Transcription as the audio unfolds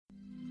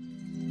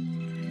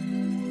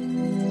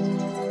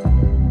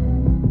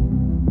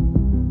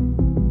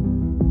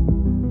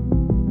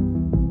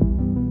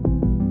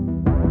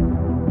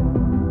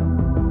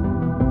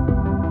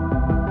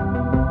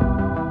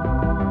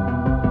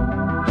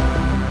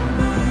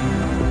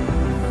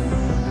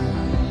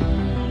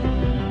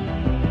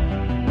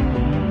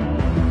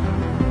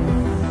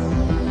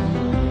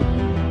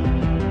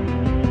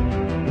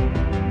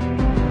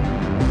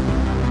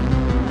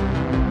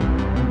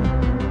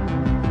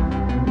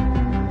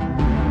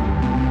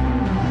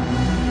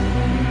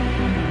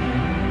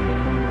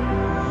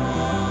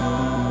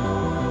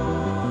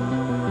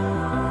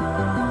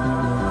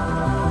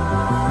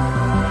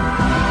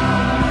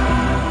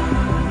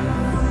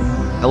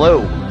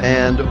Hello,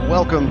 and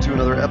welcome to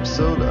another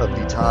episode of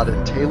the Todd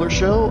and Taylor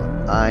Show.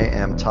 I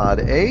am Todd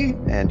A,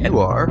 and you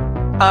are?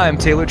 I'm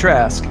Taylor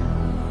Trask.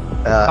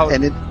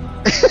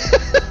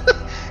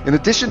 In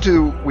addition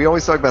to, we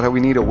always talk about how we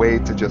need a way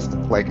to just,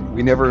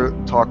 we never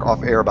talk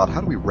off air about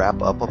how do we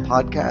wrap up a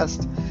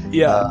podcast.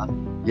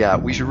 Yeah,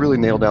 we should really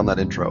nail down that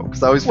intro,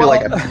 because I always feel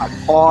like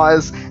I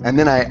pause, and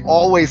then I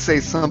always say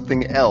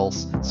something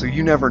else, so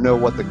you never know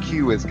what the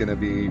cue is going to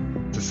be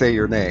to say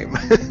your name.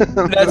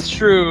 That's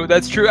true.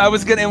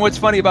 And what's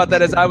funny about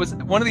that is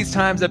one of these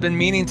times I've been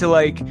meaning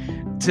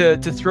to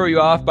throw you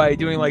off by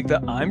doing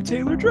the I'm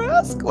Taylor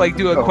Trask,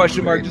 do a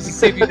question mark just to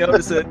see if you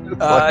notice it.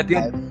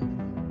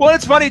 Well,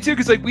 it's funny too,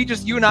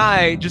 because you and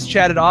I just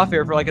chatted off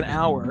air for an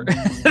hour.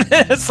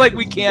 It's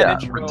we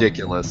can't. Yeah,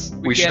 ridiculous.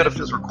 We should have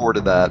just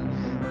recorded that.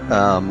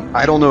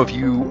 I don't know if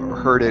you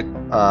heard it.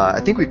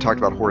 I think we've talked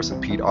about Horace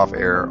and Pete off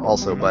air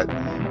also, but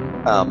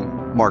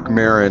Mark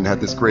Maron had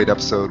this great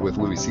episode with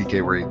Louis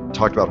C.K. where he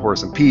talked about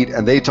Horace and Pete,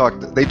 and they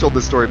told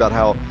this story about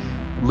how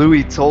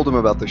Louis told him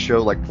about the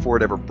show before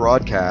it ever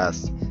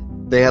broadcast.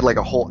 They had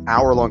a whole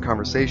hour-long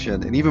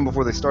conversation, and even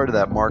before they started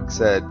that, Mark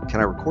said,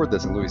 "Can I record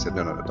this?" And Louis said,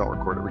 "No, don't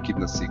record it. We're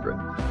keeping this secret."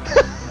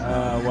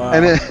 Wow.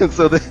 And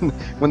so then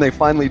when they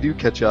finally do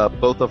catch up,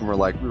 both of them are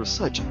like, "We were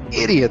such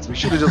idiots. We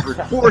should have just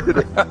recorded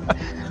it."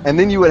 And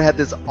then you would have had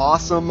this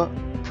awesome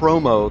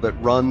promo that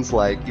runs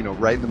right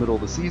in the middle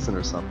of the season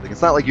or something.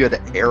 It's not like you had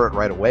to air it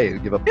right away to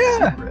give up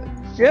the secret.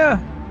 Yeah.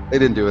 They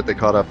didn't do it. They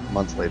caught up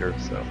months later.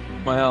 So.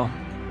 Well,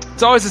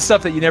 it's always the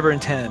stuff that you never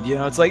intend.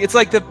 It's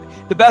like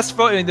the best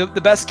photo,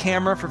 the best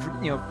camera for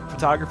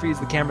photography is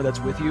the camera that's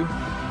with you.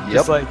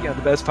 Just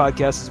the best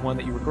podcast is one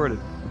that you recorded.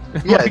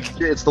 Yeah,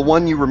 it's the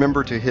one you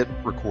remember to hit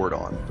record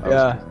on. I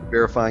was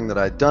verifying that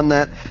I'd done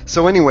that.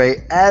 So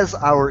anyway, as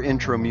our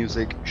intro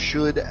music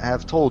should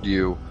have told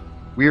you,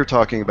 we are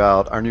talking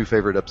about our new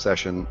favorite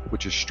obsession,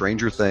 which is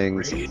Stranger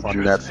Things on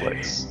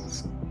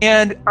Netflix.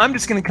 And I'm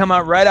just going to come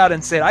out right out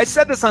and say it. I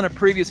said this on a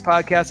previous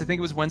podcast. I think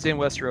it was Wednesday in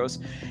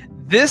Westeros.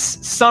 This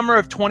summer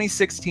of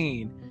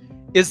 2016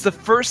 is the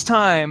first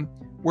time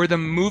where the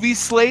movie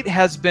slate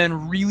has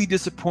been really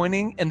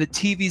disappointing and the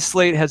TV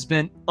slate has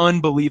been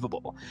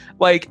unbelievable.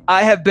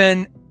 I have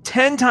been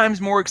 10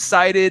 times more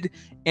excited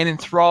and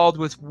enthralled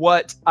with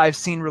what I've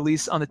seen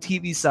released on the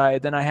TV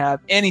side than I have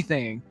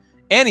anything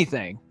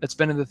that's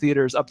been in the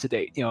theaters up to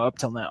date, up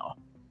till now.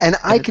 And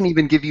I can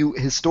even give you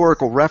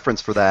historical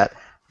reference for that,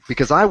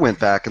 because I went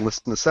back and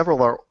listened to several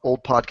of our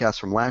old podcasts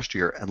from last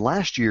year, and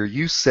last year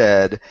you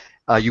said,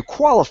 you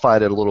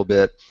qualified it a little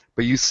bit,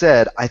 but you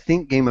said, I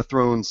think Game of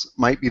Thrones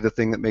might be the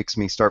thing that makes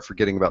me start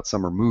forgetting about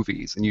summer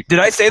movies. And Did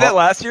I say that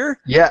last year?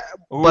 Yeah,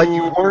 but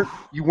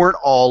you weren't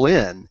all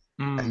in.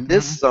 Mm-hmm. And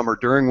this summer,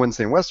 during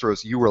Wednesday in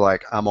Westeros, you were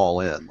like, I'm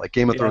all in.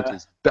 Game of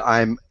Thrones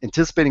I'm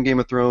anticipating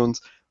Game of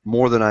Thrones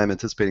more than I'm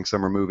anticipating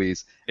summer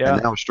movies. Yeah.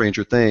 And now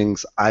Stranger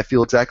Things, I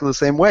feel exactly the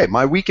same way.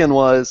 My weekend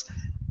was,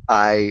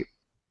 I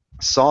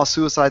saw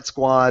Suicide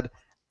Squad,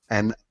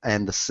 and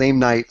the same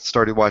night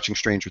started watching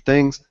Stranger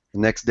Things. The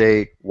next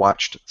day,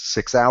 watched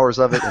 6 hours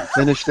of it and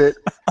finished it.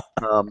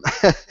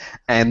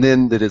 And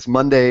then it is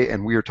Monday,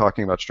 and we are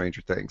talking about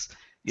Stranger Things.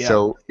 Yeah.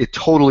 So it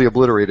totally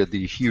obliterated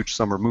the huge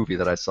summer movie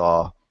that I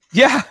saw.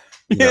 Yeah.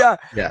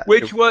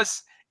 Which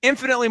was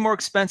infinitely more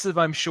expensive,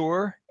 I'm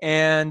sure,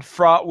 and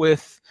fraught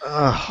with,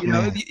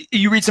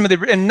 you read some of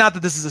the, and not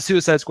that this is a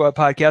Suicide Squad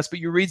podcast, but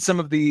you read some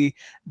of the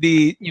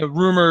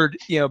rumored,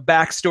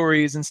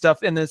 backstories and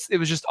stuff, and it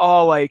was just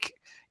all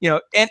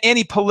and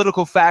any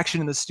political faction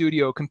in the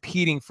studio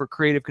competing for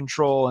creative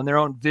control and their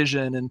own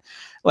vision, and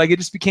it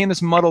just became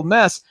this muddled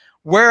mess.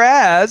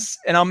 Whereas,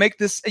 and I'll make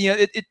this,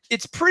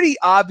 it's pretty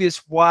obvious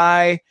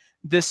why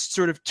this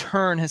sort of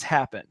turn has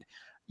happened.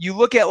 You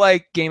look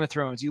at Game of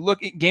Thrones. You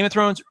look at Game of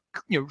Thrones,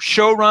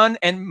 show run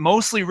and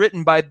mostly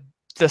written by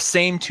the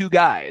same two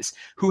guys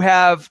who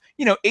have,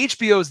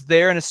 HBO's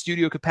there in a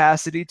studio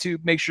capacity to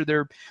make sure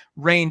they're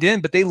reined in,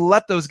 but they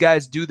let those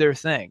guys do their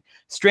thing.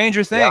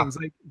 Stranger Things,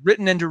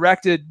 written and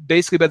directed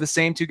basically by the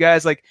same two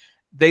guys,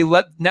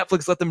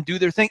 Netflix let them do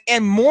their thing.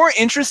 And more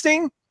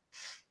interesting,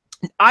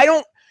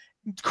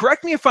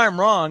 correct me if I'm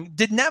wrong,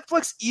 did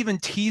Netflix even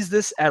tease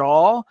this at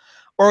all?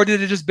 Or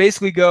did it just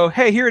basically go,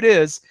 hey, here it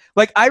is?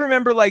 I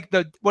remember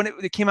when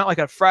it came out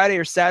a Friday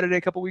or Saturday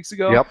a couple weeks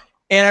ago. Yep.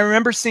 And I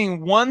remember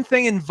seeing one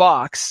thing in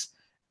Vox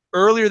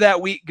earlier that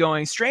week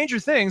going, Stranger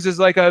Things is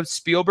a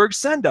Spielberg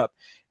send-up.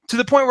 To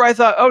the point where I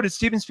thought, oh, did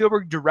Steven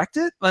Spielberg direct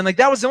it? And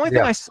that was the only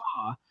thing I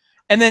saw.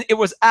 And then it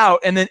was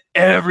out, and then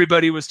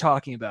everybody was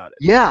talking about it.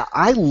 Yeah,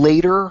 I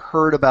later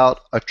heard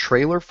about a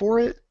trailer for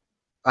it.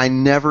 I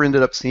never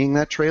ended up seeing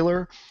that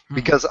trailer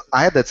because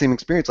I had that same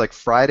experience.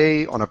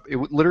 Friday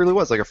it literally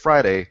was a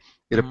Friday.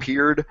 It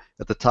appeared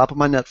at the top of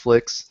my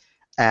Netflix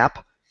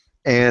app,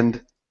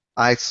 and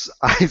I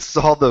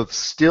saw the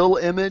still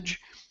image,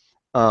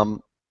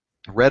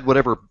 read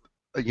whatever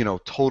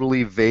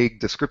totally vague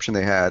description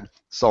they had,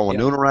 saw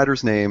Winona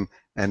Ryder's name,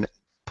 and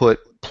put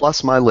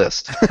plus my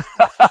list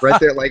right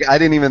there. I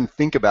didn't even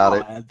think about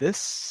it.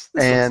 This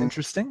looks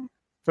interesting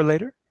for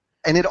later.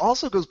 And it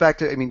also goes back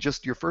to, I mean,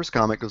 just your first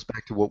comment goes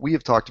back to what we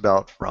have talked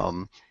about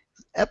from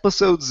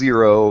episode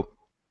 0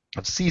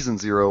 of season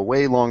 0,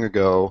 way long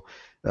ago,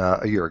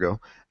 a year ago,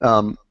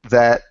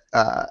 that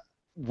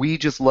we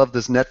just love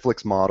this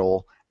Netflix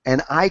model.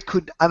 And I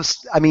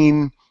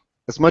mean,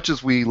 as much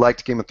as we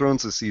liked Game of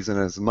Thrones this season,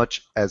 as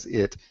much as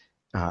it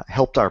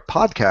helped our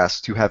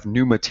podcast to have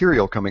new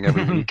material coming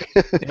every week,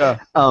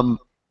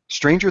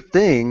 Stranger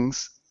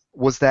Things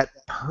was that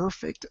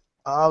perfect. It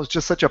was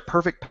just such a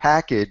perfect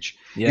package.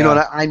 Yeah. You know, and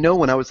I know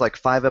when I was like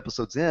 5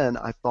 episodes in,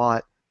 I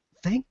thought,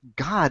 thank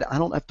God I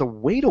don't have to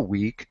wait a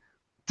week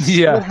to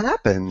see what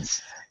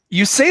happens.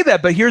 You say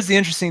that, but here's the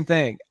interesting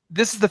thing.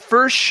 This is the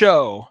first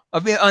show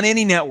on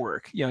any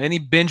network, you know, any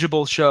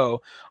bingeable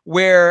show,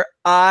 where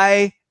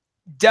I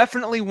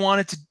definitely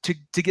wanted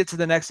to get to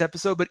the next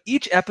episode, but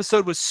each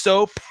episode was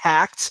so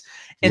packed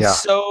and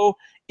so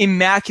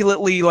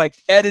immaculately like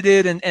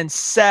edited and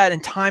set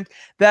and timed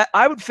that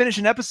I would finish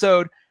an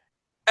episode.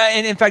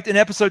 And in fact, in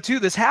episode 2,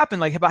 this happened.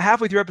 Like about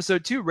halfway through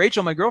episode 2,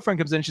 Rachel, my girlfriend,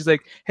 comes in. She's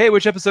like, "Hey,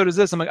 which episode is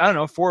this?" I'm like, "I don't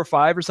know, 4 or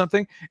 5 or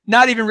something."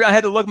 Not even. I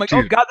had to look. I'm like,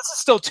 "Oh God, this is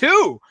still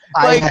 2."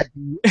 I had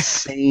the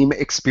same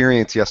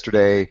experience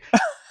yesterday.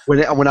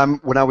 When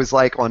I was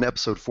like on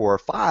episode 4 or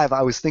 5,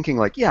 I was thinking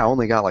like, I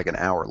only got like an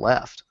hour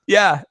left.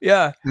 Yeah.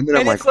 And then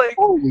I'm like,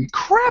 holy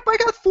crap, I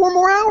got 4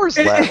 more hours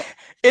left.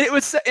 And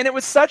it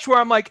was such where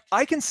I'm like,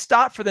 I can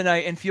stop for the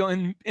night and feel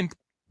in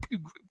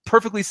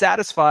perfectly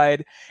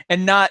satisfied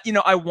and not, you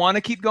know, I want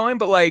to keep going,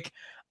 but like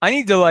I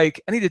need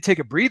to take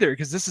a breather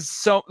because this is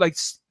so like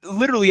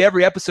literally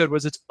every episode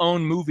was its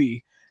own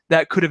movie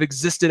that could have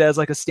existed as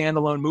like a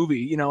standalone movie,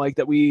 you know, like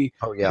that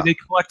they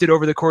collected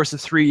over the course of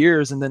 3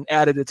 years and then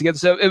added it together.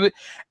 So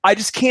I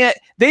just can't.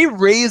 They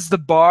raised the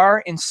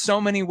bar in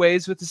so many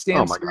ways with the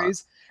damn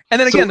series. God. And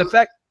then again, the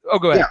fact. Oh,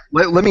 go ahead.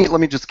 Yeah, let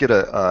me just get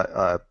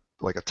a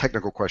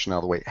technical question out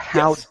of the way.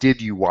 How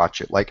did you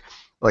watch it? Like,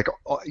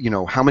 you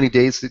know, how many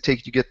days did it take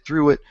you to get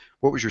through it?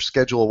 What was your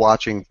schedule of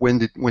watching? When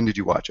did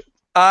you watch it?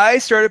 I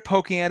started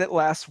poking at it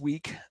last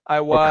week. I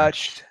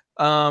watched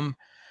the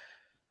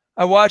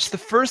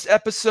first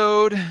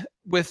episode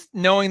with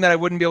knowing that I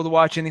wouldn't be able to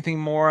watch anything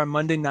more on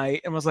Monday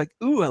night and was like,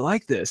 ooh, I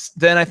like this.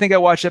 Then I think I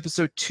watched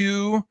episode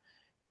 2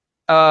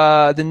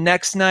 the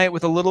next night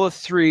with a little of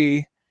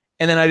 3.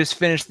 And then I just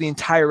finished the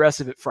entire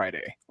rest of it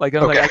Friday. Like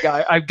I'm like,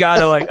 I've got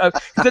to like,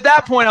 because at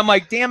that point I'm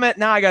like, damn it,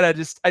 now I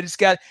just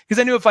got, because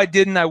I knew if I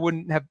didn't, I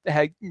wouldn't have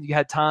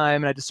had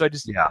time, and I just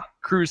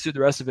cruised through the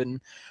rest of it,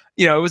 and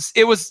you know,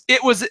 it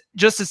was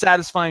just as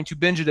satisfying to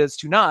binge it as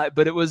to not,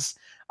 but it was,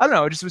 I don't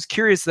know, I just was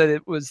curious that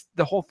it was,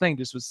 the whole thing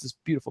just was this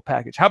beautiful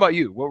package. How about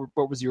you?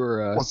 What was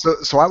your? Well,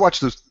 so I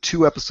watched those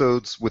 2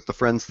 episodes with the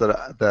friends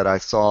that I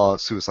saw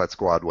Suicide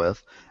Squad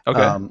with.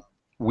 Okay.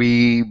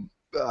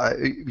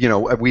 You know,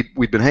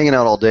 we'd been hanging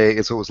out all day,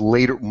 and so it was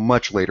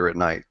much later at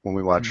night when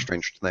we watched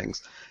Stranger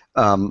Things.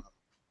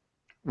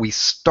 We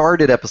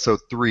started episode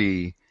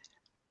 3,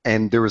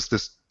 and there was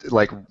this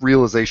like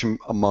realization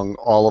among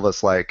all of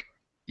us, like,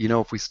 you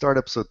know, if we start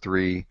episode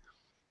 3,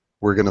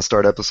 we're gonna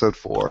start episode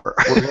 4.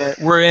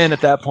 We're in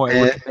at that point.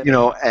 And, you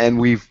know, and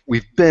we've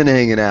been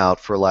hanging out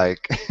for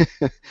like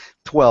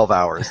 12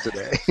 hours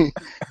today,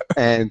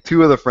 and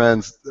 2 of the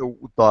friends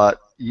thought,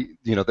 you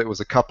know, there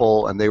was a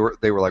couple, and they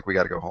were like, we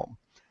got to go home.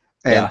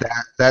 And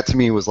that to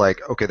me was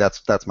like, okay,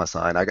 that's my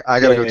sign. I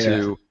gotta go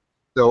too.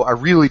 So I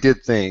really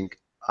did think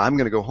I'm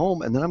gonna go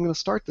home, and then I'm gonna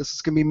start this.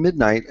 It's gonna be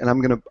midnight, and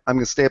I'm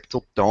gonna stay up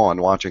until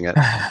dawn watching it.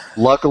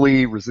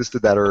 Luckily,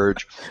 resisted that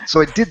urge. So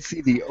I did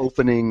see the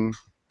opening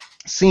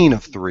scene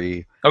of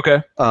 3.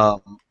 Okay.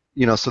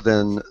 You know, so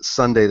then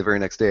Sunday, the very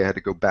next day, I had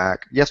to go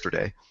back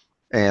yesterday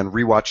and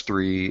rewatch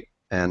 3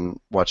 and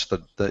watch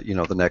the you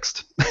know, the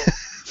next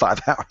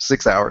 5 hours,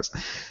 6 hours.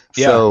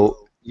 Yeah. So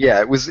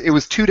yeah, it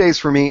was 2 days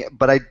for me,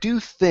 but I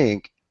do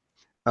think,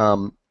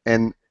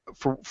 and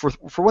for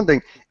one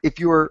thing, if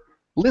you're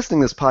listening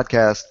to this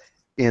podcast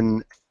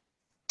and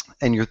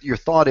your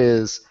thought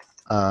is,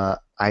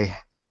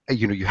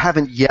 you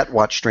haven't yet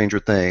watched Stranger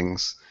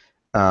Things,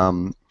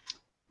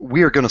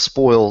 we are going to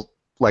spoil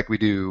like we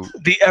do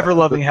the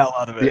ever-loving hell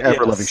out of it. The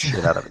ever-loving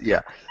shit out of it.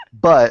 Yeah,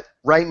 but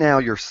right now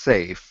you're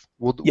safe.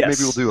 Maybe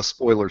we'll do a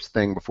spoilers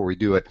thing before we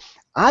do it.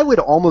 I would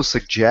almost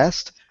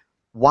suggest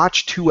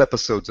watch 2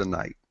 episodes a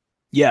night.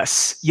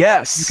 Yes.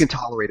 You can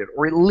tolerate it,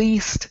 or at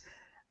least.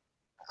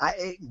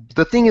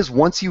 The thing is,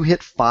 once you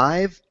hit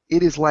 5,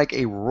 it is like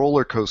a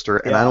roller coaster,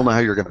 and I don't know how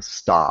you're going to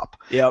stop.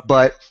 Yep.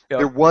 But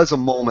there was a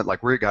moment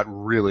like where it got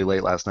really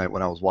late last night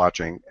when I was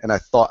watching, and I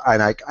thought,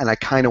 and I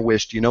kind of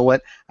wished, you know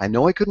what? I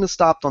know I couldn't have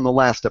stopped on the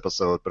last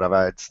episode, but if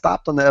I had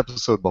stopped on the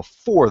episode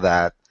before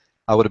that,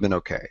 I would have been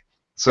okay.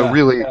 So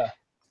really.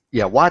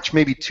 Yeah, watch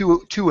maybe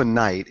two a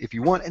night if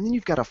you want, and then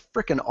you've got a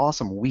freaking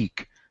awesome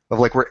week of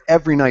like where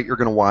every night you're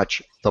going to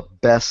watch the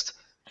best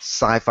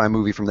sci-fi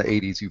movie from the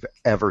 80s you've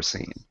ever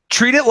seen.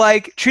 Treat it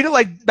like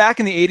back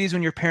in the 80s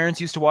when your parents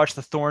used to watch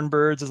The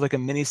Thornbirds as like a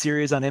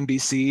miniseries on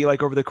NBC,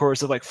 like over the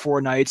course of like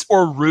 4 nights,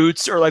 or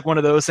Roots, or like one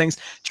of those things.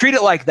 Treat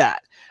it like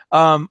that.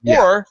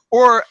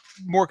 Or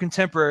more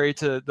contemporary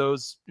to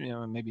those,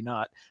 maybe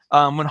not.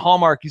 When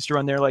Hallmark used to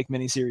run their like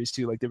miniseries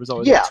too, like there was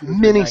always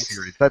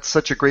miniseries. That's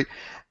such a great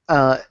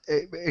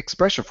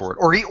expression for it.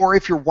 Or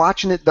if you're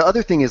watching it, the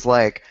other thing is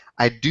like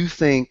I do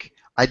think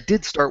I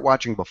did start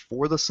watching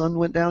before the sun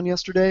went down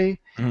yesterday,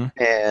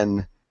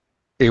 and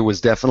it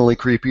was definitely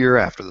creepier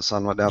after the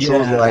sun went down. So it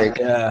was like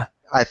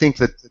I think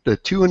that the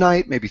 2 a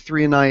night, maybe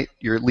 3 a night,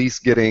 you're at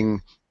least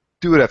getting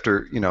do it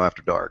after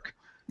after dark.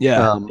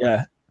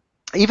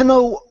 Even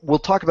though we'll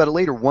talk about it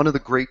later, one of the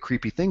great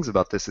creepy things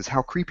about this is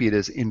how creepy it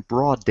is in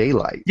broad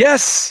daylight.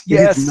 Yes.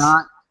 It's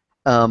not.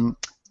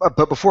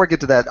 But before I get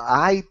to that,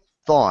 I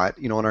thought,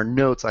 in our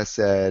notes, I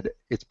said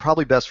it's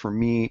probably best for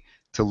me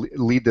to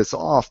lead this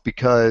off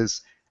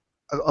because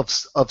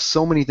of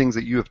so many things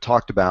that you have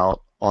talked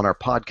about on our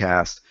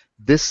podcast.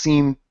 This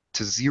seemed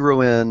to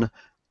zero in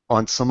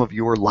on some of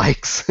your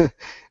likes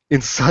in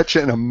such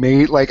an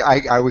amazing, like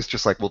I was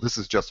just like, well, this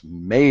is just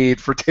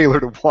made for Taylor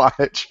to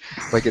watch.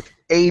 Like it's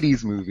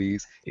 80s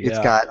movies. It's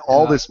got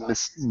all this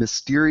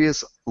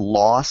mysterious,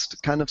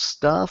 lost kind of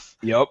stuff.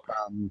 Yep.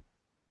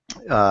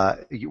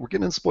 We're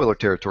getting in spoiler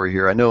territory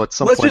here. I know at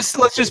some point.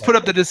 Let's just put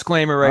up the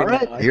disclaimer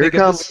right now. Here it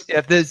comes.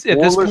 At this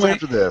point,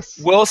 after this.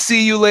 We'll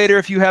see you later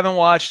if you haven't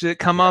watched it.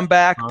 Come on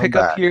back, pick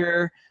up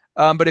here.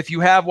 But if you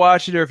have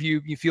watched it, or if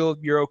you feel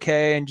you're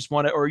okay and just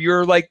want to, or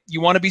you're like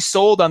you want to be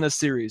sold on this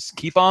series,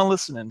 keep on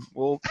listening.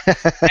 We'll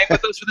hang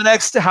with us for the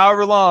next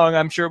however long.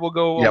 I'm sure we'll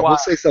go. We'll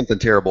say something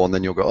terrible, and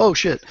then you'll go, "Oh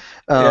shit!"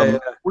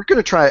 We're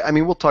gonna try. I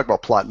mean, we'll talk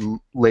about plot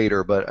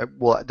later, but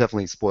we'll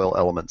definitely spoil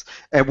elements.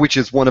 And which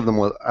is one of them.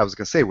 What I was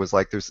gonna say was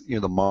like, there's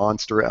the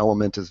monster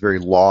element is very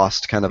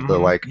lost, kind of the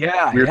like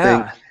weird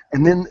thing.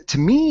 And then to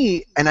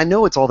me, and I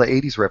know it's all the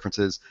 80s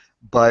references,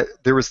 but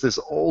there was this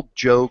old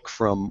joke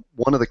from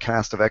one of the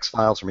cast of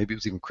X-Files, or maybe it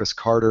was even Chris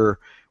Carter,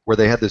 where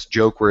they had this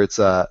joke where it's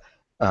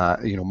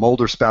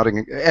Mulder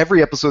spouting.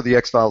 Every episode of the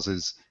X-Files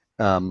is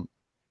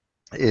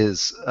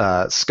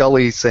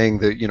Scully saying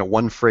the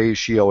one phrase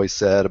she always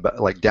said about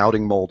like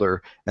doubting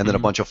Mulder, and then a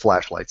bunch of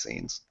flashlight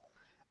scenes.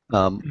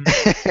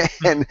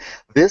 And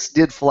this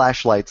did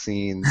flashlight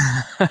scenes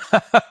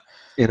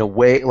in a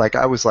way, like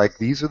I was like,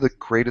 these are the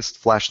greatest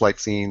flashlight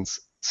scenes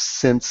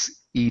since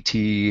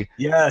E.T.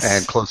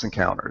 and Close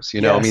Encounters.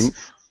 I mean,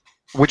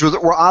 which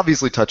were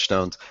obviously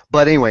touchstones.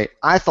 But anyway,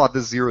 I thought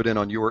this zeroed in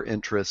on your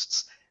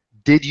interests.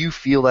 Did you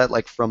feel that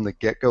like from the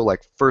get-go,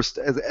 like first,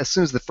 as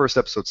soon as the first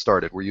episode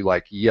started, were you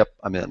like, yep,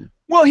 I'm in?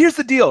 Well, here's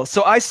the deal.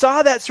 So I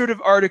saw that sort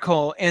of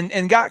article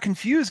and got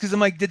confused because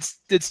I'm like, did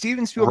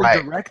Steven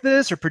Spielberg direct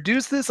this or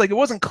produce this? Like, it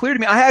wasn't clear to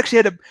me. I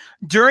actually had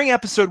during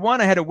episode 1,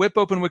 I had to whip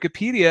open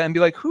Wikipedia and be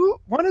like,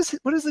 what is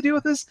the deal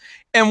with this?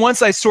 And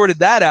once I sorted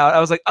that out, I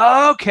was like,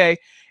 oh, okay.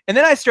 And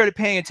then I started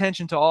paying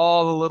attention to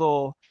all the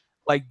little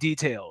like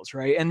details,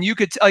 right? And you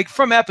could like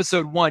from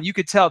episode 1, you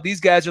could tell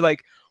these guys are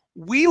like,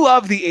 we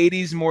love the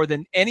 80s more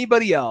than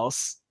anybody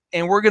else,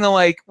 and we're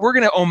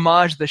gonna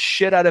homage the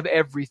shit out of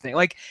everything.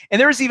 Like, and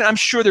there's even, I'm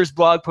sure there's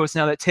blog posts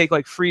now that take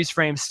like freeze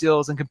frame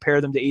stills and compare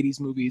them to 80s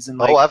movies and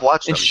like I've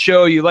watched and them.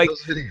 Show you like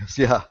those videos.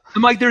 Yeah.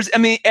 I'm like,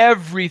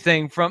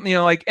 everything from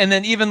like, and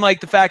then even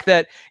like the fact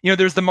that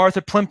there's the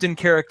Martha Plimpton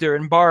character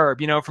in Barb,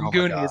 from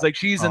Goonies, like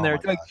she's in there,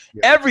 like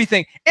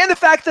everything, and the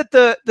fact that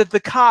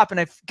the cop,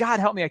 and God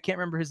help me, I can't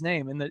remember his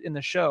name in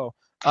the show.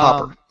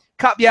 Hopper.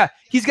 Cop,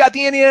 he's got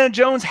the Indiana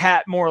Jones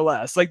hat more or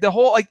less, like the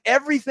whole, like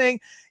everything.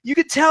 You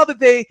could tell that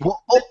they.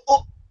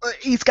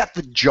 He's got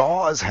the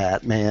Jaws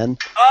hat, man.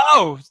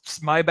 Oh,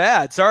 my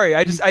bad. Sorry,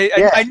 I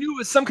knew it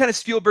was some kind of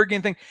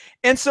Spielbergian thing,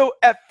 and so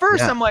at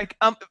first I'm like,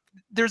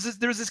 there's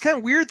this kind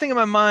of weird thing in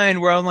my mind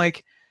where I'm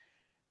like,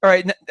 all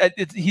right,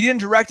 he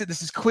didn't direct it.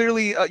 This is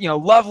clearly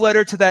love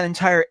letter to that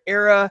entire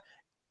era.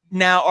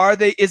 Now,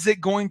 is it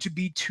going to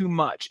be too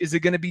much? Is it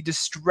going to be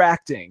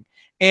distracting?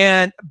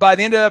 And by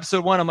the end of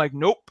episode 1, I'm like,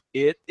 nope,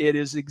 it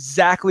is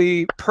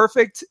exactly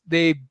perfect.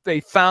 They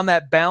found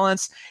that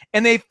balance,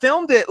 and they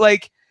filmed it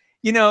like,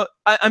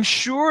 I'm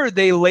sure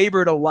they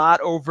labored a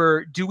lot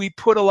over, do we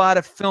put a lot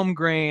of film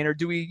grain, or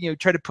do we,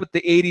 try to put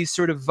the 80s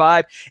sort of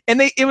vibe? And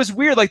it was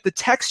weird, like the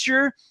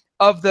texture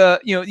of the,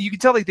 you can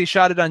tell like they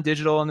shot it on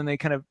digital, and then they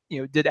kind of,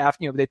 did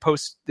after,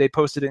 they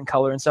posted it in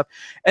color and stuff.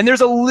 And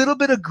there's a little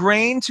bit of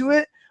grain to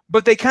it,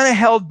 but they kind of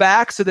held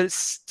back so that it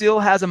still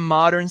has a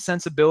modern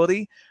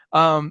sensibility.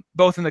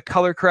 Both in the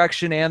color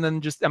correction and then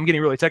just, I'm getting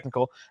really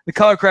technical, the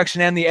color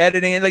correction and the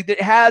editing, and like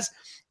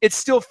it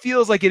still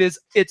feels like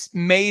it's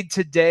made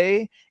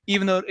today,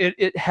 even though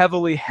it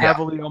heavily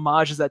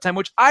homages that time,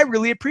 which I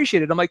really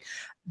appreciated. I'm like,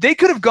 they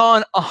could have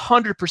gone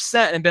 100%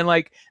 and been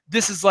like,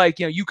 this is like,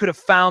 you could have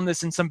found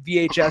this in some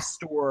VHS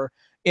store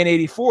in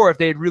 '84 if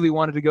they had really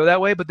wanted to go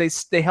that way, but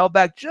they held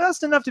back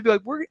just enough to be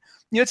like,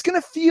 it's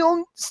gonna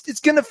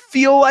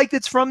feel like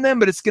it's from them,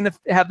 but it's gonna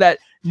have that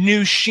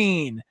new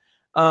sheen.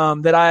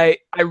 That I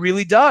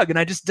really dug, and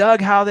I just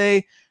dug how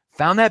they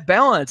found that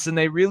balance, and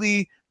they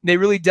really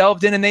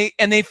delved in,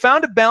 and they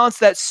found a balance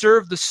that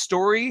served the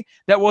story,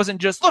 that wasn't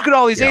just look at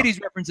all these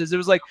 80s references. It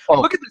was like,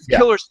 look at this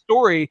killer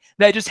story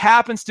that just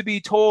happens to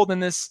be told in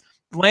this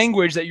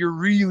language that you're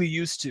really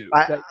used to.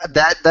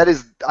 That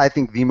is, I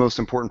think, the most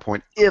important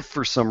point. If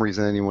for some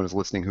reason anyone is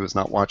listening who has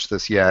not watched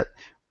this yet,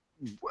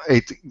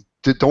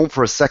 don't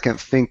for a second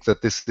think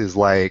that this is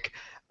like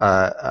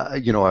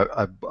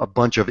a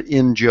bunch of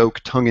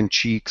in-joke,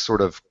 tongue-in-cheek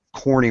sort of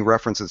corny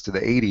references to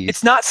the 80s.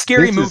 It's not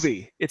Scary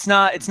Movie. It's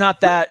not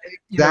that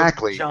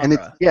exactly. And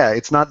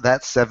it's not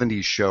that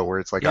 70s show where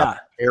it's like a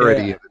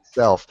parody of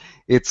itself.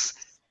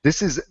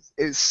 This is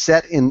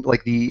set in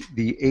like the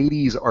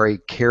 80s are a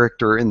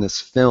character in this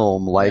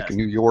film, like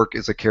New York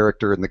is a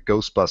character in the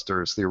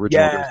Ghostbusters, the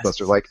original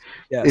Ghostbusters. Like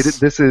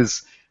this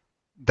is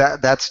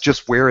that's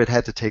just where it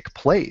had to take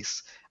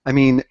place. I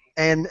mean,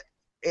 and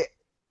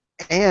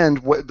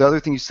what the other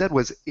thing you said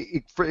was,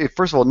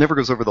 first of all, it never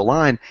goes over the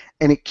line,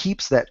 and it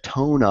keeps that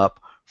tone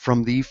up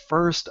from the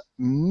first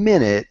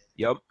minute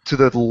to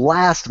the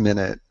last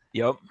minute.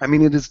 I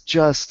mean, it is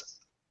just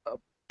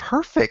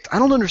perfect. I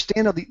don't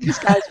understand how these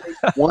guys made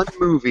one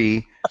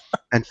movie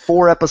and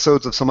 4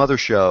 episodes of some other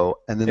show,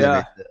 and then they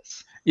made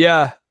this.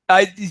 Yeah.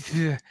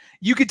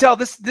 You could tell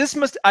this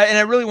must, and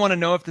I really want to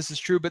know if this is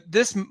true, but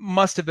this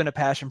must have been a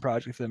passion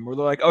project for them, where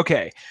they're like,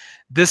 okay,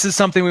 this is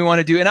something we want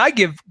to do.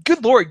 And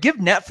good Lord, give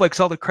Netflix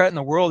all the credit in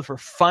the world for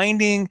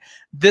finding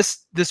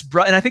this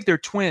and I think they're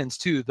twins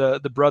too,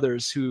 the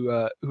brothers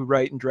who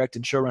write and direct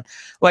and showrun,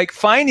 like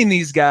finding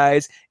these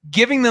guys,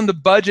 giving them the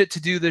budget to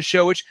do this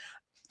show, which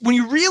when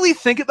you really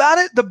think about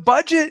it, the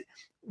budget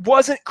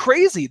wasn't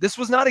crazy. This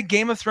was not a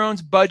Game of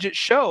Thrones budget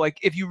show. Like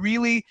if you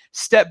really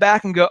step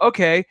back and go,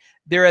 okay,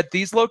 they're at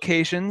these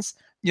locations.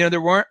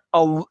 There weren't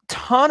a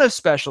ton of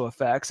special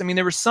effects. I mean,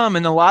 there were some,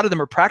 and a lot of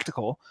them are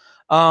practical.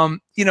 And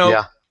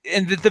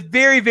at the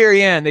very,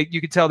 very end,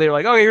 you could tell they were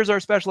like, "Oh, here's our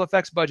special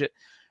effects budget,"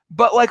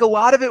 but like a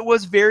lot of it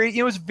was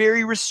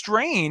very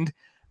restrained,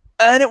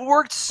 and it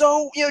worked.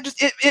 So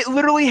it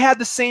literally had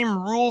the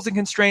same rules and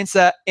constraints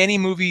that any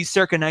movie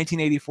circa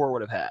 1984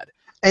 would have had.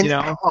 And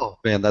oh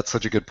man, that's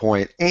such a good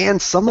point.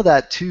 And some of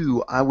that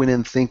too, I went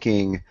in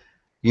thinking,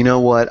 you know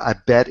what? I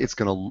bet it's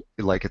gonna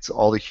it's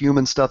all the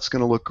human stuff's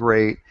gonna look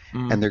great,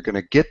 and they're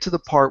gonna get to the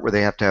part where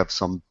they have to have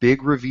some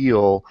big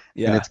reveal,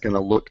 and it's gonna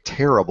look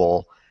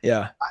terrible.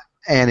 Yeah.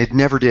 And it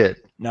never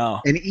did.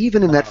 No. And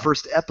even in that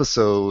first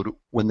episode,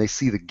 when they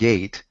see the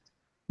gate,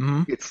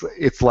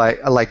 it's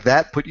like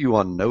that put you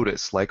on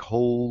notice. Like,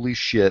 holy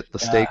shit, the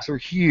stakes are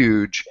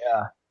huge.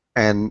 Yeah.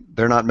 And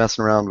they're not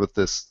messing around with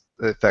this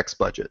effects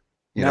budget.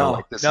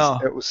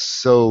 It was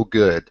so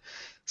good.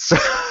 So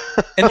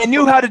and they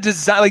knew how to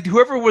design, like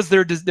whoever was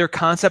their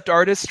concept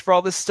artist for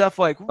all this stuff,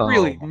 like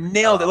really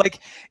nailed it.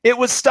 Like it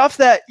was stuff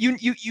that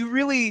you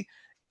really,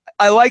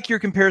 I like your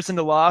comparison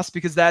to Lost,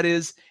 because that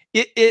is,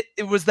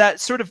 it was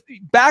that sort of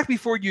back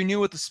before you knew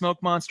what the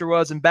smoke monster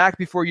was, and back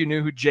before you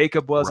knew who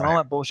Jacob was and all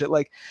that bullshit.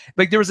 Like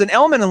there was an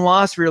element in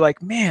Lost where you're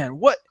like, man,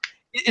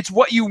 it's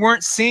what you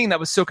weren't seeing that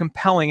was so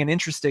compelling and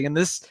interesting. And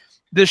this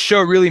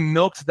show really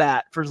milked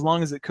that for as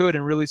long as it could,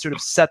 and really sort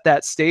of set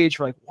that stage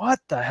for like, what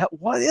the hell?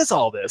 What is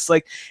all this?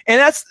 Like,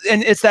 and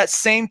it's that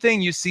same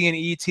thing you see in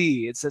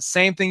E.T. It's the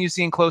same thing you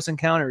see in Close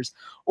Encounters,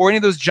 or any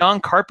of those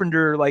John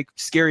Carpenter like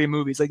scary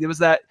movies. Like it was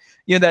that,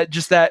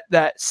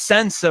 that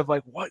sense of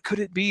like, what could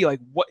it be? Like,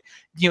 what,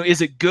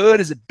 is it good?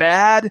 Is it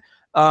bad?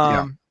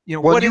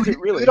 What is it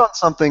really? You hit on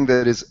something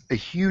that is a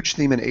huge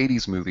theme in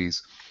 80s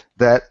movies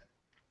that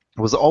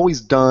was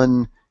always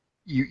done.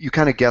 You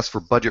kind of guess for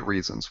budget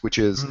reasons, which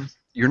is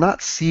you're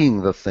not seeing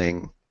the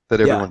thing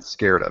that everyone's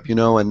scared of,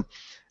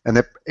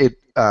 and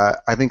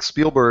I think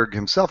Spielberg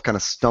himself kind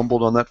of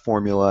stumbled on that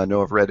formula. I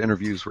know I've read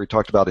interviews where he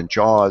talked about in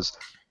Jaws,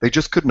 they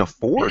just couldn't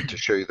afford to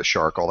show you the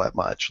shark all that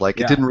much. Like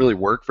it didn't really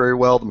work very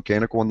well, the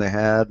mechanical one they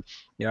had.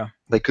 Yeah.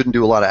 They couldn't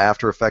do a lot of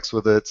After Effects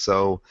with it,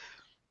 so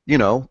he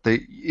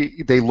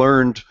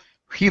learned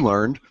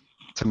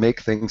to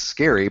make things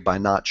scary by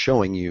not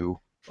showing you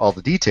all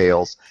the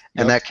details,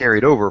 and that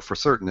carried over for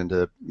certain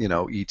into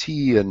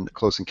E.T. and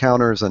Close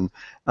Encounters, and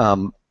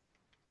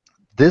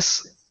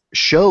this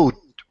show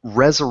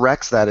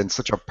resurrects that in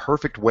such a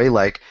perfect way.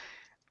 Like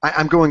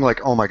I'm going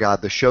like, oh my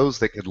god, the shows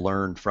that could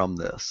learn from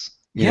this.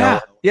 You know?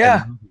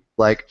 And,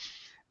 like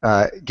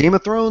Game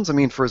of Thrones. I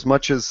mean, for as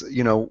much as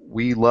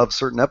we love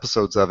certain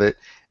episodes of it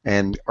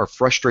and are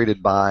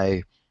frustrated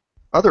by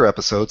other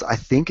episodes, I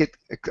think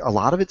a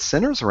lot of it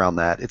centers around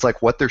that. It's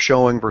like what they're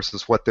showing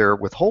versus what they're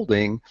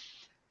withholding.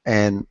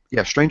 And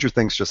Stranger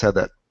Things just had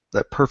that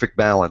perfect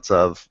balance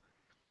of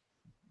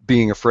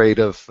being afraid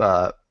of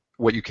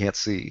what you can't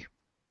see.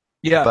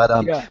 Yeah. But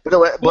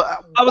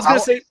I was gonna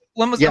say.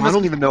 I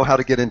don't even know how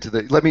to get into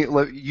the. Let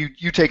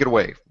you take it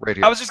away right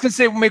here. I was just gonna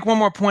say, make one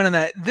more point on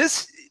that.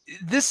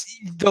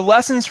 The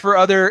lessons for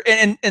other,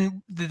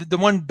 and the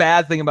one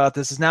bad thing about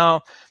this is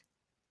now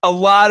a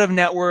lot of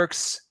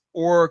networks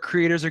or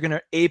creators are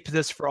gonna ape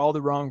this for all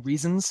the wrong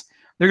reasons.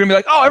 They're gonna be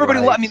like, oh, everybody.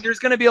 I mean, there's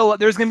gonna be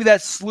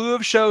that slew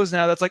of shows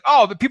now that's like,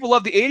 oh, but people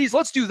love the '80s.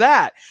 Let's do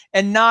that,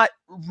 and not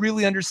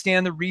really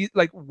understand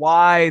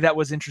why that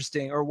was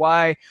interesting, or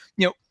why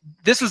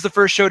this was the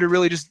first show to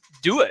really just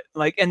do it.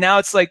 Like, and now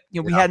it's like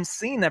we hadn't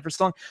seen that for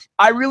so long.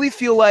 I really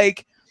feel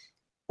like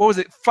what was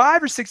it,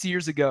 5 or 6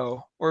 years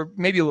ago, or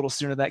maybe a little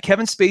sooner than that,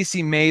 Kevin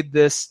Spacey made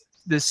this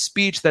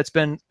speech that's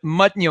been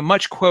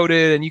much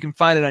quoted, and you can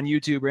find it on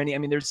YouTube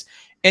or there's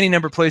any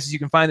number of places you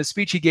can find the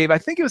speech he gave. I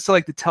think it was to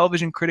like the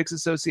Television Critics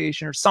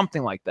Association or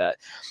something like that,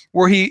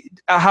 where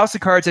House of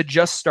Cards had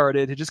just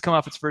come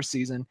off its first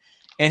season,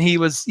 and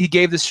he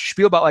gave this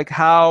spiel about like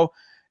how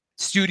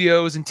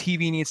studios and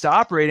TV needs to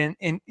operate,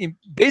 and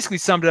basically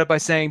summed it up by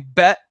saying,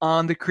 bet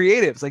on the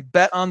creatives, like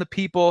bet on the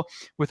people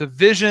with a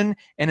vision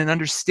and an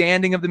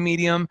understanding of the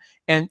medium.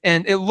 And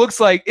it looks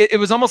like it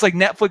was almost like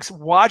Netflix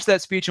watched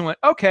that speech and went,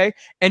 okay,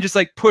 and just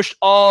like pushed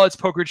all its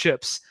poker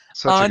chips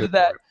onto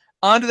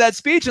that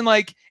speech. And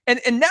like, and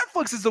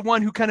Netflix is the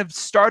one who kind of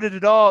started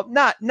it all,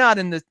 not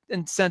in the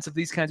sense of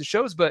these kinds of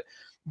shows, but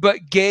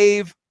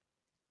gave,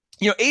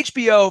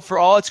 HBO, for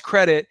all its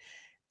credit,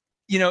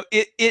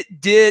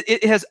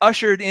 it has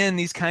ushered in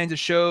these kinds of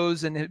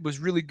shows, and it was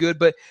really good.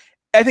 But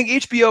I think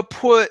HBO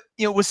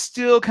was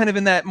still kind of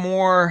in that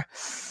more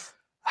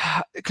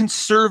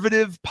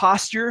conservative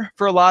posture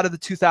for a lot of the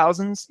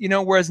 2000s,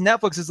 whereas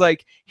Netflix is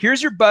like,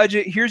 here's your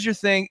budget, here's your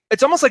thing.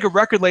 It's almost like a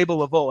record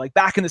label of old, like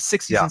back in the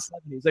 60s and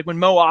 70s, like when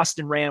Mo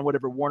Austin ran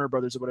whatever, Warner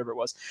Brothers or whatever it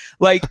was.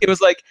 Like, it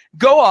was like,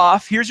 go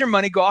off, here's your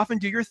money, go off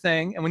and do your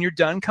thing, and when you're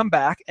done, come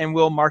back and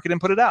we'll market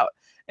and put it out.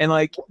 And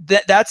like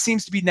that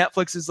seems to be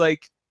Netflix's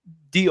like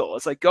deal.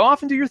 It's like, go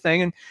off and do your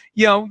thing, and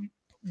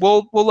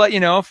we'll let you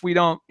know if we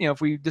don't,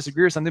 if we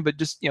disagree or something, but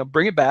just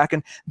bring it back.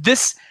 And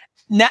this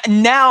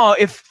now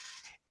if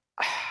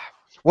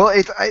well,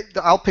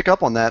 I'll pick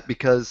up on that,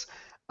 because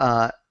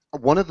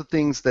one of the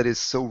things that is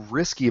so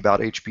risky about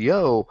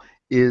HBO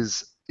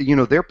is,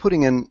 they're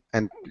putting in,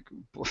 and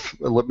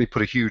let me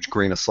put a huge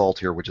grain of salt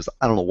here, which is,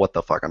 I don't know what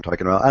the fuck I'm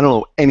talking about. I don't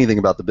know anything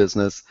about the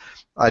business.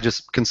 I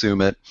just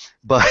consume it.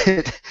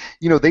 But,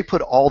 they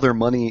put all their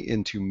money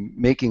into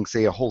making,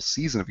 say, a whole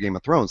season of Game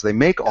of Thrones. They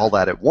make all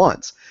that at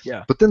once.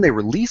 Yeah. But then they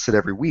release it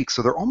every week,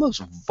 so they're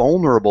almost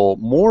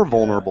more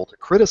vulnerable to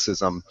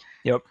criticism.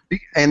 Yep.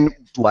 And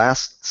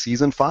last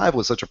season 5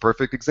 was such a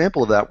perfect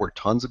example of that, where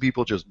tons of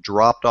people just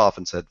dropped off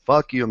and said,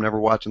 fuck you, I'm never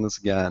watching this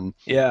again.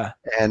 Yeah.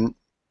 And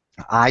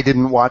I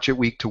didn't watch it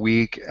week to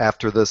week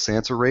after the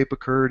Sansa rape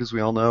occurred, as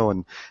we all know,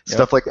 and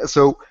stuff like that.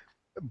 So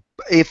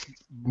if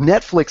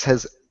Netflix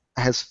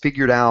has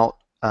figured out,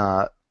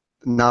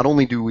 not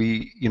only do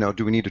we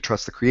need to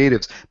trust the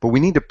creatives, but we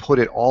need to put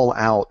it all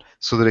out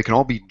so that it can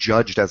all be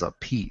judged as a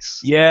piece.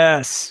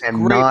 Yes.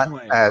 And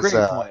not as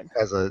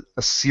a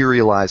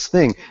serialized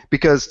thing.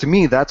 Because to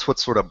me, that's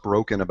what's sort of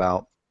broken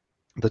about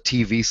the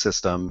TV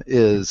system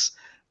is,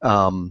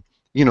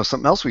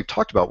 something else we've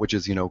talked about, which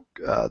is,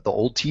 the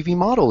old TV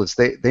model is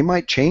they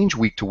might change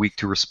week to week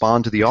to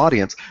respond to the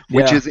audience,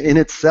 which is in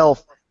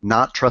itself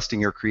not trusting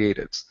your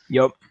creatives.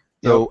 Yep.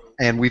 So,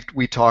 and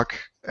we talk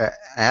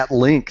at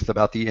length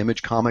about the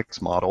Image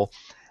Comics model,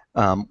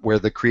 where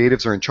the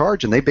creatives are in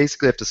charge, and they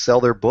basically have to sell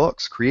their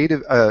books.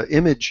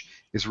 Image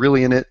is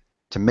really in it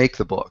to make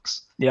the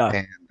books. Yeah.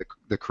 And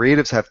the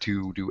creatives have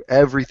to do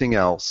everything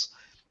else.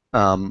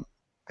 And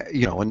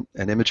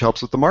Image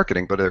helps with the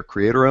marketing, but they're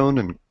creator-owned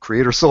and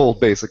creator-sold,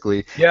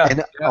 basically. Yeah.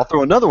 And I'll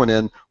throw another one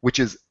in, which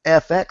is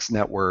FX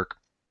Network.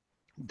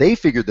 They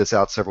figured this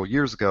out several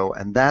years ago,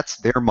 and that's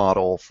their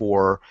model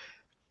for,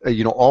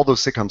 all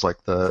those sitcoms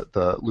like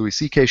the Louis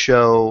C.K.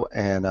 show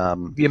and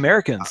The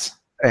Americans.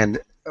 And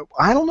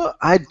I don't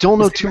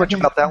know too much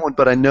about that one,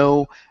 but I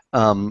know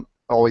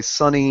Always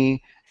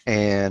Sunny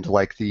and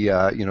like the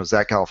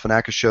Zach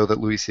Galifianakis show that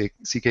Louis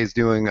C.K. is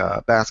doing,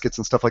 Baskets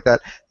and stuff like that.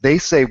 They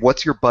say,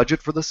 what's your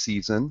budget for the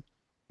season?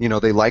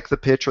 They like the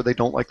pitch or they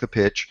don't like the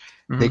pitch.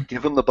 Mm-hmm. They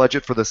give them the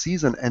budget for the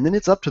season, and then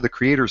it's up to the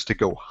creators to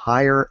go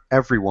hire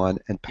everyone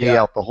and pay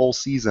out the whole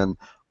season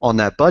on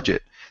that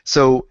budget.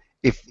 So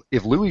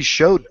if Louis'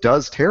 show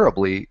does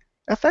terribly,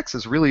 FX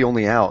is really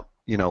only out,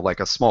 like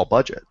a small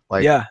budget.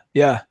 Like, yeah.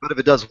 But if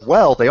it does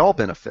well, they all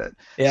benefit.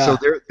 Yeah. So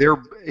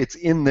it's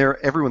in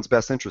everyone's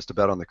best interest to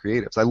bet on the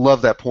creatives. I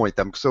love that point.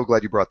 I'm so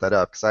glad you brought that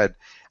up, because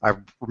I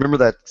remember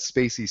that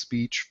Spacey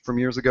speech from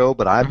years ago,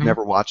 but I've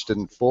never watched it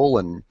in full.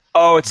 And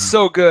oh, it's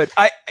so good.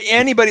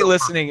 Anybody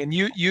listening, and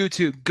you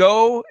too,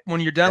 go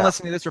when you're done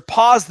listening to this, or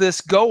pause this,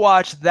 go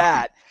watch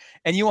that,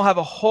 and you will have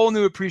a whole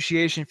new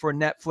appreciation for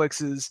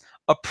Netflix's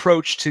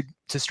approach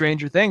to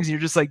Stranger Things. And you're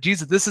just like,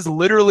 Jesus, this is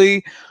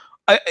literally.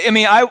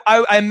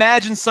 I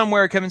imagine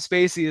somewhere Kevin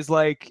Spacey is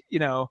like,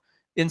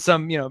 in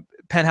some,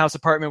 penthouse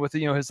apartment with,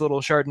 his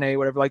little Chardonnay,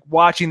 whatever, like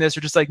watching this,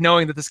 or just like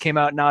knowing that this came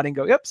out, nodding,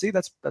 go, yep, see,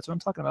 that's what I'm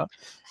talking about,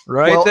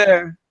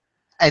 there.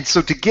 And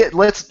so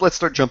let's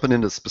start jumping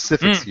into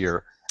specifics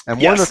here.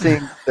 And one of the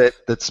things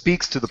that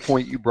speaks to the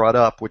point you brought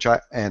up, which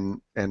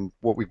and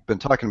what we've been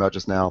talking about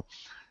just now,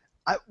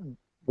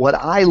 what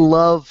I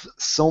love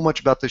so much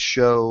about this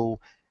show,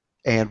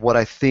 and what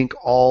I think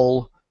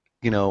all,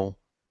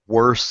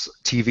 worse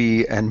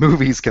TV and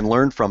movies can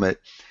learn from it,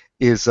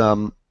 is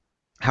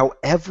how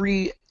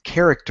every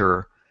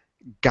character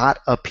got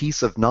a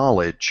piece of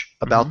knowledge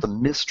about the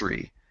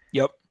mystery.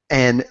 Yep.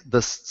 And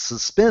the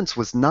suspense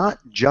was not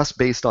just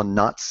based on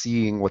not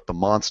seeing what the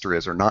monster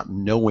is or not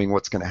knowing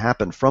what's going to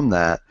happen from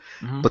that,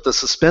 but the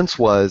suspense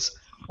was,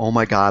 oh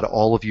my God,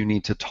 all of you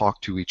need to talk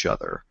to each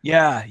other.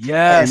 Yeah,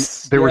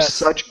 yes. And there were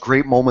such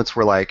great moments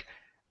where, like,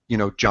 you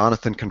know,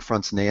 Jonathan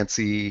confronts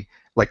Nancy.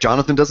 Like,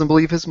 Jonathan doesn't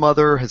believe his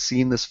mother has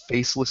seen this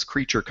faceless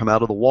creature come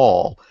out of the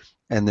wall.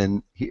 And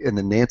then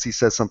Nancy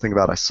says something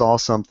about, I saw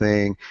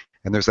something.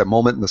 And there's that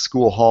moment in the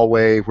school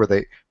hallway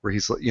where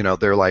he's, you know,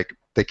 they're like,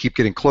 they keep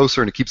getting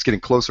closer, and it keeps getting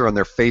closer on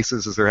their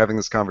faces as they're having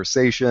this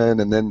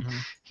conversation. And then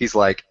he's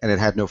like, and it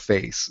had no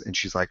face. And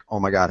she's like, oh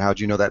my God, how'd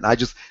you know that?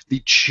 And the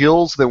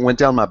chills that went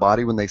down my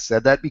body when they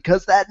said that,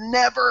 because that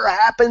never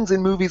happens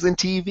in movies and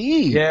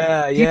TV.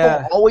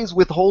 People always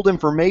withhold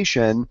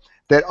information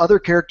that other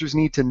characters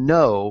need to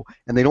know,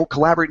 and they don't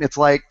collaborate. And it's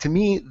like, to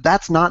me,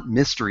 that's not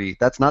mystery.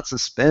 That's not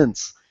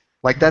suspense.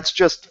 Like, that's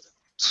just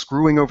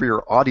screwing over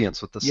your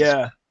audience with the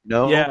suspense.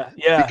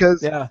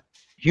 Because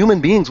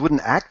human beings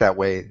wouldn't act that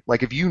way.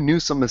 Like, if you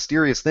knew some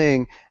mysterious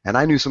thing and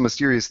I knew some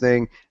mysterious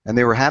thing and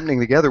they were happening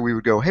together, we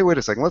would go, hey, wait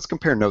a second, let's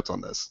compare notes on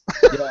this.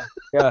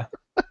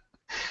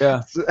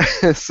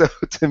 So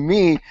to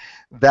me,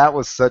 that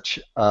was such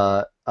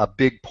a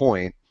big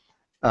point.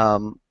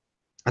 And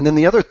then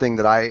the other thing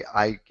that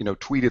I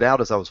tweeted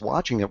out as I was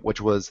watching it, which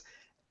was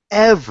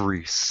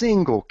every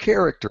single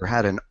character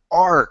had an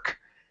arc.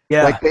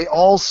 Like, they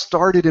all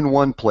started in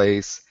one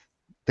place,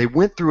 they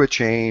went through a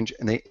change,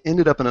 and they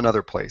ended up in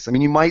another place. I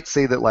mean, you might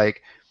say that,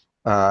 like,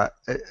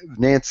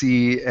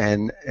 Nancy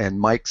and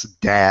Mike's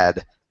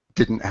dad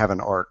didn't have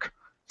an arc,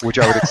 which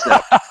I would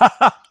accept.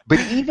 But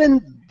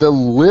even the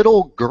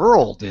little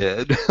girl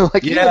did.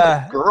 Like, even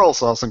the girl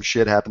saw some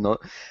shit happen. And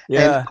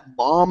the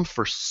mom,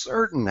 for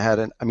certain, had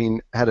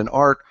an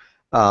arc.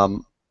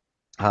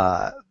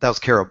 That was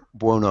Cara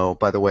Buono,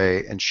 by the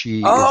way, and she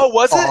is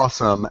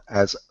awesome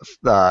as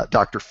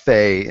Dr.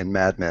 Faye in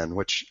Mad Men,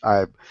 which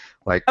I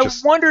like. I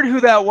wondered who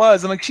that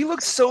was. I'm like, she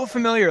looks so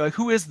familiar. Like,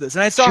 who is this?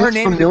 And I saw her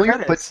name familiar, in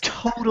the credits. but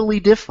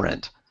totally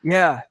different.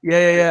 Yeah.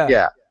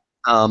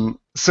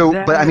 So,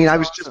 but I mean, I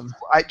was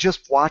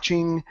just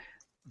watching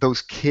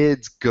those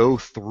kids go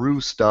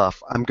through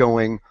stuff. I'm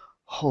going,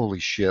 holy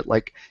shit!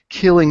 Like,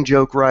 Killing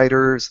Joke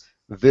writers.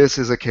 This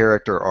is a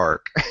character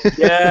arc.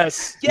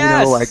 Yes. You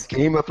know, like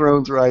Game of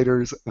Thrones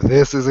writers,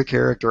 this is a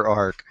character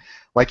arc.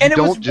 Like, and it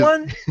was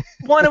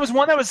one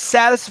that was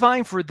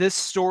satisfying for this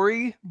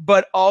story,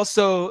 but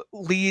also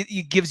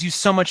it gives you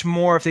so much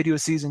more if they do a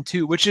season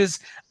 2, which is,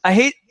 I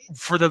hate,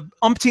 for the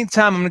umpteenth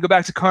time, I'm going to go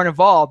back to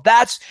Carnival.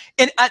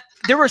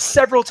 There were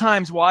several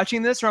times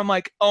watching this where I'm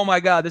like, oh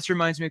my God, this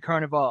reminds me of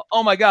Carnival.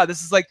 Oh my God,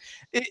 this is like,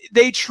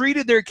 they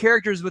treated their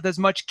characters with as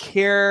much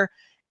care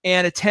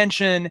and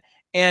attention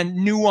and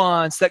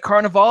nuance that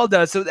Carnival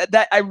does. So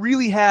that I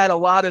really had a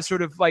lot of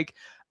sort of like,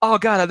 oh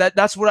God,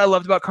 that's what I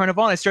loved about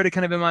Carnival. And I started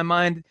kind of in my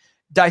mind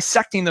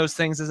dissecting those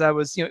things as I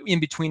was,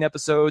 in between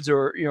episodes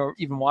or,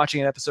 even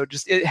watching an episode.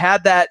 Just, it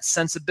had that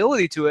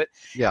sensibility to it.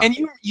 Yeah. And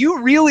you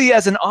really,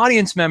 as an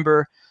audience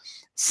member,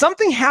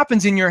 something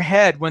happens in your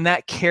head when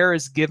that care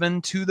is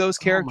given to those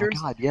characters.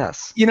 Oh my God,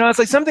 yes. It's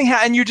like something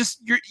and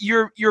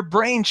your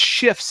brain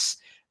shifts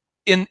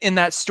in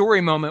that story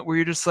moment where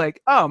you're just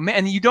like, oh man,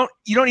 and you don't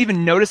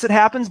even notice it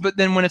happens, but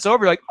then when it's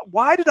over, you're like,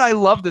 why did I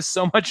love this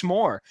so much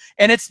more?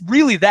 And it's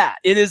really that.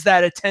 It is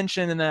that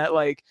attention and that,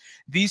 like,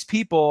 these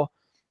people,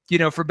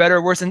 for better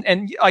or worse,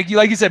 and like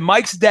you said,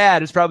 Mike's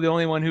dad is probably the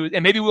only one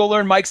and maybe we'll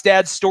learn Mike's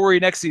dad's story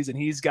next season.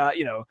 He's got,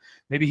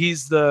 maybe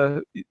he's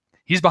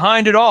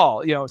behind it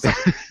all,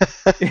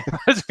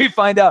 as we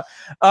find out.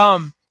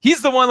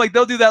 He's the one, like,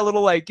 they'll do that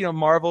little, like,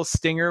 Marvel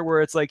stinger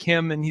where it's like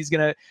him and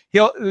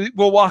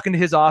we'll walk into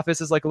his office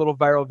as like a little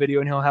viral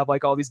video and he'll have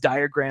like all these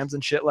diagrams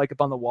and shit like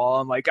up on the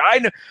wall. I'm like,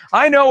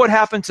 I know what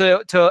happened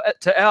to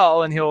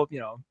Elle, and he'll,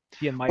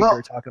 he and Mike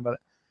are talking about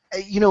it.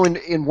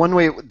 In one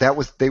way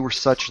they were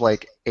such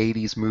like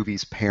 80s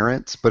movies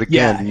parents, but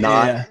again,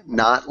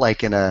 not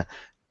like in a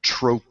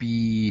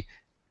tropey,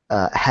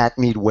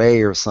 hackneyed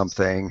way or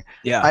something.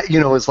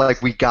 It's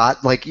like we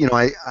got, like,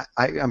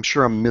 I'm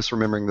sure I'm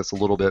misremembering this a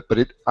little bit,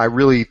 but I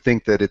really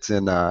think that it's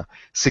in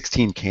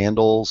 16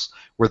 Candles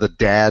where the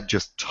dad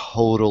just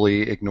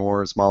totally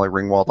ignores Molly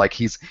Ringwald. Like,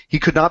 he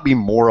could not be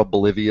more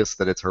oblivious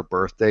that it's her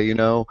birthday,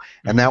 and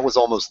that was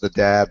almost the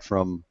dad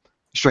from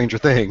Stranger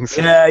Things.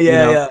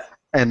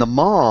 And the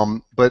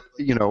mom, but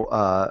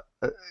God,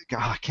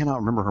 I cannot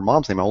remember her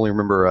mom's name. I only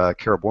remember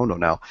Cara Buono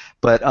now.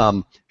 But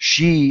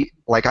she,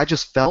 like, I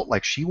just felt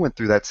like she went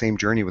through that same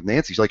journey with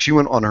Nancy. Like, she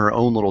went on her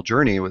own little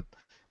journey with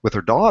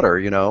her daughter.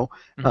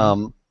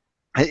 Mm-hmm.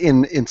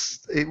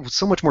 It was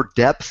so much more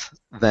depth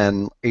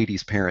than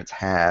 80s parents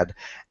had.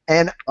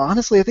 And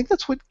honestly, I think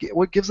that's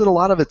what gives it a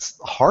lot of its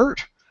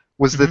heart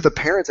was that the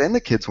parents and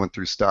the kids went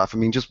through stuff. I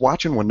mean, just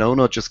watching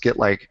Winona just get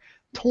like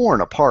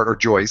torn apart, or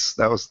Joyce,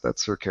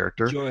 that's her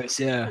character. Joyce,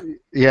 yeah.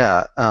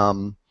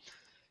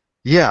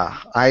 Yeah.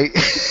 I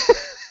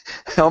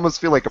I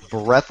almost feel like a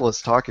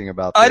breathless talking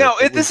about this. I know.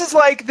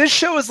 This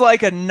show is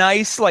like a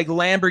nice like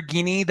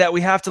Lamborghini that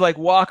we have to like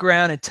walk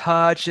around and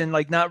touch and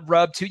like not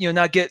rub to,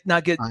 not get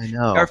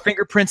our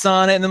fingerprints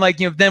on it. And then like,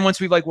 then once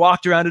we've like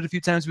walked around it a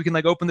few times, we can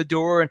like open the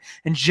door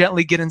and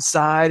gently get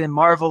inside and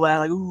marvel at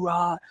like, ooh,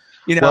 Well,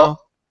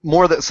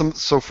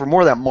 for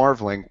more of that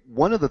marveling,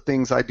 one of the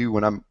things I do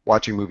when I'm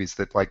watching movies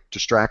that like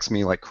distracts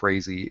me like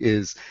crazy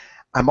is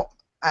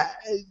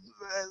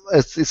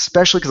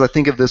especially because I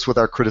think of this with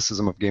our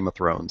criticism of Game of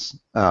Thrones,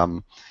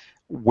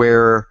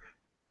 where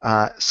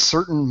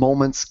certain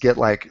moments get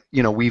like,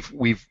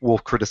 we'll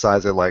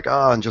criticize it like,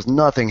 and just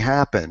nothing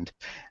happened,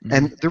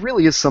 and there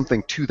really is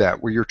something to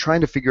that where you're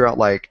trying to figure out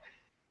like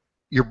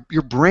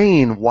your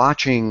brain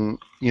watching,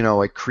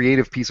 a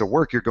creative piece of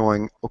work. You're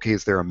going, okay,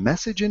 is there a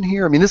message in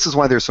here? I mean, this is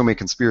why there's so many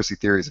conspiracy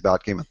theories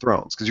about Game of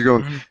Thrones, because you're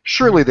going,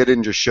 surely they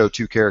didn't just show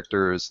two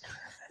characters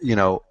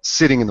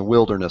sitting in the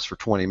wilderness for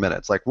 20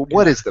 minutes. Like, well,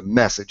 what is the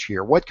message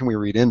here? What can we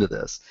read into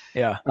this?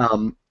 Yeah.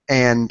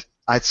 And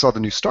I saw the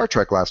new Star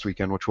Trek last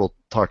weekend, which we'll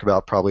talk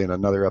about probably in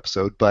another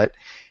episode, but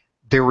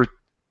there were,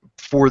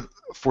 for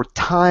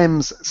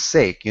time's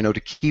sake,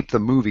 to keep the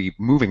movie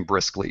moving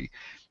briskly,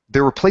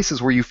 there were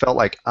places where you felt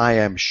like, I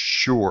am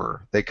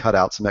sure they cut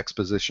out some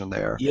exposition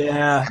there.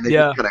 Yeah. And they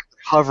kind of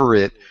cover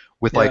it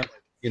with like,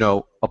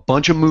 a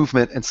bunch of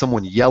movement and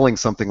someone yelling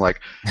something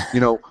like,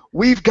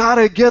 we've got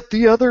to get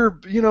the other,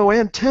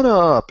 antenna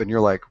up. And you're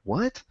like,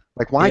 what?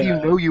 Like, why do you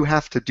know you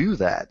have to do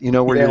that?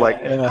 Where you're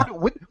like,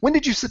 when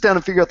did you sit down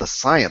and figure out the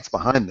science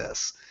behind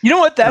this? You know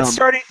what?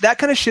 That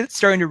kind of shit's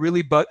starting to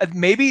really bug.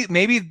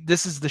 Maybe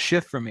this is the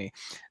shift for me.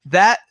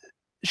 That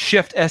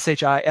shift,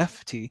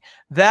 SHIFT,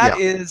 that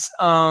is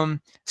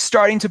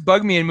starting to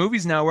bug me in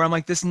movies now, where I'm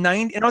like, this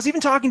 90, and I was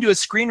even talking to a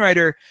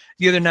screenwriter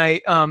the other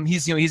night.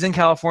 He's in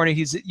California.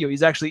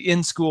 He's actually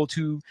in school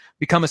to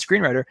become a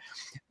screenwriter,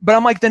 but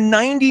I'm like, the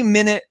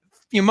 90-minute,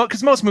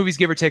 because most movies,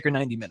 give or take, are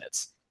 90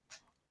 minutes.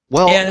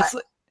 Well, and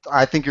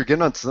I think you're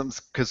getting on some,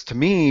 because to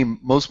me,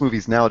 most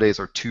movies nowadays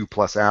are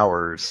 2+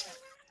 hours.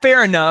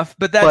 Fair enough,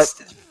 but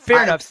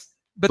fair enough.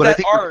 But I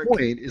think the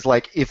point is,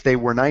 like, if they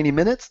were 90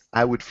 minutes,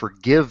 I would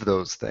forgive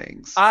those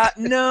things.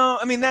 No,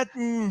 I mean, that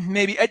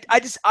maybe.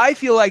 I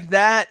feel like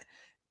that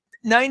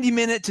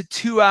 90-minute to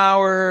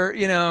 2-hour,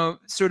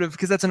 sort of,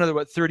 because that's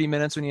another, 30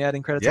 minutes when you add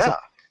in credits. Yeah.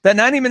 That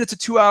 90 minute to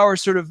 2-hour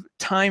sort of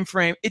time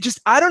frame,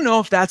 I don't know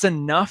if that's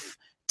enough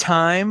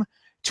time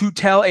to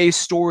tell a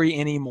story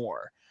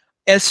anymore.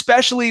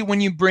 Especially when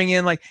you bring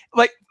in like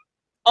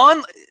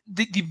on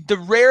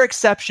the rare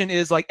exception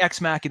is like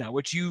Ex Machina,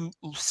 which you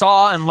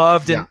saw and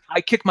loved, and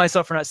I kick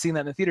myself for not seeing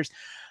that in the theaters.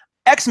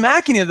 Ex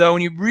Machina, though,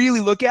 when you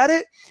really look at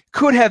it,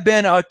 could have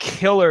been a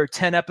killer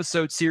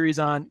 10-episode series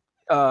on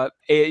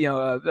A&E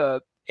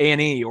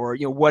or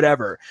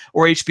whatever,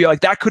 or HBO.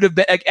 Like, that could have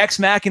been like Ex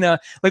Machina.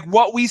 Like,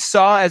 what we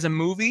saw as a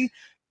movie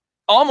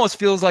almost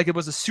feels like it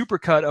was a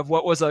supercut of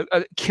what was a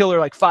killer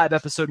like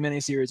 5-episode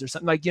miniseries or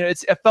something. Like,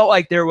 it felt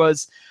like there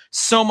was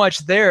so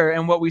much there,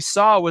 and what we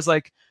saw was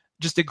like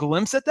just a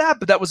glimpse at that,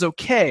 but that was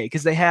okay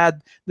because they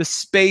had the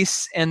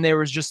space and there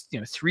was just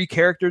 3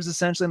 characters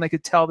essentially, and they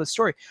could tell the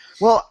story.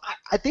 Well,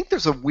 I think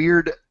there's a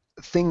weird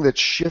thing that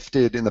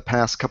shifted in the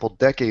past couple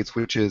decades,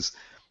 which is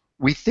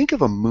we think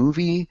of a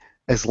movie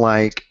as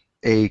like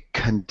a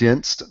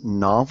condensed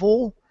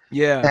novel.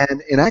 Yeah.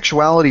 And in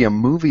actuality, a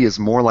movie is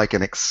more like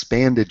an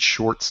expanded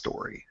short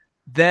story.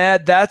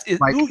 That's it.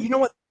 Like, ooh, you know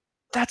what?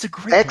 That's a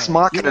great Ex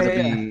Machina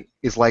to me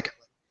is like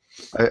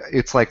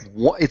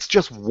it's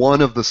just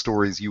one of the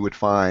stories you would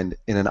find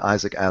in an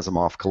Isaac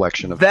Asimov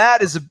collection of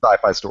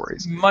sci-fi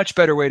stories. Much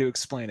better way to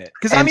explain it,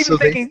 because I'm even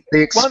thinking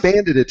they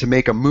expanded it to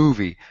make a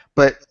movie,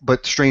 but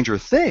Stranger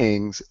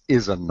Things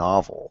is a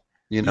novel.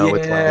 It's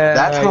like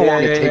that's how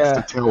long it takes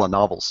to tell a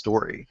novel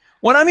story.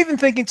 What I'm even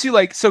thinking too,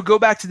 like, so go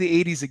back to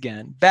the 80s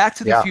again. Back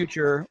to the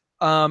Future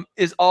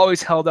is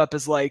always held up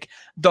as like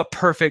the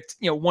perfect,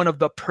 one of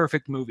the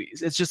perfect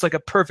movies. It's just like a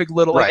perfect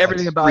little, like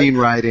everything about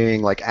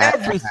screenwriting, like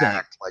everything,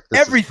 act, like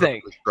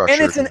everything,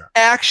 and it's an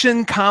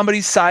action comedy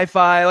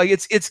sci-fi. Like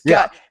it's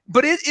got,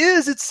 but it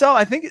is itself.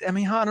 I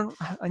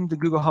need to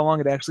Google how long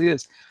it actually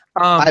is.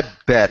 I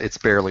bet it's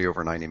barely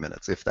over 90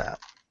 minutes, if that.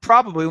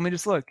 Probably. Let me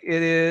just look.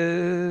 It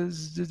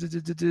is.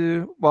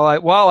 While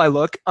I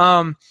look.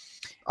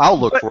 I'll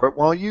look for it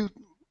while you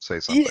say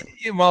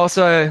something. While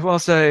I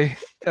say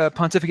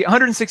pontificate.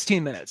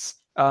 116 minutes.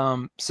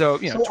 So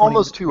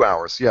almost 2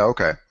 hours. Yeah.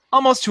 Okay.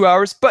 Almost 2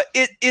 hours, but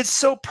it's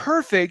so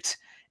perfect,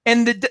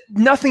 and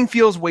nothing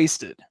feels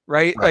wasted,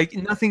 right? Like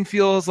nothing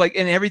feels like,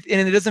 and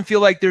it doesn't feel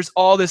like there's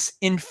all this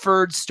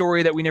inferred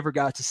story that we never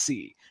got to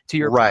see. To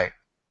your point,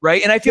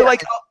 right? And I feel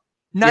like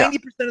 90%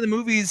 of the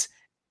movies,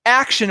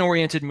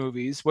 action-oriented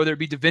movies, whether it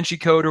be Da Vinci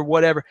Code or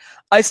whatever,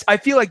 I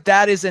feel like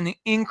that is an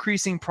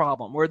increasing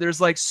problem, where there's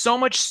like so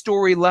much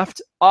story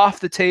left off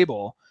the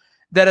table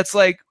that it's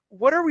like,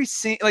 what are we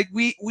seeing? Like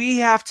we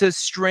have to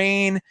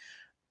strain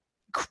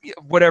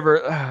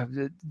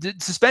the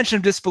suspension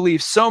of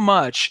disbelief so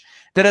much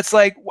that it's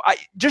like,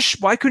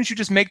 why couldn't you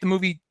just make the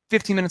movie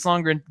 15 minutes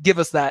longer and give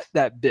us that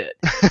bit?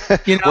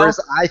 Whereas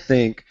I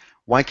think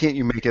why can't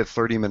you make it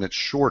 30 minutes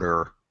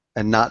shorter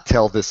and not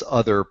tell this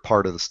other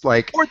part of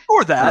the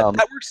or that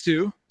works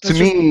too. That's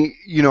to me,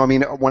 I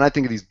mean, when I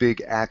think of these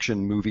big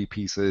action movie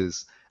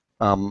pieces,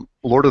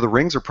 Lord of the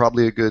Rings are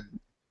probably a good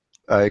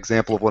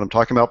example of what I'm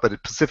talking about,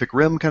 but Pacific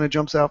Rim kind of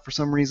jumps out for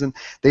some reason.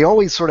 They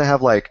always sort of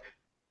have like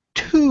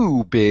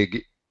two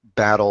big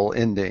battle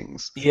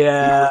endings.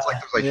 Yeah. It's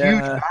like there's a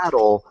huge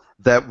battle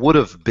that would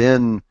have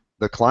been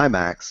the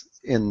climax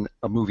in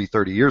a movie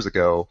 30 years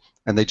ago,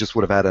 and they just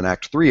would have had an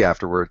Act 3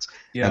 afterwards.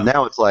 Yeah. And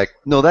now it's like,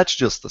 no, that's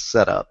just the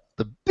setup.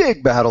 The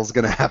big battle's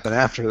going to happen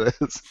after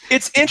this.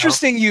 It's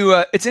interesting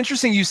you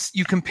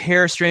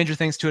compare Stranger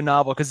Things to a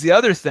novel, because the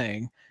other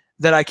thing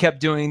that I kept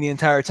doing the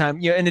entire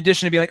time, in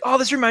addition to being like, oh,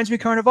 this reminds me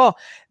of Carnival,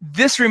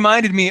 this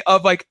reminded me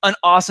of like an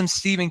awesome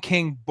Stephen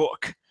King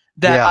book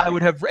that I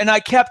would have, and I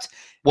kept.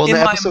 Well, the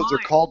episodes are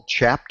called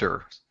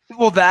chapters.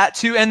 Well, that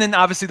too, and then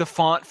obviously the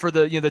font for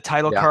the the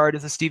title card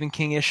is a Stephen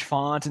King-ish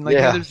font, and like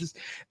there's this,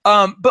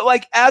 but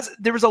like as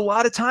there was a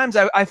lot of times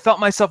I felt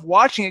myself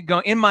watching it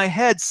going in my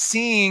head,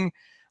 seeing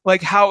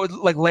like how it would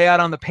like lay out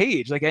on the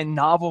page, like in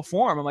novel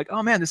form. I'm like,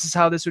 oh man, this is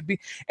how this would be.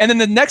 And then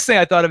the next thing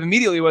I thought of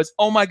immediately was,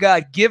 oh my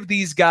God, give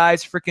these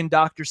guys freaking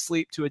Dr.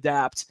 Sleep to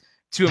adapt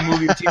to a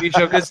movie or TV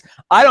show, because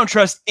I don't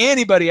trust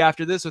anybody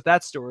after this with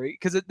that story,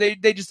 because they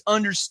just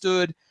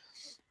understood.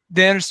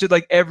 They understood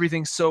like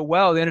everything so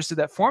well. They understood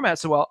that format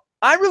so well.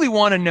 I really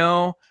want to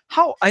know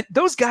how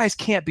those guys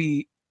can't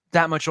be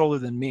that much older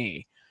than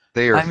me.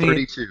 They are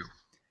 32.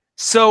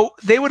 So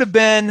they would have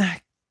been.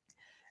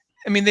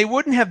 I mean, they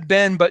wouldn't have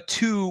been but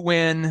 2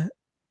 when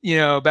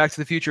Back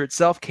to the Future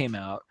itself came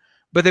out.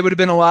 But they would have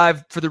been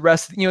alive for the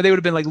rest. They would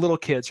have been like little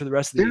kids for the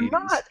rest of the 80s. They're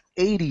not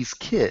 80s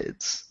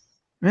kids.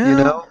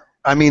 Yeah.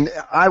 I mean,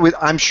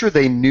 I'm sure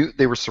they knew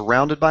they were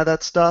surrounded by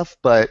that stuff,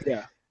 but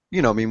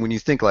I mean, when you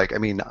think like, I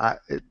mean, I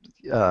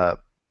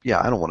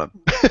don't want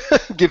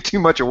to give too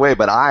much away,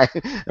 but I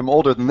am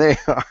older than they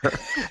are,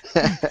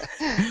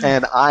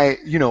 and I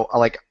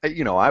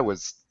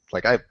was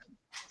like, I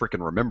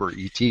freaking remember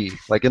E.T.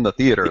 like in the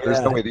theater. There's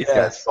no way these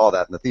guys saw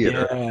that in the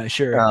theater. Yeah,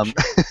 sure.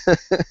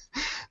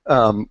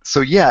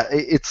 So yeah,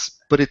 it's.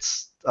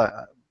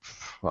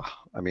 Well,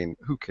 I mean,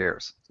 who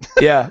cares?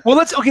 Yeah. Well,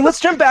 let's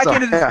jump back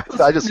into this.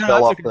 I just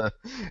fell off the.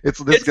 This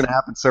is going to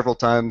happen several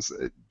times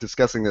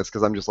discussing this,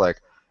 because I'm just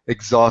like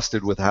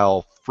exhausted with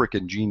how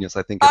freaking genius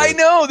I think it is. I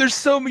know. There's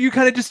so you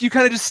kind of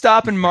just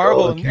stop and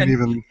marvel.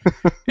 And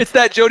it's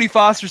that Jodie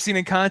Foster scene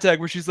in Contact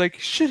where she's like,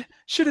 should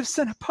have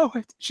sent a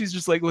poet. She's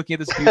just like looking at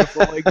this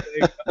beautiful like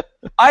thing.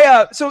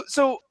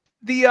 So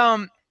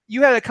the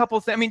you had a couple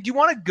of things. I mean, do you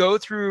want to go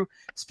through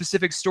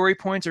specific story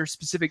points or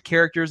specific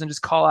characters and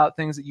just call out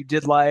things that you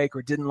did like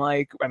or didn't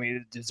like? I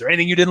mean, is there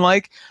anything you didn't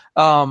like?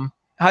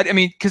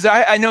 Because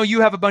I know you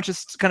have a bunch of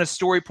kind of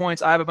story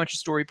points. I have a bunch of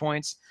story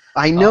points.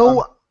 I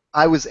know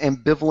I was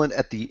ambivalent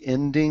at the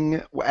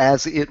ending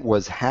as it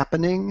was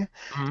happening.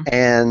 Mm-hmm.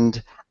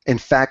 And in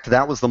fact,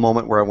 that was the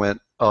moment where I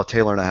went, oh,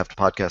 Taylor and I have to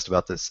podcast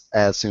about this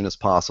as soon as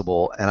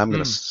possible. And I'm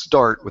going to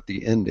start with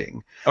the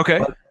ending.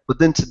 Okay. But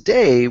then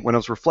today, when I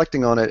was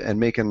reflecting on it and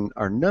making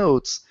our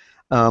notes,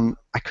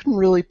 I couldn't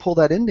really pull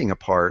that ending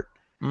apart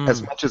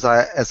as much as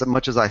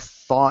I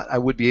thought I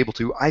would be able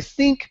to.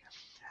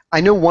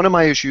 I know one of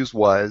my issues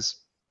was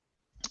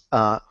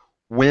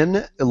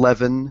when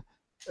 11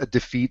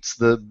 defeats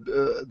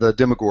the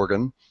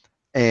Demogorgon,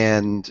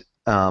 and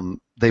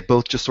they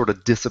both just sort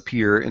of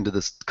disappear into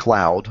this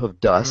cloud of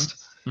dust.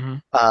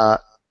 Mm-hmm.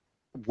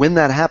 When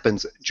that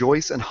happens,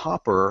 Joyce and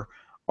Hopper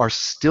are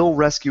still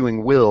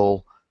rescuing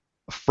Will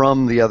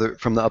from the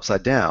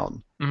Upside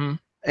Down,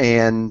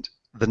 and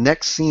the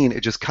next scene, it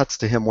just cuts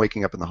to him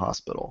waking up in the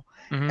hospital,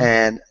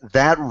 and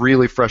that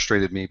really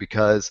frustrated me,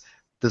 because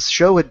this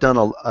show had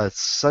done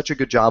such a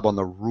good job on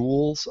the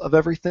rules of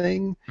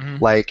everything,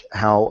 like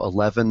how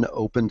 11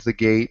 opened the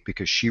gate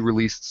because she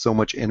released so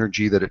much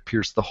energy that it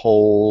pierced the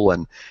hole,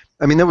 and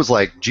I mean, that was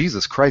like,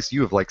 Jesus Christ,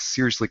 you have like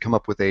seriously come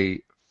up with a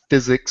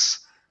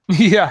physics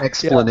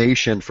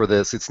explanation for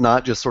this. It's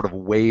not just sort of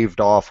waved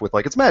off with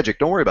like, it's magic,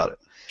 don't worry about it.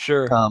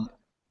 Sure.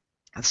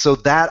 So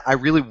that I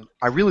really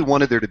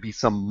wanted there to be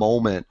some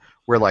moment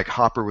where like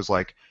Hopper was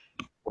like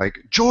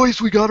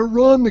Joyce, we gotta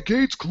run, the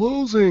gate's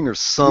closing, or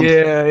something.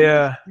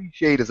 Yeah.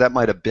 Cliched as that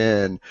might have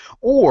been,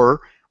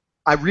 or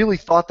I really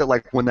thought that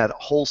like when that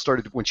hole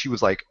started, when she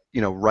was like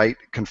right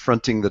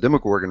confronting the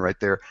Demogorgon right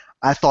there,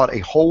 I thought a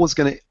hole was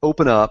gonna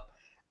open up,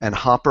 and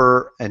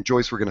Hopper and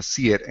Joyce were gonna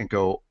see it and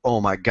go,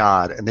 oh my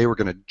God, and they were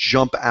gonna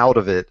jump out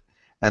of it,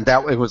 and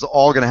that it was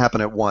all gonna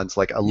happen at once.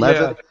 Like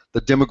 11,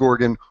 the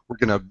Demogorgon were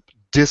gonna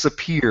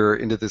disappear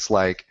into this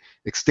like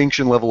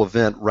extinction level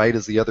event right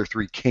as the other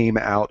 3 came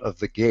out of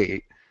the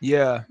gate.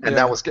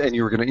 That was, and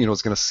you were gonna,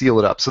 was gonna seal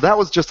it up. So that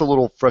was just a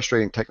little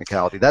frustrating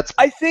technicality. That's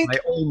my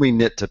only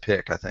nit to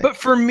pick, I think. But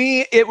for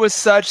me, it was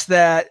such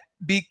that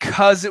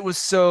because it was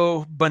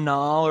so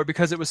banal, or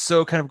because it was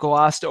so kind of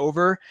glossed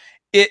over,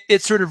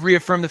 it sort of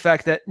reaffirmed the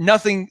fact that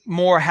nothing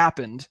more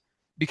happened,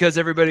 because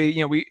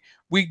everybody,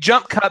 we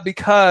jump cut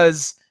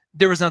because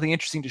there was nothing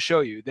interesting to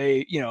show you.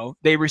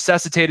 They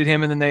resuscitated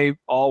him, and then they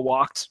all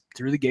walked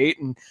through the gate.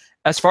 And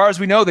as far as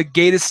we know, the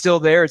gate is still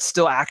there. It's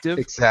still active.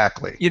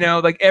 Exactly.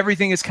 Like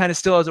everything is kind of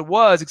still as it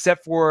was,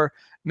 except for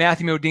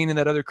Matthew Modine and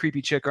that other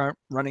creepy chick aren't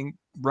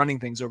running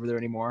things over there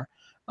anymore.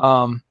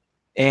 And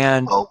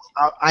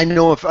I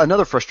know if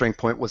another frustrating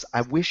point was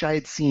I wish I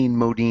had seen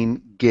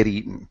Modine get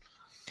eaten.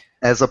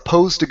 As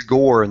opposed to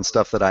gore and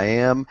stuff that I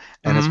am,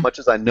 and as much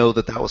as I know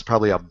that was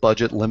probably a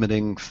budget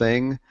limiting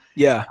thing,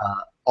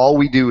 all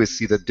we do is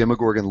see the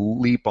Demogorgon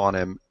leap on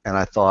him, and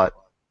I thought,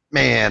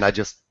 man,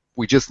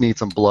 we just need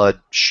some blood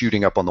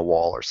shooting up on the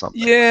wall or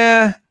something.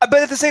 Yeah,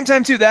 but at the same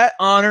time too, that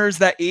honors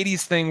that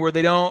 '80s thing where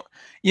they don't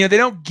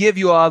give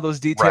you all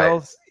those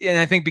details, right. And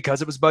I think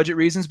because it was budget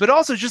reasons, but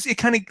also just it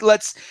kind of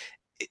lets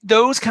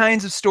those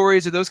kinds of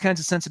stories or those kinds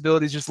of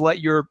sensibilities just let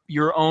your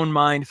own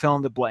mind fill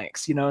in the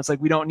blanks. It's like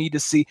we don't need to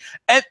see,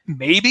 and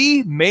maybe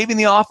in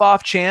the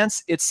off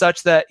chance it's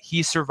such that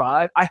he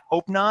survived. I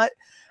hope not.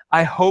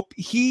 I hope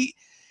he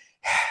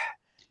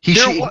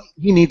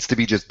needs to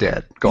be just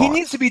dead. Gone. He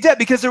needs to be dead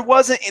because they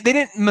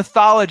didn't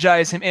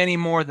mythologize him any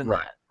more than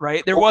that.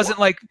 Right? It wasn't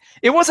like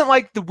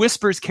the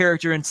Whispers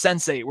character in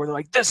Sense8 where they're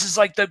like, this is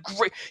like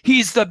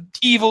he's the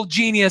evil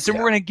genius and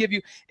we're going to give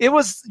you. It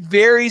was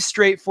very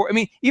straightforward. I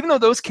mean, even though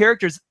those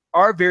characters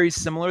are very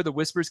similar, the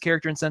Whispers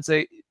character in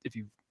Sense8, if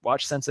you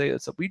watch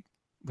Sense8, we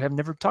have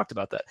never talked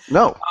about that.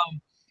 No.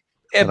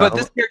 But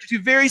this character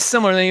too, very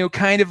similar.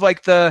 Kind of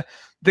like the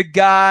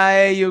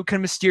guy, kind of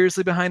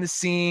mysteriously behind the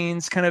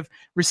scenes, kind of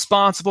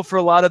responsible for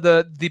a lot of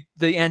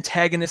the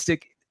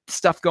antagonistic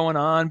stuff going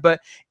on. But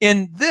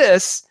in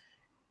this,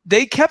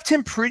 they kept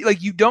him pretty,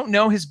 like, you don't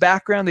know his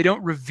background. They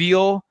don't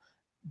reveal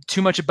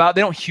too much they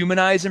don't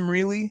humanize him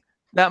really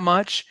that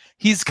much.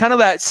 He's kind of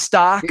that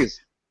stock,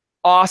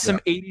 awesome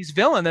 80s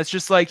villain. That's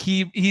just like,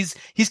 he's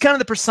kind of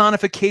the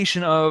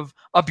personification of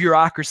a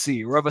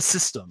bureaucracy or of a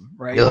system,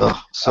 right? Ugh,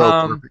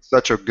 so perfect.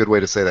 Such a good way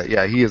to say that.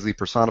 Yeah, he is the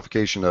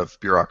personification of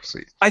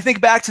bureaucracy. I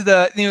think back to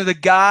the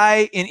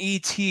guy in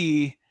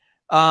E.T.,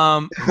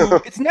 who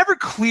it's never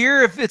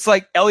clear if it's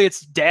like Elliot's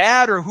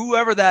dad or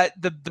whoever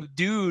the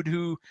dude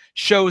who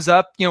shows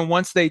up,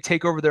 once they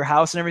take over their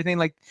house and everything.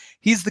 Like,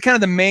 he's the kind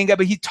of the main guy,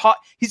 but he's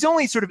the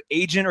only sort of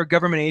agent or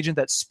government agent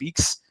that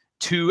speaks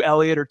to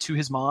Elliot or to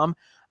his mom.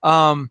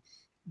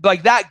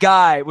 Like, that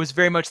guy was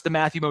very much the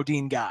Matthew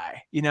Modine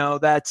guy,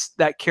 that's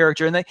that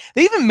character. And they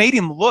even made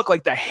him look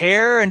like the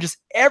hair and just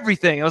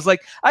everything. I was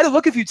like, I had to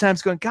look a few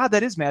times going, God,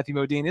 that is Matthew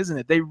Modine, isn't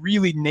it? They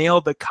really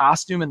nailed the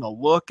costume and the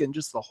look and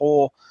just the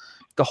whole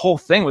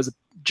thing was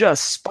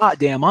just spot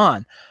damn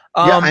on.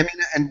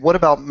 And what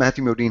about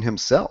Matthew Modine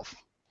himself?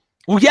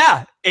 Well,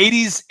 yeah,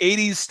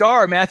 80s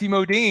star Matthew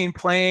Modine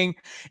playing.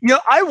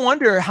 I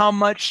wonder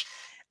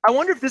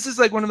if this is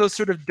like one of those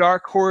sort of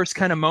dark horse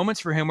kind of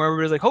moments for him where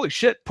everybody's like, holy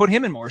shit, put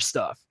him in more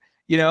stuff.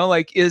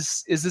 Like,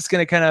 is this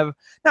going to kind of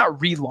not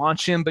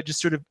relaunch him, but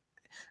just sort of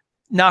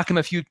knock him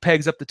a few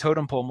pegs up the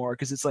totem pole more?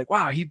 Because it's like,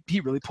 wow, he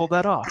really pulled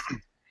that off.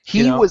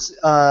 He was,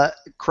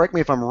 correct me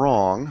if I'm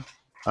wrong,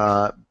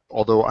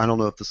 although I don't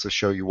know if this is a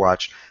show you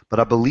watch, but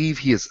I believe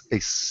he is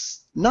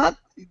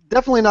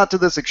definitely not to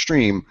this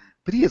extreme,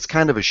 but he is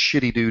kind of a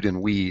shitty dude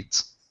in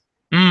Weeds.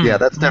 Yeah,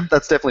 that's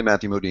definitely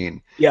Matthew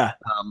Modine. Yeah.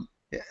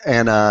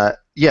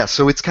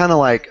 So it's kind of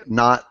like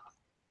not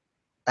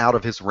out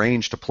of his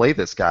range to play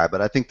this guy,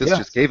 but I think this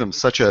just gave him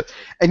such a.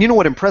 And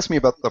what impressed me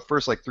about the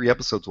first 3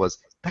 episodes was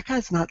that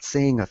guy's not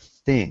saying a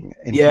thing,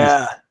 and he's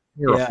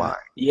terrifying.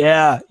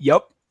 Yeah.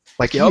 Yep.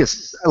 Like, he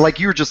is, like,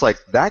 you're just like,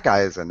 that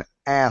guy is an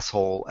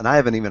asshole, and I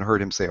haven't even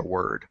heard him say a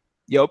word.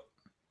 Yep.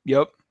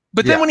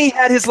 But then when he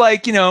had his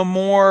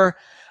more,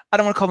 I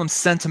don't want to call them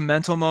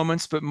sentimental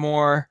moments, but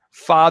more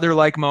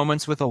father-like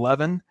moments with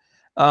Eleven,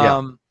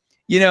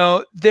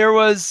 there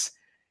was,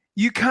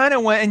 you kind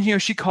of went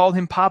and she called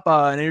him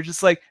Papa, and you're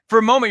just like, for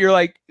a moment you're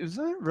like, is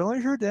that really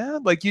her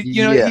dad? Like,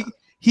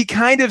 he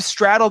kind of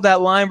straddled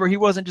that line where he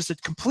wasn't just a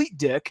complete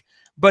dick,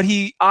 but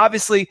he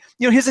obviously,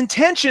 his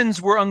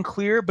intentions were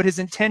unclear, but his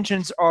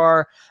intentions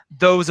are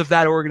those of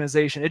that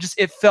organization.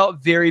 It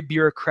felt very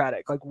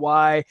bureaucratic. Like,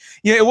 why,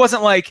 it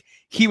wasn't like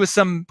he was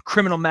some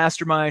criminal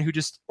mastermind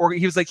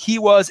he was like, he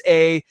was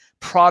a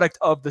product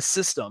of the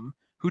system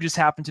who just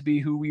happened to be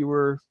who we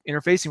were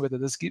interfacing with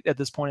at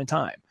this point in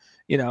time.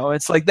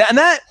 It's like that. And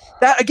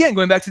that again,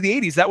 going back to the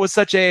 80s, that was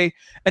such an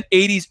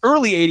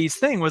early 80s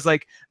thing, was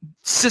like,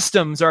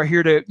 systems are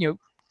here to,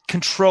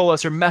 control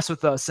us or mess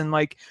with us, and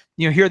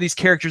here are these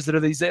characters that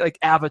are these like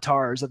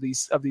avatars of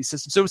these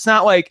systems. So it's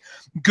not like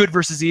good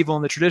versus evil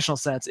in the traditional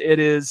sense. It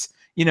is,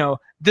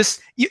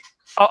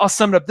 I'll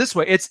sum it up this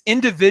way: it's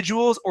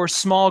individuals or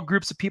small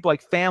groups of people,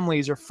 like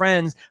families or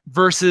friends,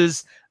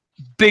 versus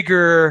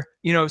bigger,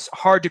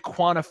 hard to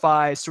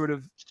quantify sort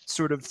of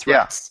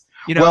threats.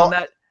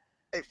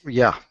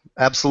 Yeah,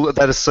 absolutely.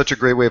 That is such a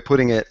great way of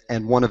putting it.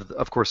 And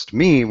of course, to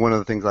me, one of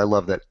the things I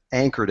love that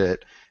anchored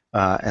it.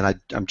 And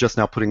I'm just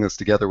now putting this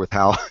together with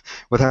how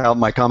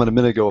my comment a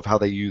minute ago of how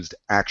they used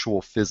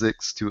actual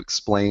physics to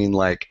explain,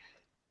 like,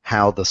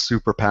 how the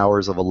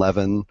superpowers of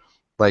 11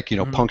 like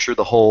puncture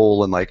the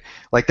hole, and like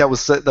that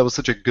was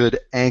such a good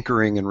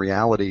anchoring in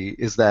reality.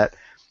 Is that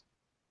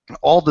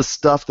all the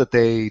stuff that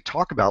they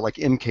talk about, like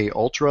MK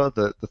Ultra,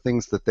 the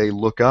things that they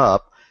look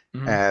up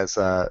as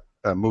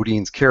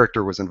Modine's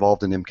character was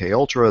involved in MK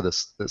Ultra,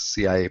 this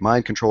CIA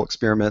mind control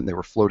experiment, and they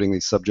were floating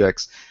these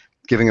subjects,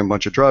 giving them a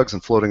bunch of drugs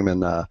and floating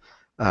them in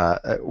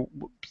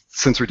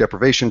sensory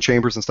deprivation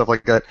chambers and stuff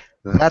like that.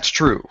 That's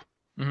true.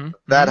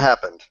 That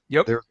happened.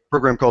 Yep. There's a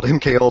program called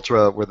MK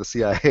Ultra where the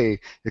CIA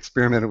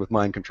experimented with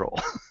mind control.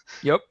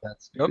 Yep.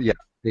 Yeah.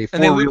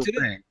 And they looked at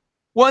it.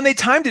 Well, and they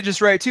timed it just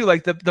right too.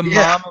 Like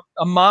the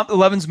mom,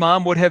 Eleven's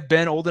mom would have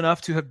been old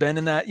enough to have been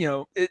in that.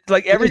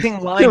 Like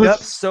everything lined up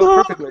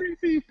so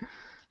perfectly.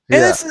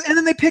 And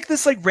then they picked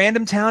this like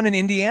random town in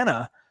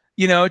Indiana,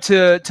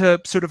 to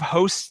sort of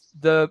host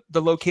the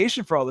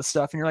location for all this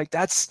stuff. And you're like,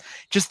 that's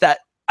just that.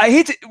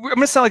 I'm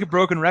gonna sound like a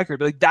broken record,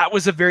 but like that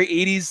was a very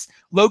 80s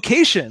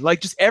location.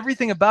 Like just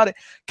everything about it.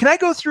 Can I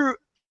go through?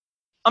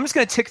 I'm just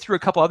gonna tick through a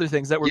couple other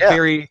things that were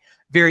very,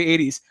 very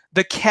 80s.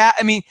 The cat.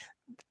 I mean.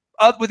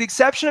 With the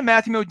exception of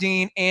Matthew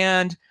Modine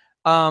and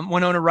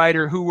Winona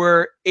Ryder, who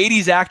were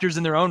 80s actors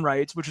in their own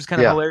rights, which was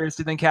kind of hilarious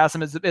to then cast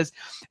them as.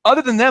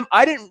 Other than them,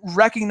 I didn't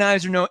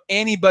recognize or know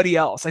anybody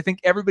else. I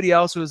think everybody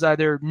else was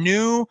either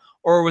new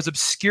or was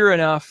obscure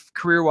enough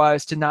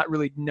career-wise to not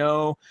really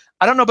know.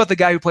 I don't know about the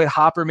guy who played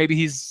Hopper. Maybe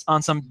he's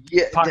on some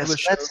popular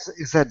show.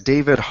 Is that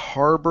David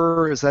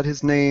Harbour? Is that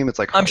his name? It's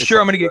like I'm sure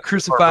I'm going to get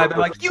crucified.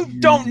 Like, you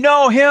don't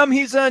know him.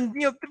 He's on,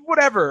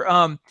 whatever.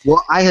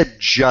 Well, I had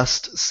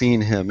just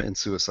seen him in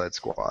Suicide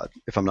Squad,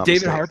 if I'm not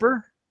mistaken. David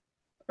Harbour?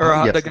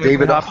 Yes,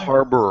 David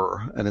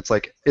Harbour, and it's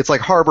like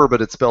Harbour,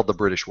 but it's spelled the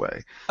British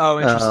way. Oh,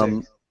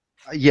 interesting.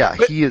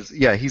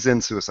 He's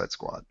in Suicide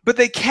Squad. But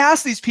they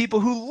cast these people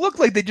who look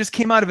like they just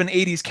came out of an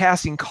 80s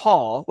casting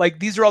call. Like,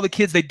 these are all the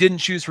kids they didn't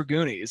choose for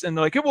Goonies. And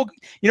they're like, well,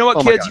 you know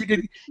what, kids, you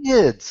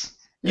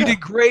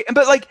did great.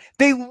 But like,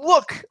 they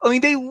look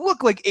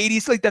like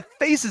 80s, like the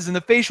faces and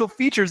the facial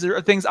features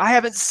are things I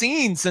haven't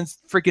seen since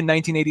freaking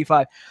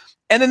 1985.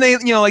 And then they,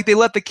 they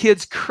let the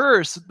kids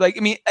curse. Like,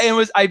 I mean,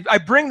 I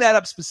bring that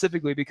up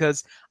specifically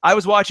because I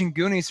was watching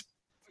Goonies,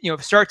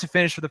 start to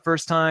finish for the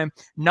first time,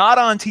 not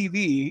on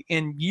TV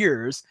in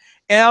years.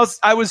 And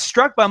I was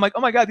struck by, I'm like,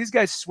 oh my God, these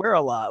guys swear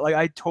a lot. Like,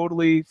 I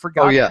totally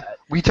forgot. Oh yeah. That.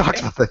 We talked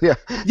about that. Yeah.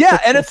 Yeah.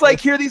 And it's like,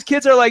 here, these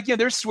kids are like,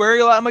 they're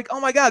swearing a lot. I'm like, oh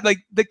my God, like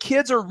the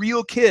kids are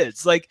real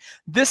kids. Like,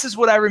 this is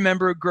what I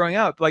remember growing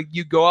up. Like,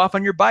 you go off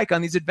on your bike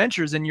on these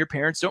adventures and your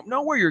parents don't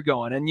know where you're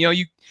going. And,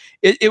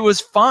 it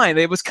was fine.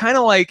 It was kind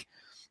of like,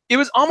 it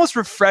was almost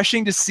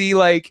refreshing to see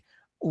like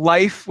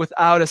life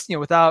without us,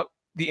 without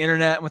the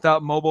internet and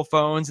without mobile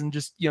phones, and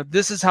just,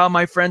 this is how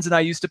my friends and I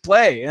used to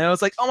play. And I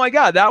was like, oh my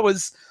God, that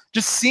was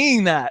just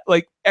seeing that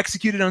like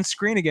executed on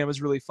screen again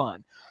was really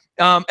fun.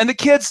 And the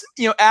kids,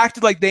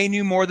 acted like they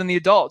knew more than the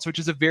adults, which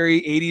is a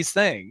very 80s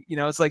thing.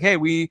 It's like, hey,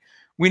 we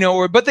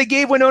know, but they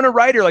gave Winona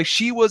Ryder, like,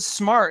 she was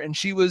smart and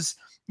she was,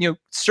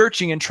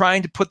 searching and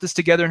trying to put this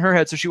together in her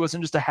head. So she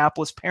wasn't just a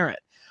hapless parent.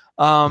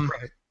 Right.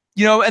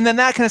 And then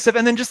that kind of stuff.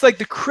 And then just like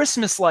the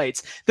Christmas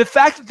lights, the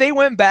fact that they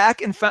went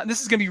back and found,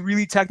 this is going to be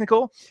really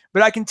technical,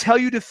 but I can tell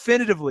you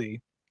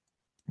definitively,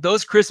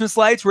 those Christmas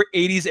lights were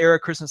 80s era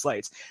Christmas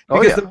lights.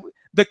 Because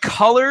the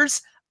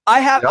colors, I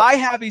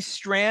have a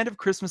strand of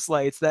Christmas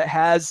lights that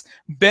has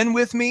been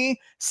with me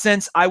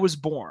since I was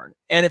born.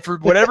 And for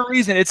whatever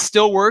reason, it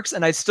still works.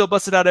 And I still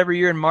bust it out every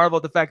year and marvel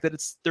at the fact that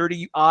it's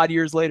 30 odd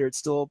years later, it's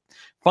still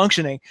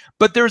functioning.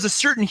 But there was a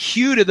certain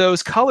hue to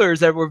those colors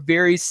that were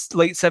very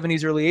late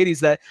 70s, early 80s,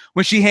 that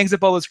when she hangs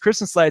up all those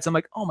Christmas lights, I'm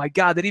like, oh my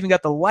God, they even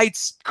got the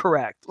lights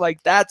correct.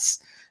 Like, that's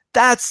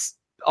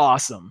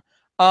awesome.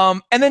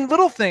 And then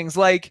little things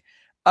like,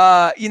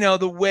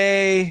 the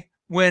way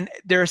when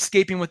they're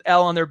escaping with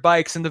Elle on their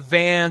bikes and the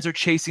vans are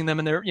chasing them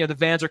and they're, the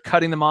vans are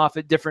cutting them off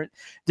at different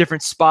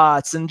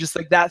spots, and just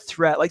like that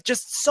threat, like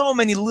just so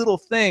many little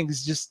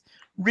things, just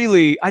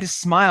really, I just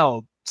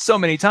smiled so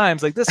many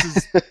times. Like, this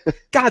is,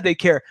 God, they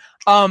care.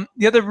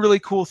 The other really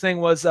cool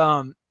thing was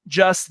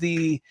just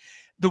the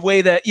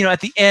way that, at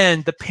the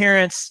end, the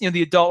parents,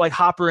 the adult, like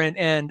Hopper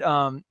and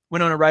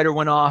Winona Ryder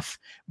went off,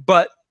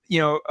 but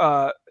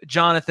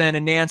Jonathan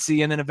and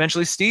Nancy and then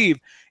eventually Steve,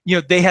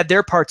 they had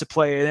their part to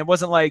play. And it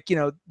wasn't like,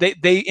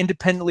 they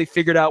independently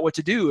figured out what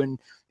to do. And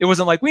it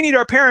wasn't like, we need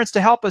our parents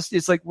to help us.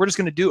 It's like, we're just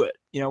going to do it.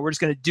 We're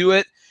just going to do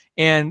it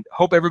and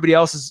hope everybody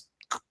else is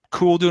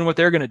cool doing what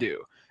they're going to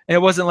do. And it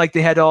wasn't like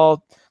they had to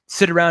all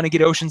sit around and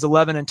get Ocean's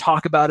 11 and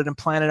talk about it and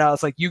plan it out.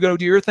 It's like, you go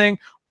do your thing.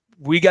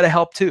 We got to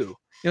help too.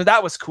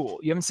 That was cool.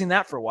 You haven't seen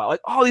that for a while.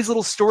 Like all these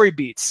little story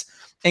beats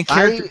and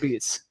character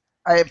beats.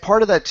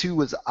 Part of that too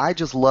was I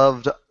just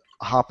loved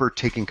Hopper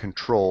taking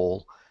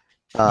control.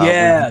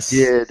 Yes. He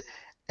did,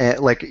 and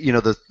like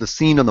the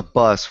scene on the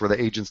bus where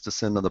the agents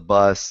descend on the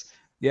bus.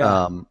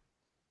 Yeah.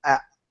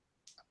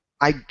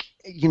 I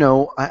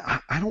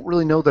don't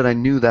really know that I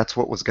knew that's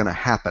what was going to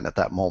happen at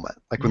that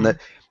moment. Like when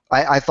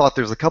I thought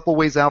there's a couple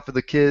ways out for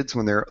the kids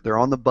when they're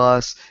on the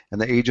bus and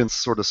the agents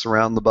sort of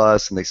surround the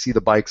bus and they see the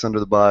bikes under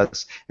the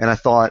bus, and I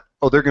thought,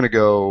 oh, they're going to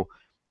go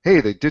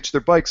hey, they ditched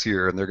their bikes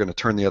here and they're going to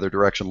turn the other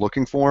direction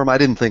looking for them. I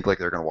didn't think like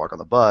they're going to walk on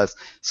the bus.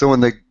 So when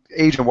the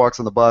agent walks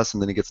on the bus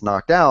and then he gets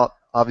knocked out,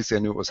 obviously I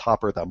knew it was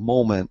Hopper at that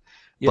moment.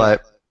 Yeah.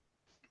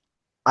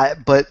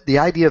 But the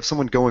idea of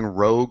someone going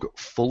rogue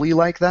fully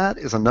like that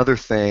is another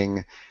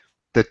thing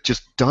that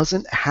just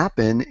doesn't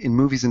happen in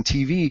movies and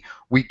TV.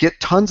 We get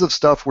tons of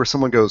stuff where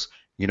someone goes,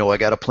 I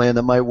got a plan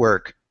that might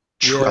work.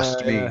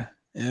 Trust me. Yeah.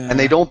 And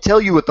they don't tell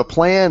you what the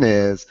plan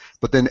is,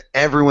 but then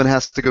everyone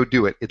has to go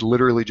do it. It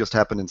literally just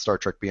happened in Star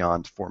Trek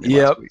Beyond for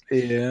me last week.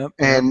 Yep.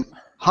 And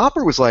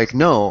Hopper was like,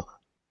 no,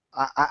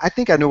 I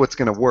think I know what's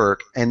going to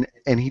work. And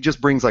he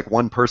just brings like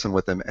one person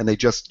with him, and they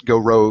just go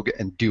rogue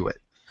and do it.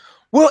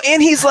 Well,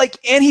 and he's like,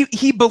 and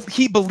he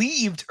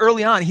believed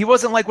early on. He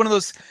wasn't like one of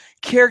those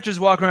characters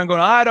walking around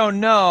going, I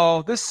don't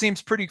know, this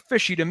seems pretty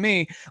fishy to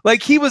me.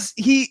 Like he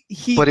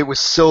But it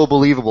was so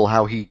believable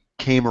how he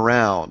came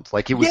around.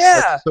 Like it was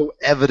so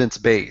evidence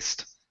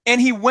based. And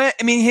he went.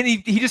 I mean,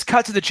 he just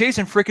cut to the chase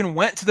and freaking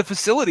went to the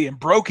facility and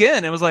broke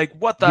in. And was like,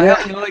 what the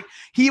hell? Like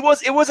it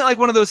wasn't like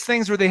one of those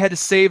things where they had to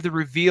save the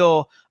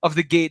reveal of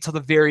the gate till the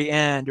very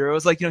end, or it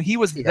was like he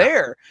was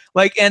there.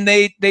 Like, and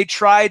they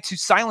tried to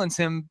silence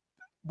him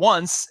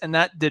once, and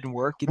that didn't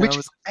work.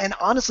 And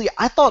honestly,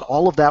 I thought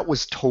all of that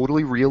was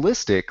totally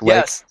realistic.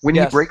 Like when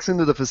he breaks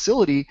into the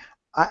facility,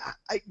 I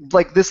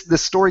like this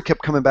story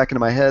kept coming back into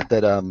my head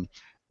that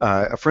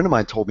a friend of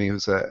mine told me,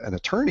 who's an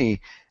attorney,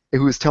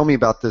 who was telling me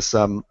about this.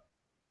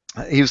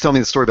 He was telling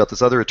me the story about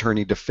this other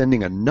attorney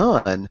defending a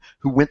nun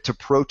who went to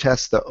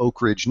protest the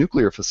Oak Ridge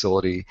nuclear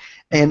facility,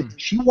 and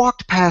she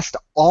walked past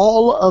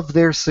all of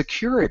their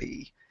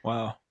security.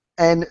 Wow.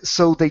 And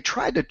so they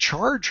tried to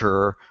charge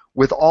her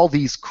with all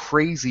these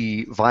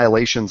crazy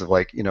violations of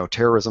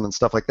terrorism and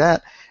stuff like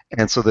that.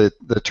 And so the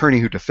attorney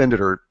who defended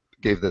her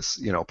gave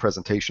this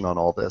presentation on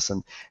all this,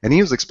 and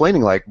he was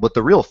explaining but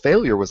the real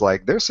failure was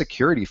their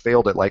security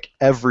failed at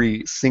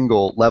every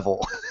single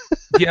level.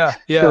 Yeah.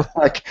 So,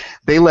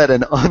 they let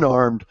an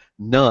unarmed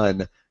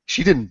nun,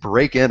 she didn't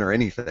break in or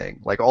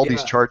anything. All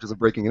these charges of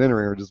breaking and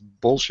entering are just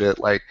bullshit.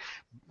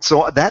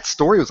 So that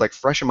story was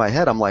fresh in my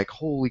head. I'm like,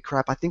 holy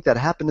crap, I think that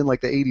happened in the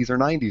 80s or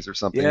 90s or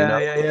something.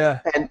 Yeah.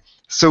 And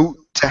so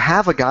to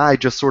have a guy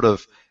just sort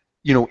of,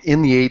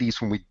 in the 80s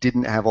when we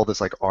didn't have all this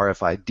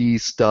RFID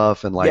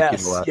stuff and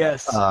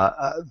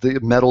the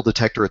metal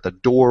detector at the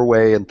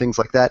doorway and things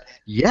like that,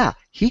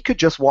 he could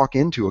just walk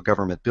into a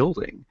government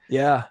building.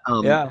 Yeah.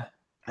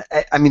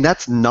 I mean,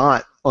 that's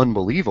not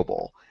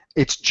unbelievable.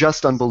 It's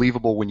just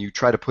unbelievable when you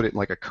try to put it in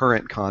a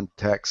current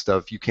context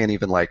of you can't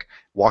even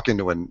walk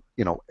into an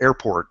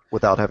airport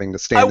without having to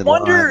stand in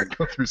line and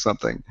go through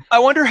something. I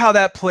wonder how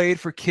that played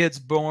for kids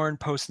born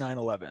post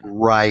 9/11.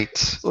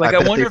 Right.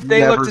 I wonder if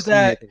they looked at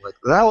that.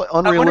 That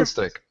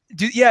unrealistic.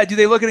 Do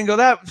they look at it and go,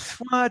 that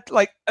what?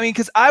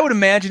 Because I would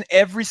imagine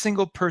every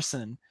single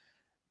person,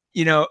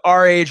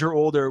 our age or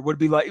older would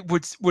be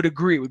would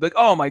agree. Would be like,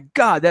 oh my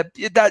God, that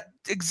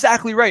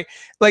exactly right.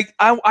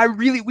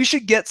 We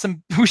should get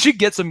some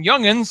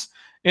youngins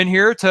in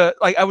here to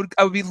I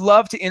would be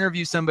love to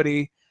interview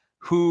somebody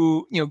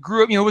who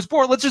grew up, was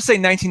born, let's just say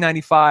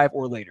 1995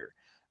 or later,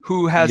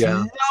 who has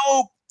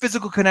no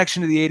physical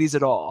connection to the 80s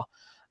at all.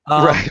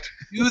 Right.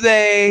 Do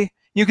they?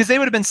 Because they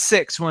would have been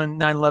 6 when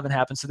 9/11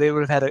 happened, so they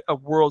would have had a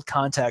world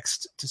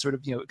context to sort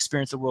of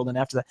experience the world. And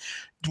after that,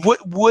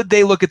 would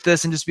they look at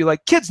this and just be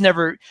like, kids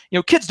never,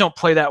 kids don't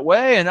play that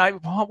way? And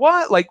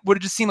what? Would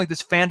it just seem like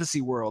this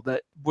fantasy world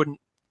that wouldn't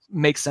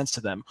make sense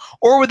to them?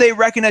 Or would they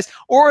recognize?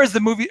 Or is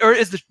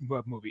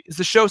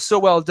the show so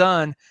well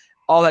done,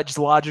 all that just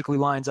logically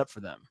lines up for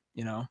them?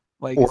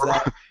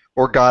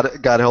 Or God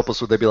help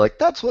us, would they be like,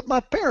 that's what my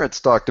parents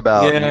talked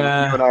about?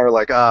 Yeah. You and I are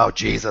like, oh,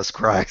 Jesus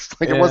Christ.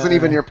 It wasn't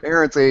even your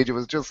parents' age. It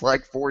was just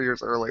 4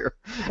 years earlier.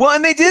 Well,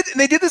 and they did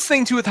this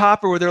thing too with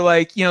Hopper where they're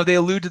like, they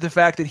allude to the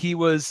fact that he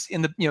was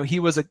he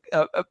was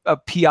a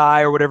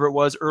PI or whatever it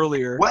was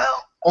earlier.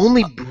 Well,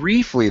 only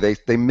briefly they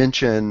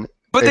mention.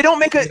 But they don't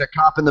make a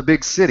cop in the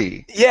big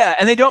city. Yeah,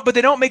 and they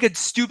don't make it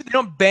stupid. They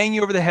don't bang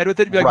you over the head with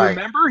it. Be like, right.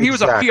 Remember, he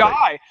was a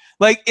PI.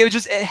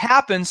 It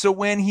happens. So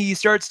when he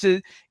starts to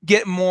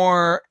get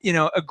more,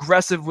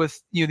 aggressive with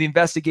the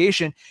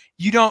investigation,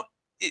 it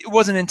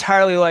wasn't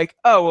entirely like,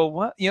 oh well,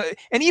 what,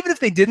 And even if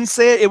they didn't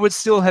say it, it would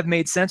still have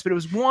made sense. But it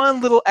was one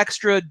little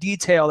extra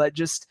detail that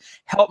just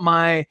helped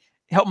my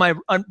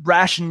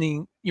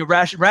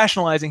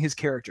rationalizing his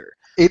character.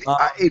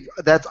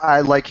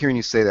 I like hearing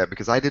you say that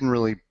because I didn't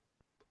really.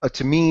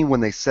 To me,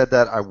 when they said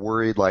that, I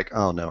worried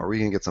oh no, are we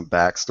going to get some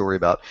backstory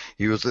about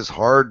he was this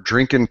hard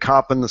drinking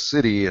cop in the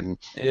city and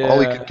all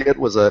he could get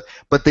was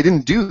but they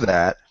didn't do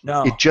that.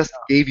 No. It just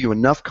gave you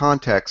enough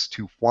context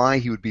to why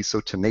he would be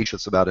so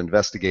tenacious about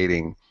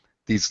investigating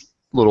these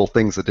little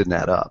things that didn't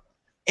add up.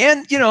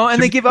 And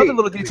and they give other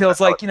little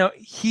details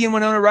he and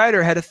Winona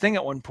Ryder had a thing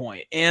at one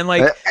point, and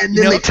and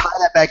then they tie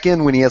that back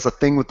in when he has a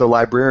thing with the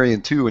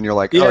librarian too, and you're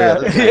like, oh yeah,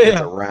 this guy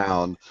gets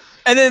around.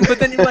 And then,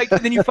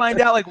 then you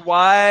find out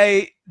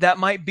why that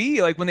might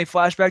be. When they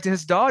flash back to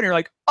his daughter, you're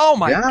like, oh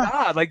my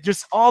God,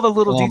 just all the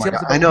little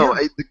details. I know.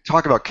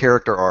 Talk about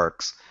character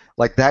arcs.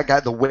 That guy,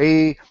 the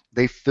way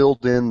they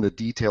filled in the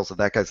details of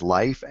that guy's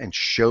life and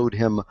showed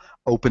him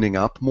opening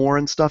up more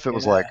and stuff. It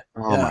was like,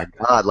 oh my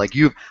God, like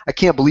I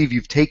can't believe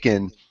you've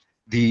taken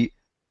the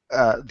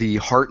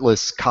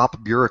heartless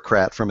cop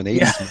bureaucrat from an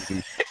 80s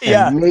movie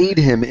and made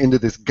him into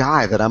this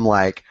guy that I'm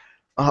like,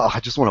 oh, I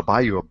just want to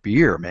buy you a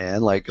beer,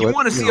 man. Like, you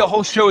want to see a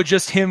whole show of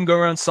just him go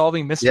around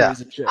solving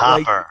mysteries and shit.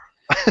 Hopper.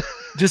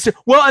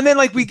 And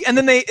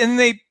then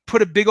they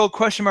put a big old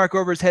question mark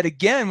over his head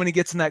again when he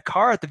gets in that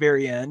car at the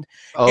very end.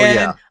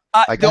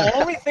 The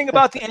only thing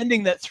about the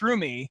ending that threw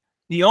me,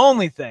 the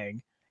only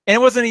thing, and it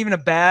wasn't even a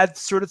bad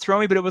sort of throw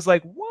me, but it was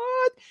like,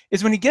 what?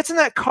 Is when he gets in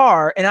that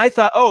car, and I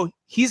thought, oh,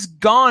 he's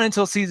gone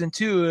until season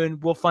 2,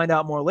 and we'll find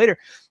out more later.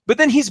 But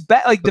then he's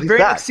back, like the very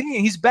next scene,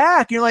 he's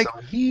back. You're like,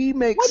 so he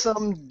makes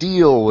some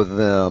deal with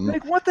them.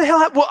 Like, what the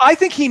hell? Well, I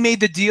think he made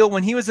the deal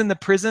when he was in the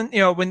prison.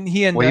 When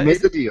he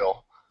made the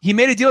deal. He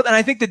made a deal, and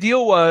I think the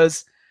deal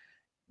was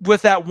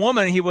with that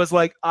woman. He was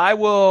like,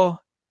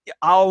 I'll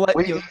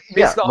let you.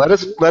 Yeah,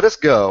 let us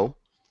go,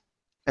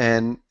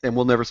 and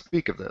we'll never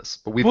speak of this.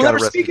 But we'll got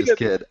to rescue this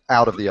kid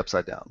out of the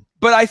Upside Down.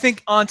 But I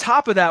think on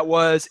top of that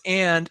was,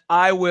 and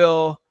I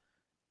will,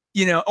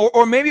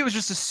 or maybe it was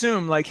just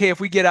assumed like, hey,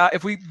 if we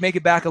make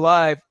it back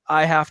alive,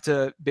 I have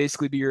to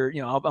basically be your,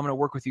 I'm going to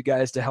work with you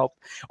guys to help.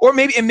 Or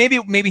maybe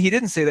he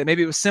didn't say that.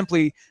 Maybe it was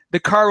simply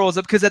the car rolls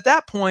up, because at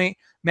that point,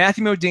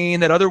 Matthew Modine,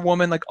 that other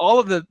woman, like all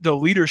of the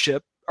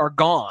leadership are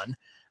gone.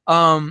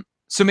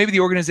 So maybe the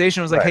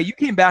organization was like, hey, you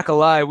came back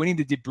alive. We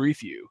need to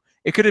debrief you.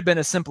 It could have been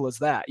as simple as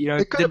that.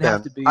 It didn't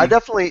have to be.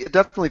 It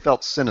definitely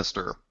felt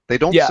sinister. They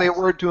don't say a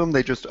word to him.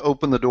 They just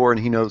open the door,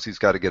 and he knows he's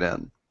got to get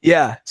in.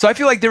 Yeah. So I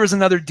feel like there was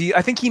another deal.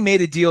 I think he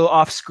made a deal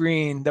off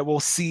screen that we'll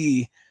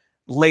see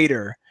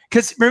later.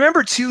 Because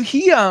remember too,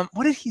 he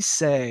what did he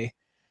say?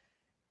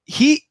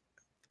 And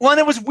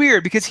it was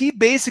weird because he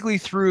basically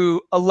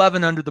threw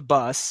 11 under the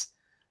bus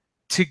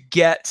to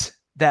get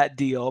that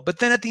deal, but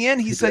then at the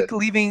end he's like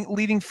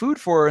leaving food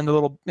for her in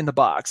the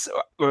box,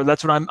 or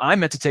that's what I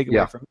meant to take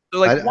away from. So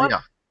like,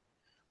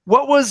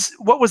 what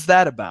was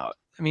that about?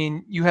 I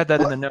mean, you had that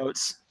in the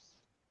notes.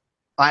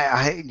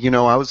 I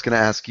was going to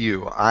ask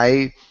you.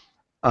 We're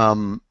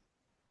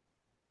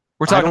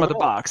talking about the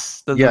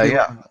box.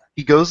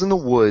 He goes in the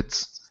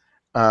woods.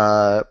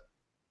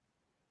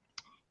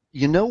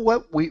 You know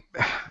what?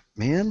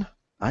 Man,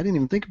 I didn't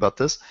even think about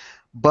this,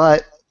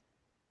 but.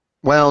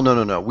 Well,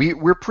 no.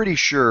 We're pretty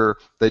sure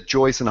that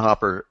Joyce and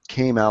Hopper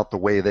came out the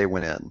way they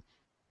went in,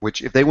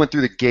 which if they went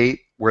through the gate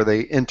where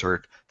they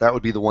entered, that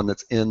would be the one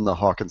that's in the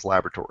Hawkins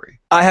laboratory.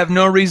 I have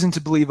no reason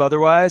to believe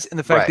otherwise, and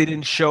the fact they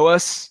didn't show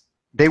us.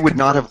 They would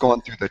not have gone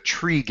through the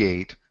tree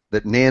gate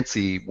that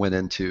Nancy went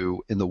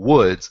into in the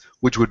woods,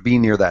 which would be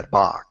near that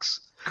box.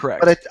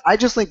 Correct. But I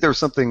just think there's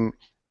something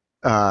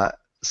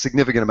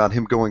significant about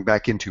him going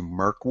back into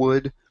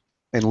Mirkwood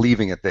and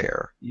leaving it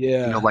there.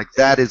 Yeah. Like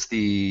that's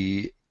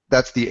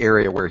the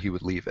area where he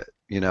would leave it,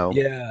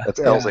 Yeah. That's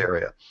Elle's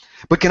area.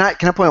 But can I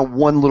point out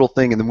one little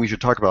thing, and then we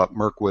should talk about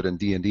Mirkwood and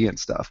D&D and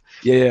stuff.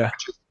 Yeah.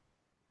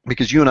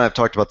 Because you and I have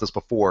talked about this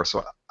before,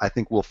 so I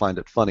think we'll find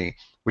it funny,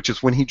 which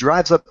is when he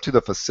drives up to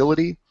the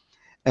facility,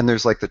 and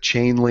there's like the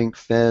chain link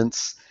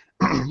fence,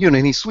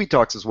 and he sweet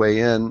talks his way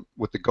in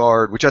with the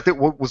guard, which I think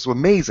was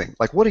amazing.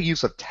 Like, what a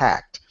use of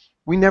tact.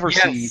 We never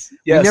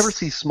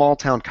see small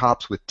town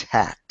cops with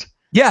tact.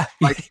 Yeah.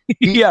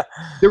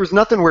 There was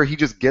nothing where he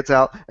just gets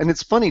out, and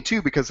it's funny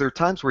too because there are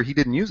times where he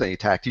didn't use any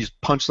tact. He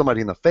just punched somebody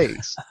in the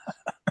face.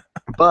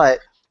 But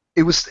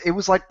it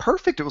was like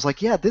perfect. It was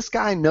like, yeah, this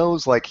guy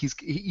knows. Like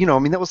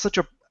that was such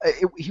a.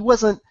 He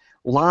wasn't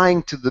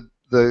lying to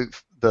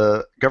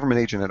the government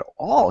agent at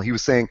all. He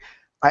was saying,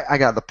 I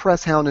got the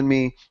press hounding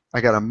me.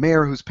 I got a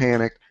mayor who's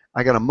panicked.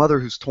 I got a mother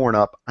who's torn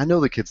up. I know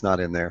the kid's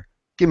not in there.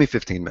 Give me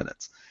 15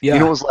 minutes. Yeah,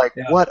 it was like,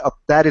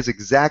 that is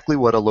exactly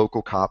what a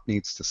local cop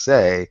needs to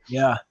say.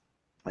 Yeah.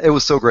 It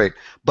was so great.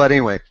 But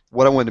anyway,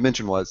 what I wanted to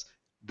mention was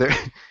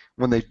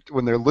when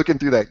they're looking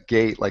through that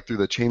gate, like through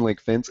the chain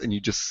link fence, and you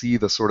just see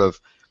the sort of,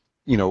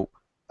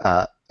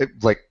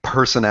 like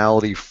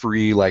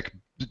personality-free, like,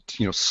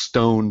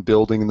 stone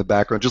building in the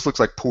background. It just looks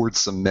like poured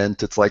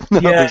cement. It's like,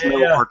 there's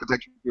no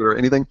architecture or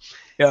anything.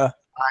 Yeah.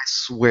 I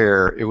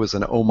swear it was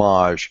an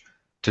homage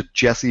to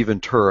Jesse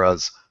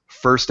Ventura's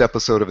first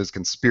episode of his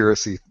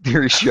conspiracy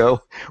theory show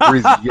where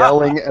he's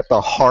yelling at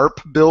the HARP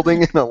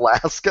building in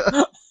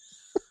Alaska.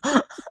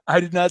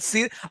 I did not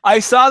see it. I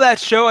saw that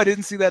show. I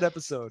didn't see that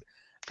episode.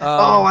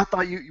 I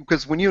thought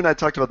because when you and I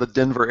talked about the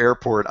Denver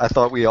airport, I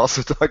thought we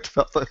also talked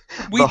about the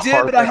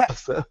HARP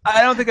episode.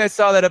 I don't think I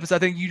saw that episode. I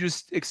think you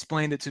just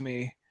explained it to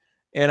me,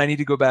 and I need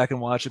to go back and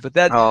watch it. But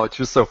it's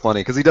just so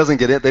funny because he doesn't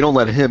get in. They don't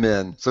let him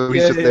in, so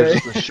he's there's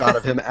just a shot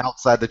of him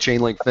outside the chain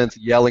link fence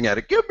yelling at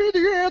it. Give me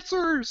the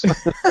answers.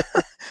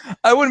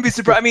 I wouldn't be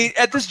surprised. I mean,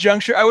 at this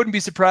juncture, I wouldn't be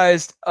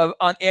surprised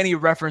on any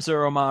reference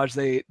or homage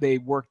they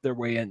worked their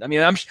way in. I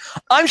mean,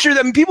 I'm sure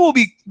that people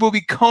will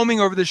be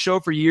combing over the show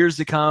for years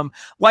to come,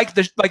 like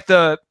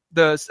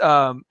the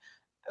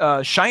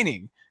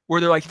Shining, where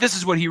they're like, this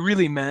is what he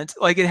really meant.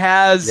 Like it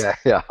has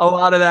a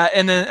lot of that.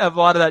 And then a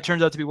lot of that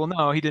turns out to be, well,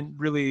 no, he didn't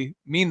really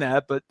mean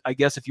that. But I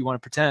guess if you want to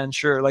pretend,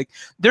 sure. Like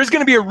there's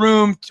going to be a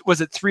room, was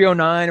it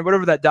 309 or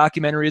whatever that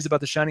documentary is about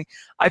The Shining?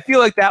 I feel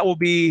like there will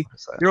be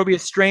a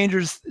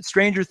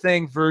Stranger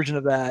Thing version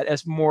of that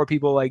as more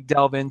people like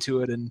delve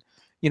into it and,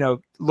 you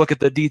know, look at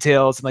the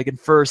details and like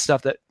infer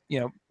stuff that, you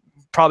know,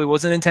 probably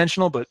wasn't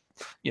intentional, but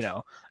you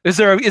know, is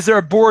there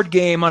a board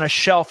game on a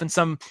shelf in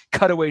some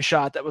cutaway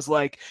shot that was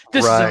like,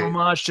 this is an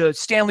homage to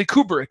Stanley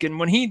Kubrick and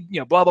when he,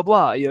 you know, blah blah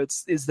blah. You know,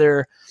 is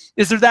there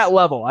that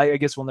level? I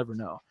guess we'll never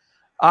know.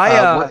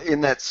 In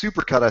that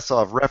supercut I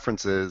saw of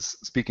references,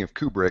 speaking of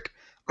Kubrick,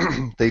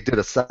 they did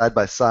a side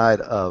by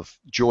side of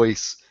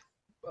Joyce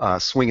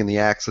swinging the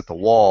axe at the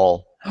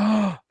wall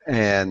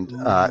and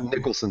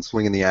Nicholson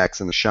swinging the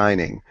axe in The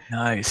Shining.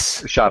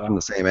 Nice. Shot from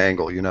the same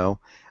angle, you know.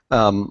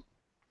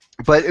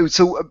 But it was,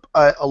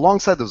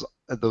 alongside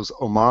those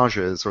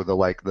homages or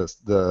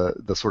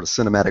the sort of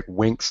cinematic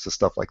winks to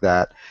stuff like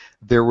that,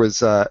 there was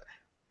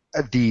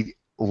the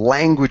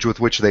language with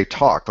which they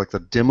talked, like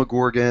the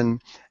Demogorgon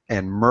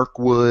and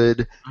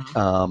Mirkwood,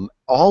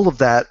 all of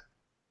that.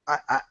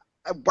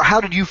 How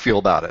did you feel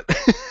about it?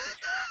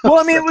 Well,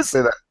 I mean, it was.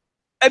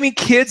 I mean,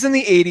 kids in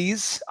the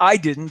 80s, I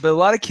didn't, but a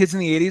lot of kids in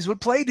the 80s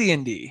would play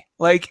D&D.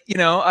 Like, you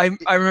know,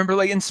 I remember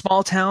like in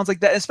small towns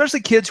like that,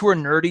 especially kids who are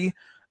nerdy.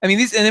 I mean,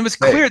 and it was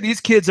clear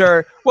these kids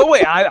are,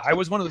 I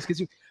was one of those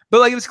kids, but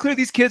like, it was clear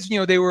these kids, you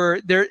know, they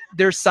were,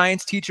 their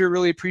science teacher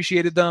really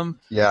appreciated them.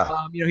 Yeah.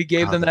 You know, he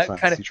gave them that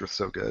kind of, teacher was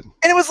so good.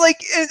 And it was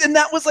like, and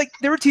that was like,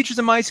 there were teachers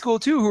in my school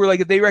too, who were like,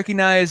 if they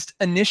recognized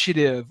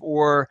initiative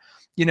or,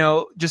 you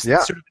know, just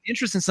sort of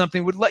interest in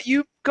something, would let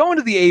you go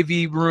into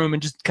the AV room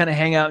and just kind of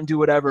hang out and do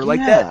whatever like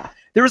that.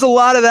 There was a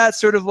lot of that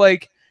sort of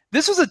like,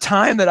 this was a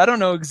time that I don't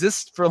know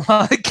exists for a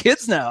lot of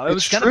kids now. It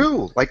was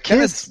true. Like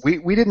kids, we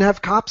didn't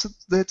have cops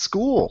at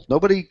school.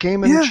 Nobody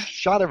came and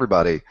shot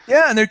everybody.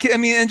 Yeah, and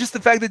and just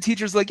the fact that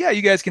teachers like, yeah,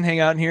 you guys can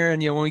hang out in here,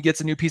 and you know, when we get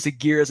a new piece of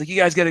gear, it's like you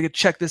guys got to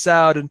check this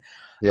out. And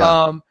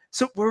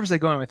so where was I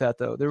going with that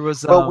though? There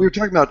was we were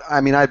talking about. I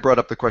mean, I brought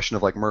up the question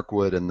of like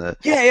Mirkwood and the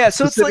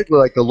So it's like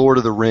the Lord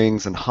of the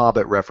Rings and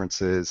Hobbit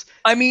references.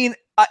 I mean,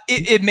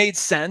 it made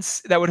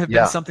sense. That would have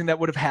been something that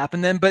would have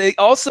happened then. But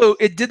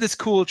it did this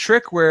cool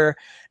trick where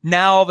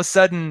now all of a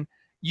sudden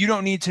you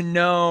don't need to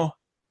know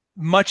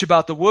much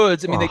about the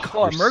woods. I mean, they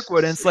call it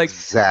Mirkwood, and it's like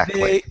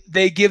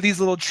they give these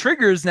little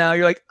triggers now.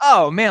 You're like,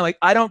 oh man, like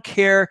I don't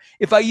care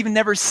if I even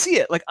never see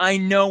it. Like I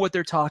know what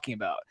they're talking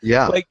about.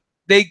 Yeah. Like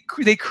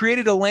they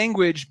created a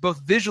language both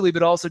visually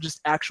but also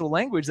just actual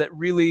language that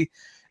really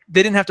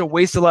they didn't have to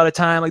waste a lot of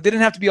time. Like they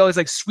didn't have to be always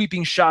like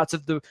sweeping shots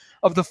of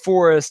the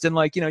forest and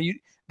like, you know,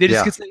 they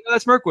just could say, oh,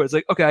 that's Mirkwood. It's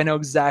like, okay, I know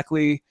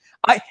exactly.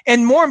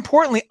 And more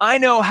importantly, I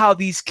know how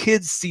these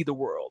kids see the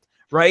world,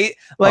 right?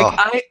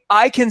 Like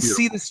I can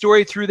see the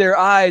story through their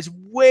eyes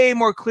way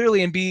more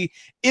clearly and be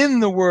in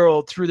the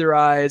world through their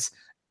eyes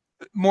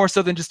more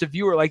so than just a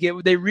viewer. Like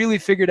they really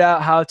figured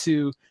out how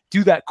to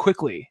do that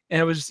quickly.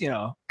 And it was, you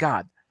know,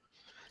 God.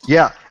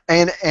 Yeah.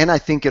 And I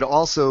think it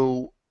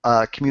also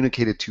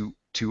communicated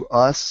to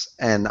us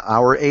and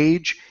our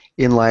age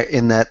in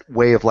that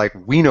way of like,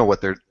 we know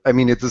what I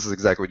mean, this is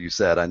exactly what you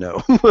said, I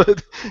know,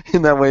 but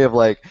in that way of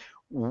like,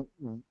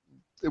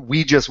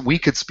 we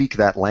could speak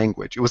that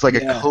language. It was like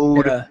a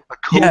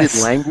coded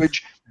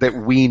language that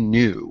we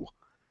knew,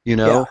 you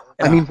know?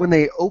 I mean, when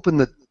they open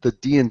the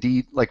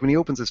D&D, like when he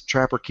opens his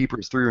Trapper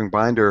Keeper's 3-ring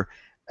binder,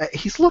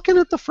 he's looking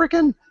at the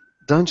freaking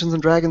Dungeons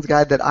and Dragons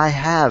guide that I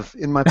have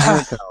in my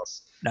parents'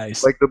 house.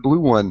 Nice. Like the blue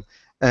one.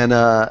 And,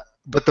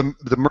 but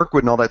the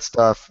Mirkwood and all that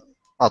stuff,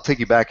 I'll take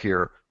you back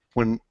here.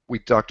 When we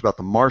talked about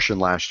The Martian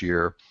last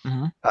year,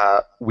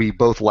 we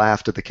both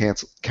laughed at the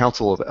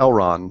Council of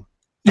Elrond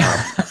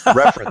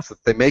reference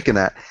that they make in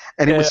that.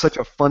 And it was such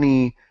a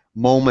funny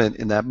moment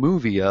in that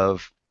movie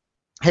of,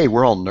 hey,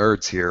 we're all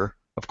nerds here.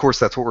 Of course,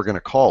 that's what we're going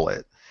to call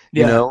it.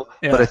 You know?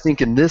 Yeah. But I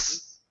think in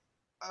this,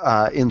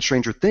 in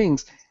Stranger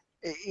Things,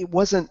 it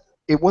wasn't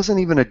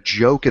even a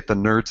joke at the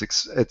nerds'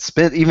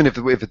 expense, even if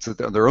it's at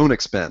their own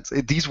expense.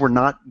 These were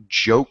not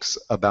jokes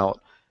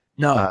about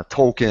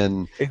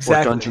Tolkien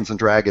or Dungeons and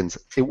Dragons.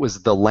 It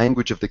was the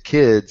language of the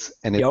kids,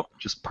 and it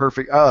just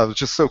perfect. Oh, it was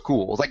just so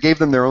cool. It was like gave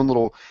them their own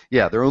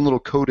little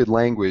coded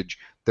language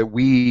that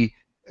we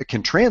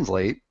can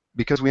translate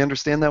because we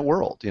understand that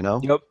world. You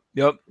know.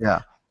 Yep.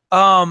 Yeah.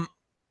 A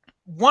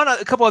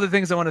couple other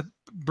things I want to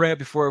bring up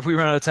before if we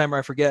run out of time or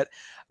I forget.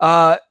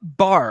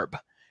 Barb.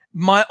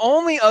 My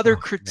only other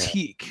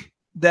critique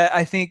that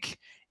I think,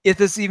 if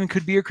this even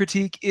could be a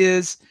critique,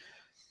 is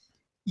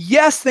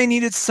yes, they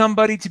needed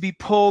somebody to be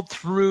pulled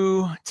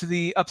through to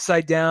the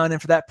Upside Down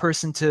and for that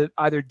person to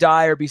either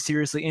die or be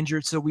seriously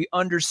injured, so we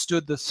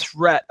understood the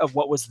threat of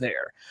what was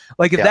there.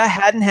 Like, if that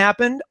hadn't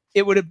happened,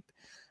 I would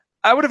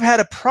have had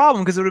a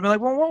problem, because it would have been like,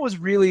 well, what was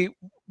really,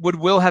 would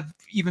Will have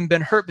even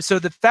been hurt? But so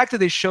the fact that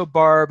they show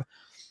Barb,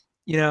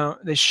 you know,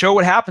 they show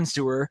what happens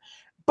to her,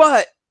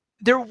 but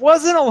there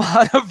wasn't a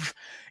lot of,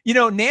 you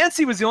know,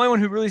 Nancy was the only one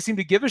who really seemed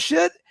to give a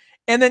shit.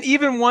 And then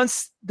even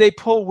once they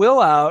pull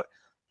Will out,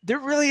 there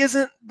really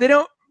isn't.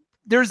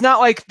 There's not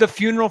like the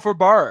funeral for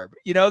Barb.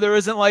 There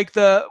isn't like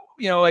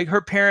like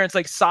her parents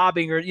like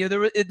sobbing, or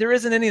there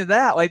isn't any of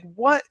that. Like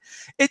what?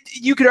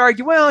 You could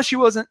argue, well, she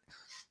wasn't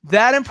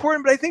that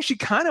important, but I think she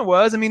kind of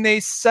was. I mean, they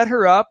set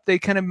her up. They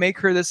kind of make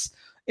her this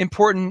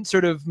important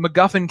sort of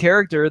MacGuffin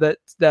character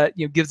that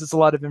gives us a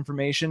lot of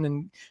information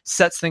and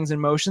sets things in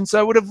motion. So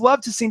I would have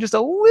loved to see just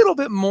a little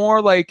bit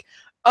more like,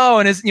 oh,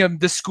 and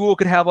the school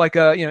could have like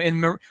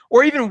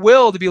or even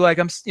Will to be like,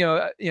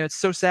 it's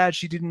so sad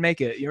she didn't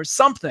make it,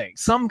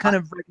 some kind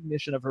of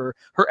recognition of her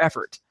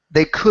effort.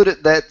 They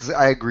could.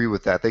 I agree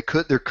with that.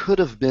 There could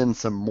have been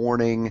some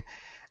mourning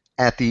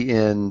at the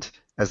end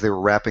as they were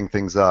wrapping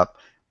things up.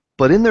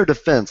 But in their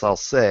defense, I'll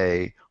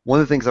say one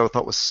of the things I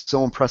thought was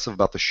so impressive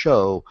about the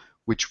show,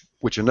 which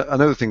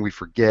another thing we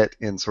forget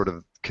in sort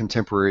of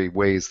contemporary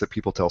ways that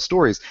people tell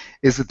stories,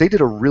 is that they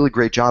did a really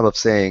great job of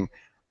saying,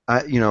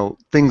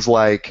 things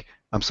like,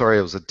 "I'm sorry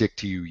I was a dick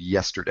to you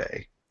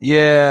yesterday."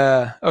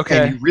 Yeah. Okay.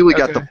 And you really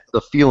got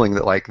the feeling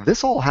that like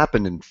this all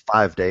happened in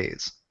 5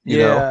 days.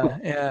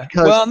 Yeah.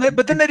 Well,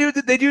 but then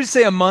they do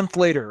say a month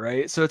later,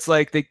 right? So it's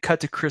like they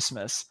cut to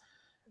Christmas.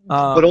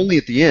 But only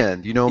at the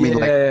end, I mean,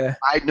 like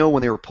I know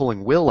when they were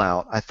pulling Will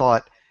out, I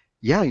thought,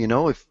 yeah,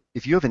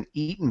 if you haven't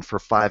eaten for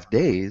 5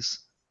 days,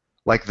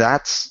 like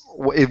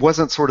it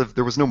wasn't sort of,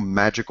 there was no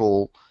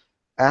magical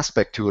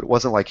aspect to it. It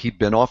wasn't like he'd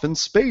been off in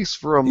space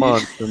for a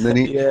month and then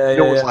it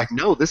was like,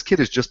 no, this kid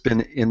has just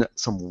been in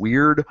some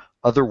weird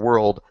other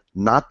world,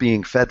 not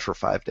being fed for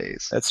 5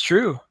 days. That's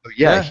true.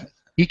 So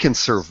he can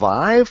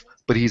survive,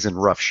 but he's in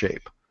rough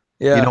shape.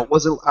 Yeah. It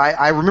wasn't.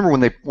 I remember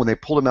when they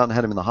pulled him out and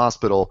had him in the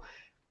hospital.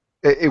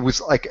 It was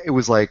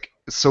like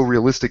so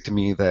realistic to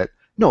me that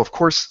no, of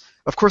course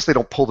they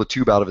don't pull the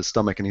tube out of his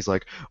stomach and he's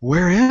like,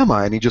 where am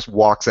I? And he just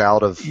walks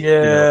out of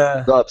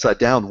the upside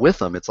down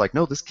with him. It's like,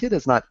 no, this kid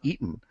has not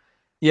eaten.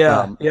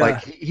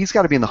 Like he's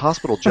got to be in the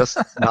hospital just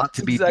not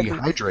to be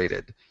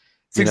dehydrated.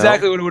 It's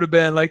exactly what it would have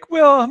been. Like,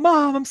 well,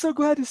 Mom, I'm so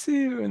glad to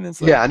see you. And it's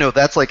like, yeah, I know.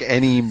 That's like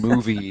any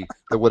movie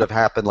that would have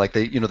happened. Like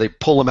they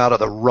pull him out of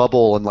the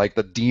rubble and like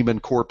the demon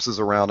corpses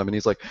around him, and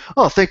he's like,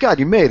 oh, thank God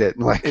you made it.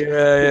 And like,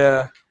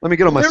 let me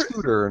get on my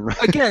scooter. And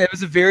again, it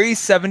was a very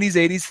 70s,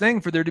 80s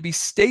thing for there to be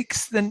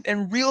stakes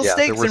and real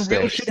stakes and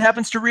real shit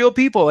happens to real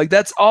people. Like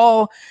that's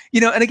all,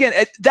 and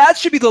again, that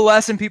should be the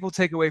lesson people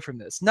take away from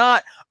this.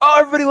 Not, oh,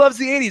 everybody loves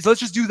the 80s.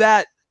 Let's just do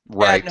that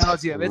ad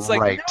nauseum. It's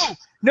like,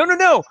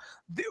 no.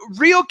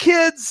 Real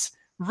kids,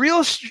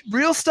 real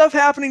stuff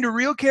happening to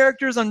real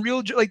characters on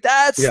real, like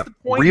that's the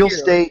point. Real here.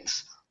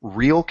 stakes,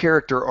 real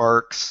character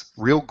arcs,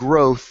 real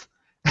growth.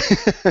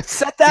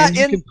 Set that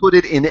you can put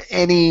it in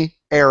any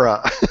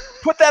era.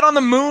 Put that on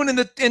the moon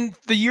in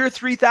the year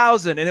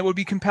 3000, and it would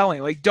be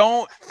compelling. Like,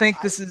 don't think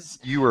this is.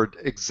 You are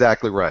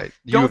exactly right.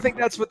 Don't think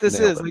that's what this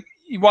is. Like,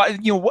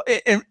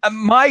 and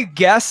my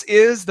guess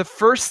is the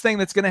first thing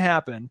that's going to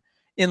happen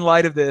in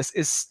light of this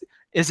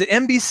is it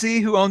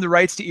NBC who owned the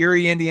rights to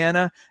Erie,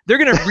 Indiana? They're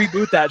going to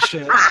reboot that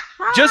shit.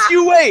 Just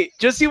you wait.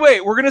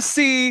 We're going to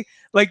see,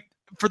 like,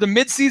 for the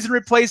mid-season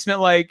replacement,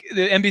 like,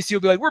 the NBC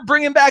will be like, we're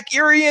bringing back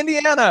Erie,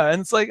 Indiana.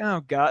 And it's like,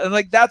 oh, God. And,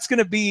 like, that's going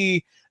to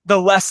be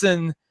the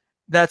lesson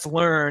that's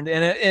learned.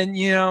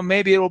 And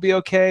maybe it will be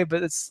okay,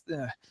 but it's...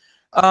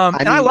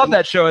 I love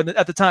that show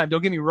at the time.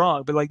 Don't get me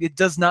wrong. But, like, it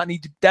does not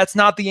need to... That's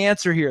not the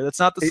answer here. That's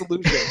not the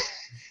solution.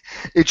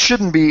 It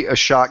shouldn't be a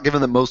shock,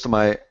 given that most of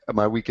my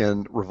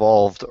weekend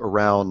revolved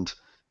around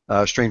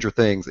Stranger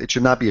Things. It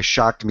should not be a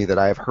shock to me that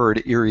I have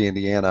heard Erie,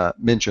 Indiana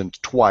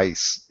mentioned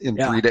twice in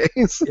 3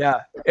 days.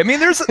 Yeah, I mean,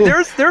 there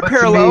are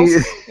parallels.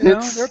 There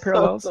are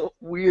parallels. So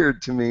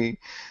weird to me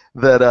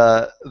that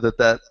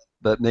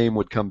that name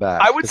would come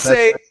back. I would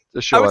say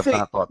the show I've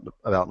not thought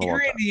about in a long time.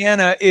 Erie,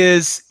 Indiana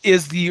is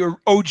the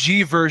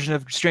OG version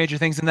of Stranger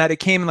Things in that it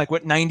came in like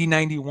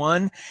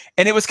 91,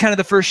 and it was kind of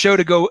the first show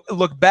to go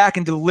look back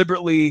and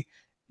deliberately,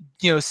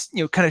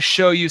 kind of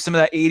show you some of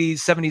that 80s,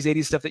 70s,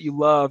 80s stuff that you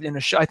loved in a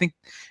show. I think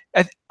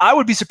I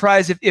would be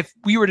surprised if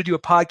we were to do a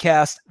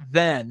podcast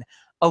then.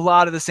 A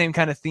lot of the same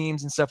kind of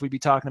themes and stuff we'd be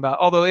talking about.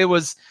 Although it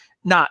was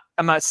not,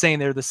 I'm not saying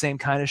they're the same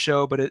kind of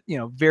show, but it,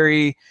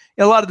 a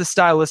lot of the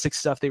stylistic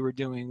stuff they were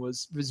doing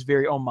was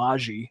very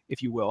homage-y,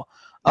 if you will.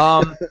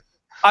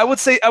 I would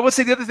say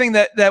the other thing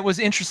that was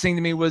interesting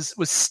to me was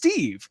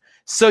Steve.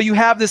 So you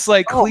have this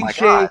like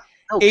cliche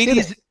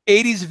 80s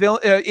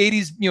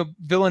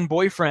villain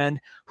boyfriend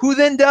who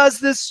then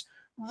does this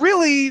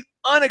really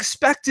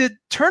unexpected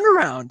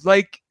turnaround.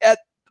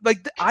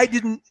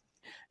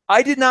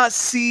 I did not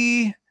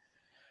see.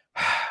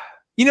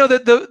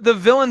 The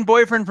villain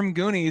boyfriend from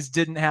Goonies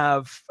didn't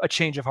have a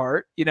change of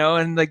heart,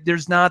 and like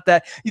there's not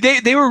that.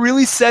 They were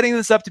really setting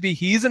this up to be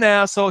he's an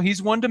asshole,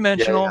 he's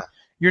one-dimensional. Yeah.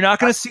 You're not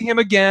going to see him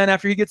again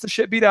after he gets the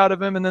shit beat out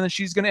of him, and then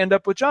she's going to end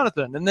up with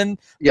Jonathan. And then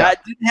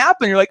that didn't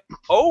happen. You're like,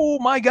 oh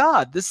my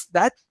God,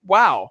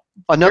 wow.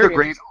 Another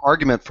great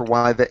argument for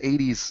why the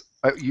 80s,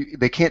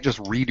 they can't just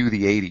redo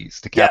the 80s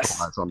to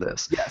capitalize on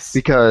this. Yes.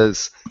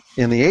 Because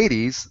in the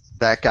 80s,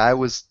 that guy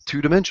was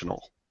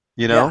two-dimensional.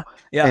 Yeah.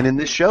 And in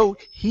this show,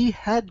 he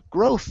had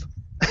growth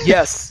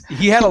Yes,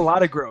 he had a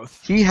lot of growth.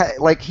 He had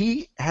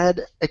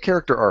a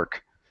character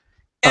arc,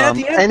 and at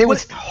the end, and it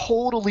was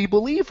totally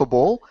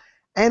believable,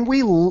 and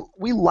we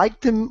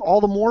liked him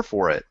all the more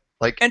for it.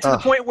 And to the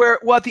point where,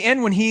 well, at the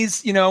end when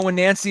he's, when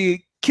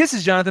Nancy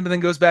kisses Jonathan, but then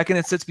goes back in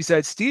and sits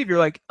beside Steve, you're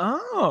like,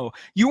 oh,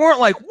 you weren't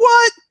like,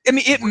 what? I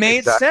mean, it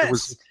made sense. It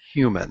was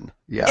human,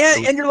 yeah.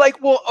 And you're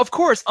like, well, of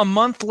course, a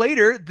month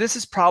later, this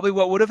is probably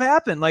what would have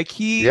happened. Like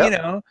he,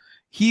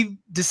 he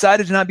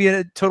decided to not be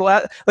a total,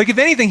 like if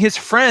anything, his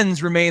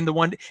friends remain the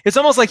one. It's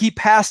almost like he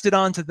passed it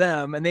on to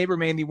them, and they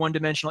remain the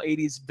one-dimensional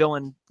 '80s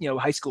villain,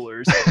 high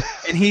schoolers,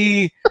 and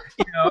he,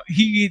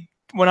 he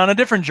went on a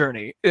different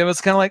journey. It was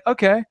kind of like,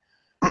 okay,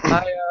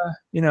 and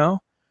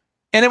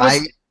it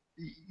was.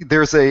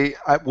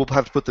 We'll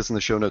have to put this in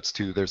the show notes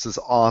too. There's this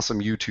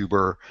awesome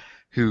YouTuber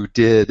who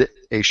did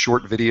a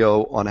short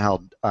video on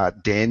how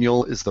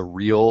Daniel is the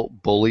real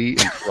bully in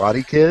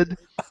Karate Kid,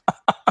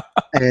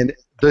 and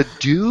the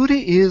dude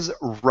is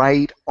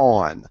right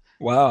on.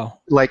 Wow.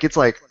 Like, it's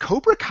like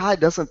Cobra Kai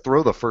doesn't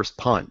throw the first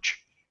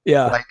punch.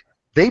 Yeah. Like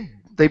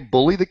they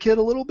bully the kid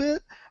a little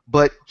bit,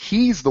 but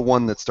he's the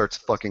one that starts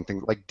fucking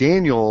things. Like,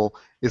 Daniel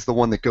is the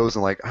one that goes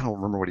and, like, I don't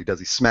remember what he does.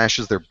 He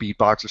smashes their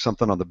beatbox or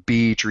something on the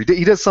beach, or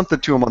he does something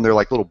to them on their,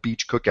 like, little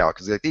beach cookout,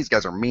 because like, these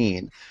guys are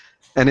mean.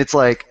 And it's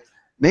like,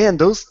 man,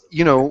 those,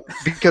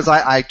 because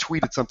I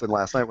tweeted something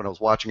last night when I was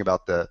watching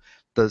about there's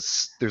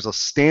a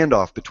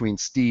standoff between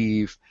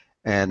Steve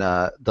and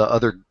the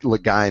other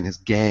guy in his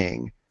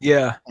gang.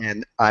 Yeah.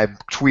 And I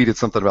tweeted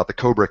something about the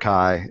Cobra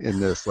Kai in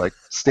this, like,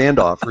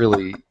 standoff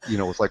really,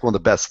 was like one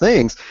of the best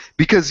things,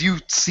 because you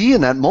see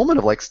in that moment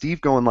of, like,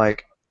 Steve going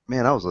like,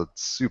 man, I was a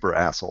super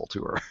asshole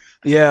to her.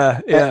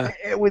 Yeah, yeah.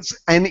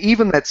 And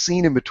even that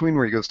scene in between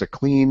where he goes to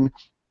clean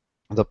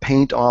the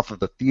paint off of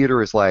the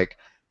theater is like,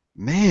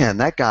 man,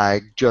 that guy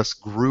just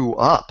grew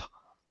up,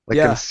 like,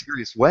 in a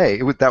serious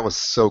way. That was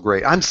so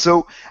great.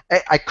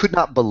 I could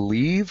not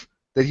believe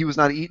that he was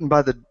not eaten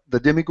by the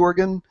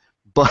Demogorgon,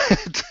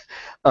 but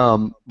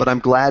I'm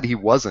glad he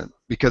wasn't,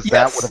 because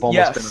that would have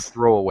almost been a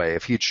throwaway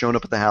if he had shown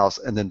up at the house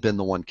and then been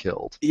the one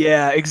killed.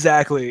 Yeah,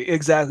 exactly.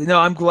 No,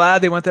 I'm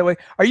glad they went that way.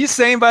 Are you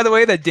saying, by the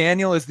way, that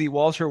Daniel is the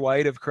Walter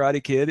White of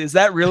Karate Kid? Is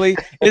that really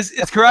is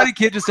Karate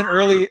Kid just an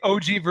early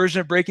OG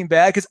version of Breaking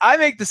Bad? Because I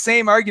make the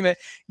same argument.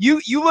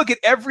 You look at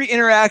every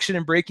interaction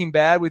in Breaking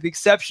Bad, with the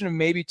exception of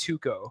maybe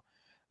Tuco.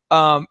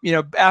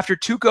 After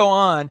Tuco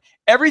on,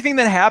 everything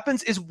that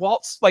happens is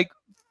Walt's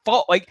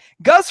fault. Like,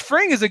 Gus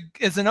Fring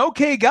is an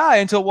okay guy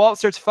until Walt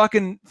starts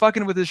fucking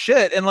with his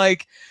shit, and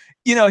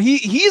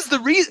he's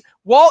the reason.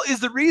 Walt is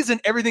the reason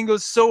everything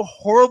goes so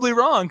horribly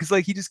wrong,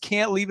 because he just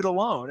can't leave it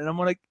alone. And I'm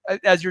like,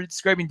 as you're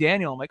describing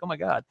Daniel, I'm like, oh my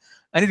god,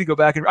 I need to go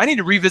back and I need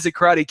to revisit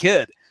Karate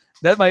Kid.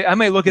 I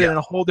might look at it in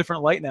a whole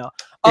different light now.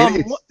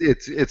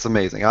 It's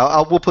amazing.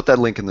 We'll put that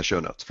link in the show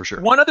notes for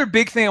sure. One other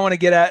big thing I want to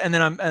get at, and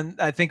then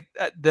I think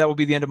that will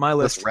be the end of my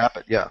list. Let's wrap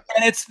it. Yeah.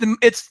 And it's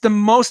the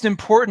most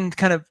important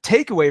kind of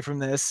takeaway from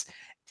this.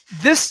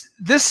 This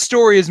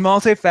story is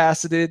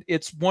multifaceted.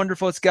 It's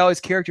wonderful. It's got all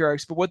these character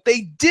arcs. But what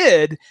they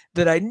did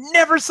that I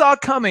never saw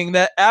coming,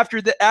 that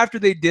after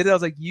they did it, I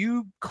was like,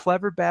 you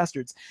clever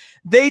bastards.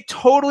 They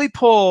totally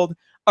pulled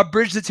a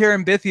Bridge to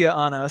Terabithia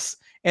on us.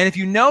 And if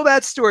you know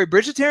that story,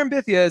 Bridge to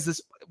Terabithia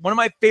is one of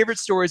my favorite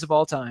stories of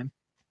all time.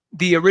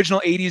 The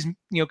original 80s,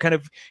 kind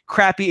of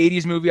crappy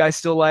 80s movie I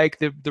still like.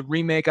 The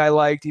remake I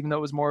liked, even though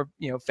it was more,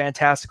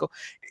 fantastical.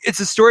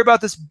 It's a story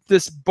about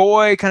this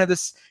boy, kind of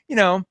this,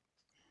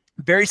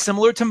 very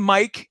similar to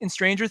Mike in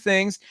Stranger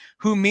Things,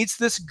 who meets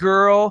this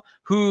girl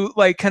who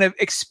kind of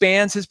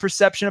expands his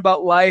perception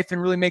about life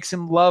and really makes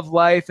him love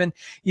life. And,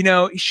 they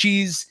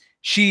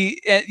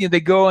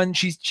go and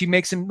she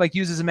makes him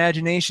use his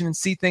imagination and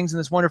see things in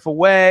this wonderful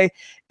way.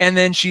 And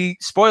then she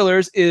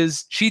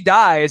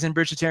dies in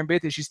Bridge to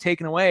Terabithia. She's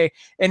taken away,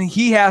 and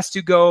he has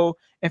to go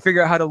and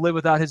figure out how to live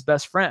without his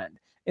best friend.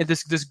 And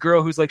this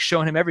girl who's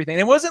showing him everything.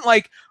 And it wasn't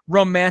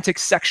romantic,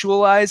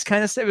 sexualized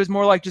kind of stuff. It was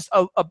more just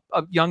a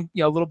young,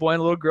 little boy and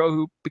a little girl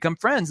who become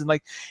friends. And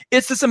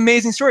it's this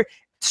amazing story.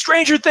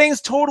 Stranger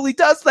Things totally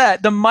does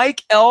that. The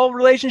Mike L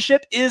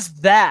relationship is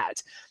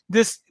that.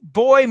 This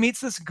boy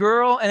meets this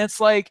girl, and it's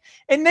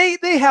and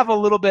they have a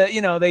little bit,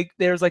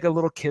 there's a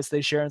little kiss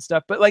they share and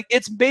stuff, but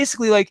it's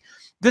basically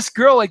this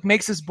girl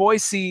makes this boy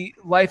see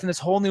life in this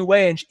whole new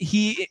way, and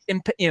he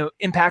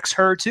impacts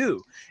her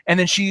too, and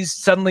then she's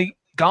suddenly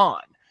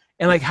gone,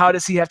 and how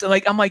does he have to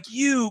I'm I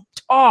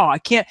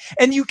can't,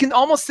 and you can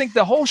almost think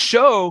the whole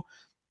show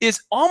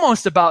is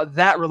almost about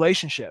that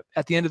relationship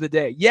at the end of the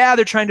day. Yeah,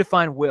 they're trying to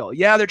find Will.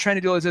 Yeah, they're trying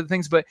to do all these other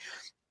things, but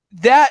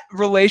that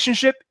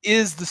relationship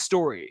is the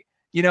story.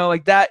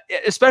 That,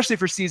 especially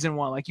for season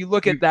 1, you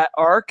look at that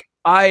arc,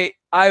 I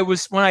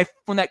was, when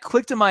that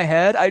clicked in my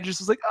head, I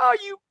just was like, I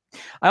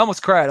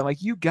almost cried. I'm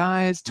like, you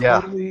guys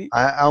totally. Yeah,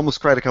 I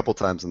almost cried a couple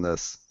times in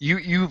this.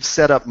 You've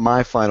set up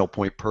my final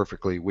point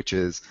perfectly, which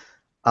is,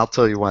 I'll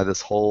tell you why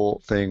this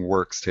whole thing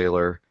works,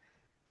 Taylor.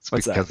 It's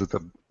because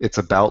it's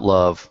about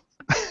love.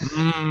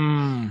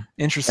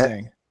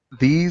 Interesting.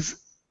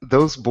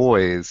 Those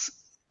boys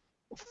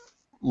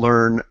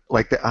learn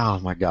like oh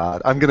my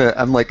God, I'm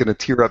like gonna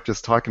tear up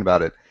just talking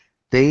about it.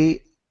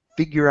 They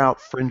figure out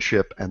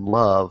friendship and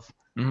love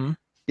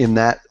in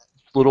that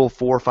little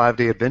 4 or 5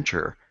 day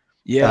adventure.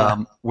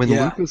 When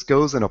Lucas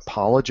goes and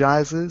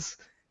apologizes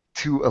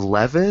to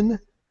 11,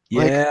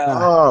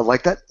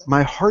 like that,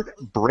 my heart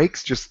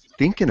breaks just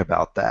thinking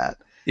about that.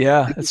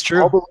 Yeah, that's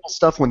true. All the little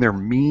stuff when they're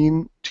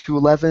mean to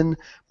 11,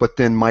 but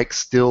then Mike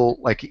still,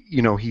 like,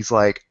 he's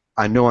like,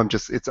 I know I'm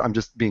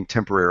just being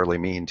temporarily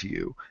mean to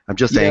you. I'm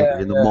just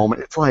angry in the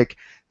moment. It's like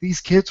these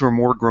kids were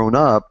more grown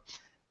up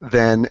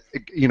than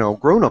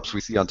grown-ups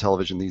we see on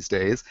television these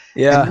days.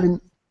 Yeah. And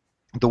then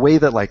the way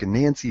that like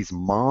Nancy's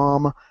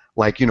mom,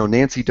 like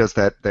Nancy does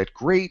that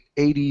great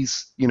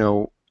 80s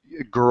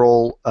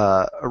girl,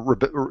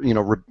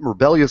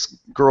 rebellious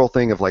girl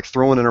thing of like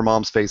throwing in her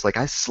mom's face like,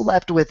 I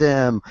slept with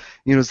him,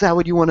 is that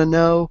what you want to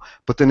know?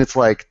 But then it's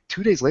like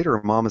 2 days later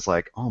her mom is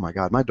like, oh my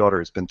God, my daughter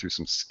has been through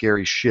some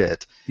scary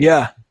shit. She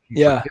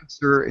forgives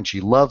her and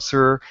she loves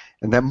her.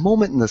 And that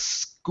moment in the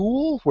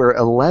school where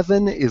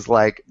 11 is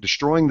like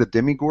destroying the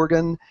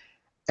Demogorgon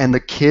and the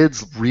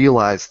kids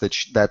realize that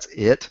that's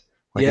it,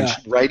 like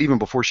right even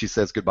before she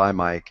says goodbye,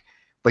 Mike,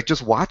 like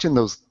just watching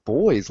those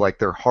boys, like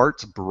their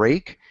hearts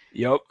break.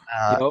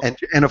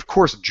 And of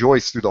course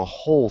Joyce through the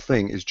whole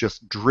thing is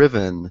just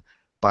driven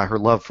by her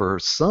love for her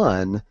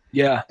son.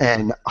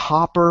 And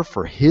Hopper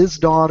for his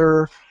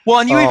daughter. Well,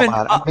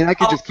 and I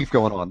could just keep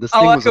going on. This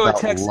thing was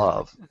about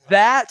love.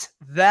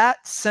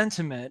 That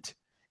sentiment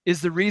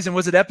is the reason.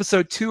 Was it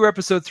episode 2 or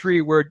episode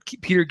 3 where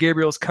Peter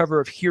Gabriel's cover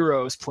of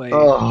Heroes played?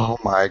 Oh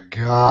my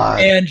God!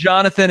 And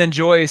Jonathan and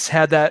Joyce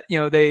had that.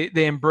 They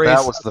embraced.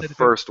 That was the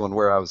first one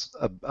where I was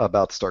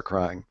about to start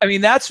crying. I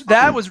mean,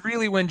 that was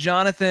really when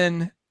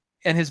Jonathan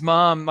and his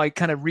mom like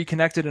kind of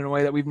reconnected in a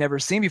way that we've never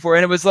seen before.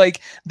 And it was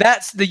like,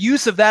 that's the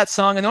use of that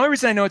song. And the only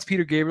reason I know it's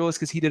Peter Gabriel is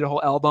because he did a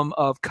whole album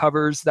of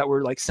covers that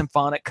were like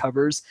symphonic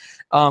covers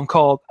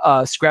called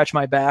Scratch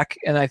My Back.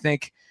 And I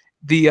think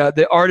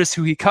the artist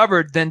who he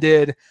covered then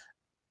did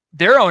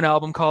their own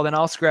album called And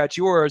I'll Scratch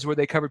Yours, where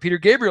they covered Peter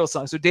Gabriel's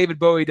song. So David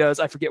Bowie does,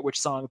 I forget which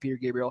song of Peter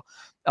Gabriel,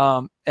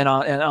 and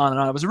on and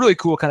on. It was a really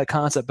cool kind of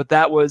concept. But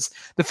that was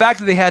the fact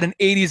that they had an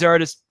 80s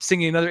artist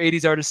singing another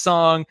 80s artist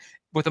song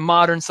with a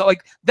modern song,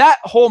 like that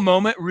whole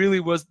moment really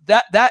was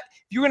that if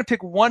you're going to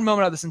pick one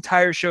moment out of this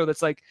entire show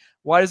that's like,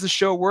 why does the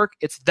show work?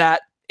 It's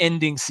that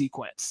ending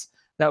sequence.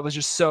 That was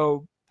just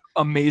so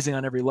amazing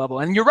on every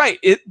level. And you're right.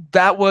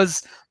 That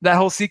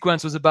whole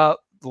sequence was about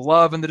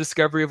love and the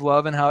discovery of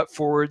love and how it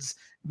forwards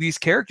these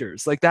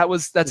characters. Like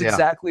that's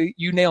exactly,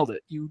 you nailed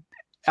it.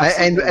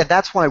 And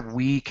that's why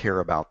we care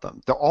about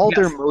them.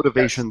 Their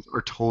motivations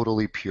are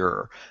totally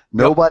pure.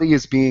 Nobody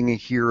is being a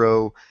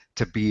hero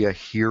to be a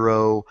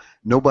hero.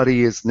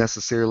 Nobody is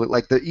necessarily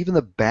like even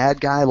the bad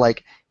guy,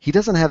 like he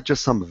doesn't have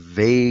just some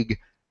vague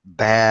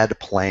bad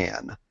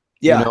plan.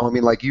 I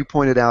mean, like you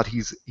pointed out,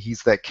 he's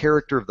that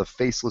character of the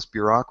faceless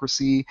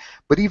bureaucracy,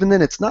 but even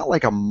then it's not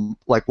like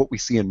what we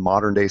see in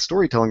modern day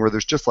storytelling where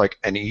there's just like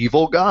an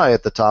evil guy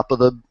at the top of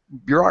the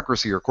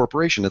bureaucracy or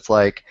corporation. It's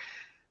like,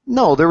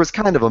 no, there was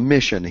kind of a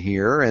mission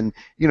here, and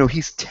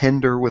he's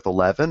tender with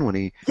 11 when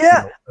he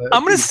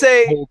I'm gonna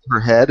say holds her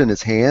head in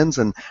his hands,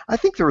 and I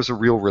think there was a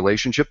real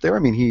relationship there. I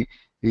mean,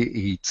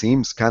 he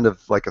seems kind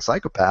of like a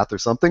psychopath or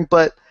something,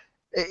 but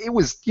it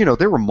was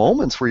there were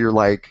moments where you're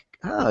like,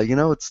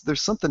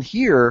 there's something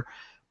here,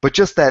 but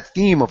just that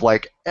theme of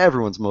like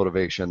everyone's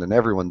motivation and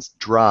everyone's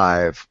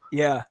drive.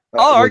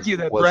 I'll argue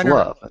that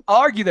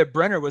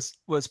Brenner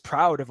was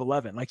proud of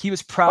 11. Like he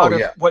was proud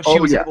of what she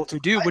was able to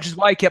do, which is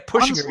why he kept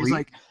pushing her. He's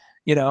like,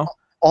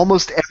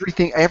 almost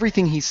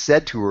everything he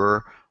said to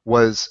her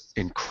was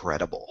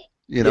incredible.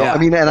 I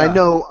mean, and I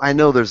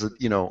know there's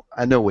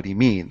I know what he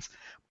means,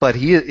 but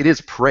it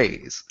is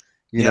praise.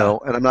 And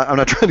I'm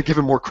not trying to give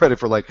him more credit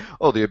for like,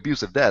 oh, the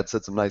abusive dad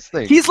said some nice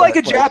things. He's like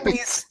a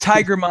Japanese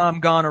tiger mom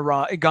gone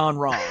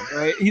wrong,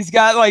 right? He's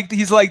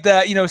like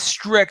that,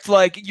 strict,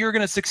 like you're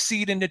gonna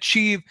succeed and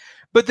achieve.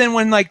 But then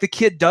when like the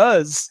kid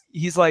does,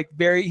 he's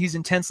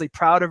intensely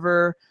proud of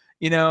her.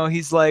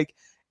 He's like,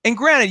 and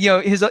granted,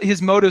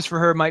 his motives for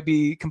her might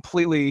be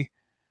completely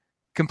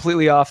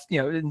off.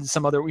 In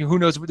some other, who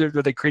knows?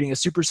 Are they creating a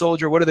super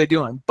soldier? What are they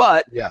doing?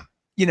 But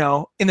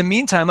in the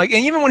meantime, like,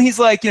 and even when he's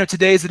like,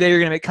 today is the day you're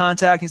going to make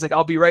contact, he's like,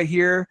 I'll be right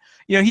here.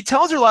 He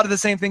tells her a lot of the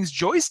same things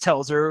Joyce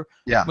tells her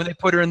when they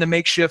put her in the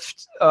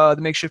makeshift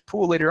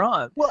pool later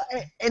on. Well,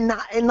 and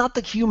not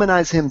to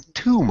humanize him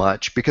too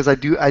much, because I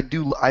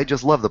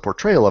just love the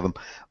portrayal of him.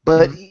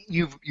 But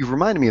you've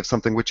reminded me of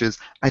something, which is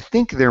I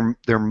think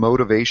their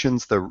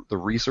motivations, the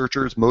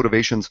researchers'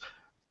 motivations,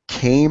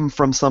 came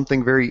from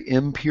something very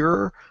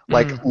impure.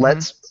 Like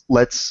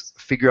let's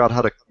figure out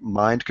how to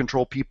mind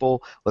control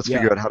people. Let's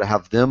figure out how to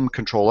have them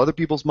control other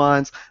people's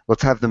minds.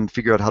 Let's have them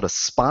figure out how to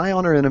spy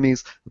on our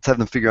enemies. Let's have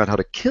them figure out how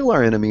to kill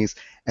our enemies.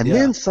 And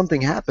then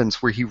something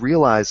happens where he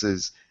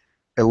realizes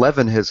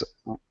 11 has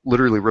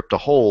literally ripped a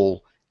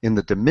hole in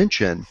the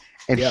dimension,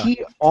 and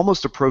he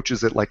almost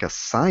approaches it like a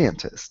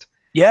scientist.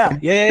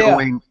 And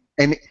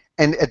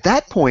at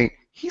that point,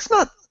 he's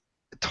not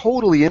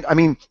totally in. I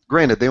mean,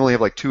 granted, they only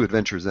have like 2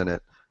 adventures in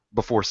it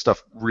before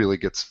stuff really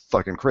gets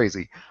fucking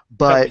crazy.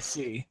 But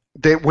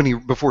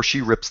before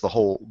she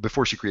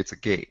creates a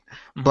gate.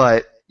 Mm-hmm.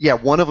 But yeah,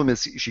 one of them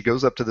is she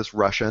goes up to this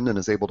Russian and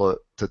is able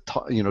to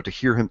talk, to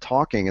hear him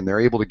talking, and they're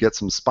able to get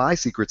some spy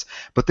secrets.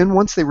 But then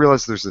once they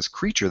realize there's this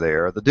creature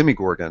there, the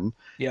Demogorgon,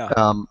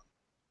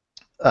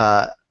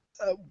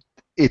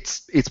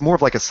 it's more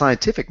of like a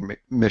scientific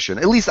mission.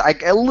 At least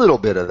a little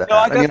bit of that. No,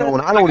 I don't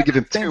want to give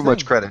him too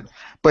much credit,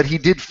 but he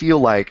did feel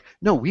like,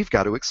 no, we've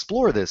got to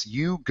explore this.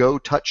 You go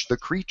touch the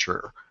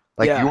creature.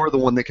 Like, you're the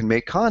one that can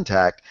make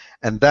contact,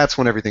 and that's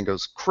when everything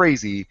goes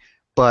crazy.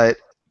 But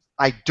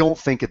I don't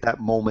think at that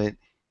moment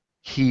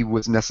he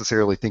was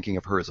necessarily thinking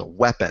of her as a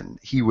weapon.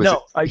 He was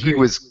like, it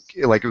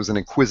was an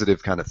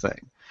inquisitive kind of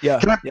thing. Yeah.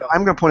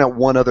 I'm going to point out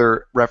one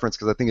other reference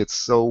because I think it's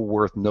so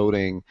worth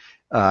noting,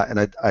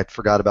 and I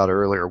forgot about it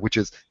earlier, which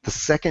is the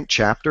second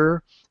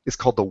chapter is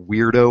called The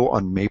Weirdo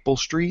on Maple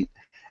Street,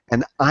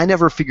 and I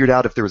never figured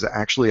out if there was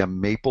actually a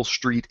Maple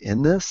Street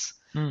in this.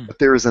 But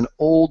there is an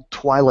old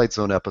Twilight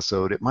Zone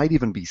episode, it might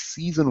even be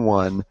season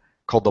 1,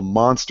 called The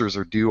Monsters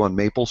Are Due on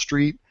Maple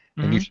Street,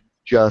 and you should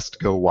just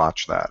go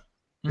watch that.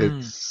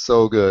 It's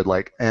so good.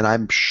 Like, and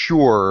I'm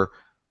sure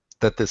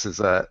that that's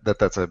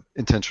a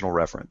intentional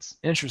reference.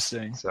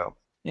 Interesting. So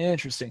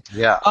interesting.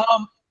 Yeah.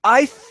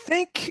 I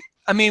think.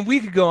 I mean, we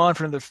could go on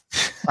for another.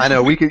 I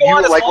know we could.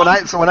 When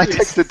I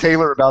texted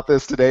Taylor about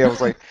this today, I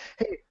was like,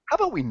 hey, how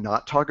about we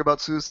not talk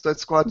about Suicide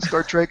Squad and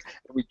Star Trek,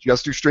 and we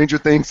just do Stranger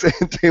Things?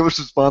 And Taylor's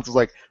response was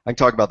like, I can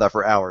talk about that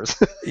for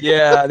hours.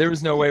 Yeah, there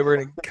was no way we're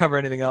going to cover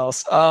anything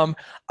else.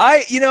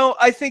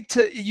 I think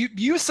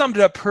you summed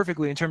it up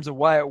perfectly in terms of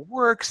why it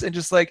works, and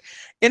just like,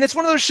 and it's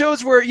one of those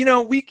shows where,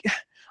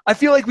 I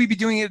feel like we'd be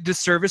doing it a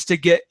disservice to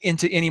get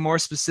into any more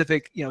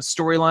specific,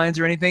 storylines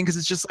or anything, because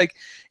it's just like,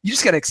 you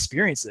just got to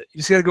experience it. You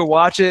just got to go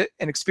watch it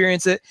and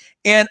experience it.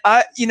 And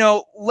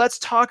let's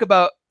talk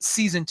about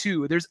season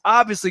 2. There's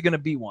obviously going to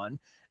be one.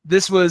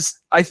 This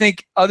was, I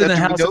think, other than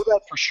House. Do we know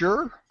that for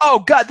sure? Oh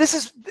God, this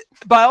is,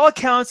 by all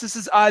accounts, this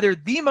is either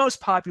the most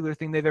popular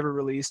thing they've ever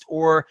released,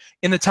 or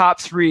in the top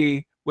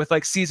 3 with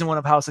like season 1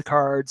 of House of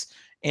Cards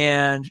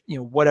and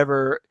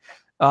whatever.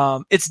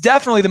 It's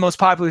definitely the most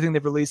popular thing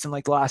they've released in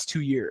like the last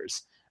 2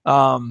 years.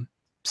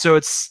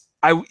 So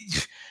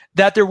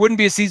that there wouldn't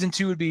be a season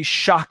 2 would be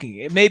shocking.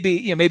 It may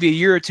be, maybe a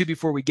year or 2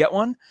 before we get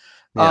one.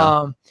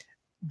 Yeah.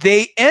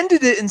 They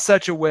ended it in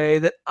such a way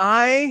that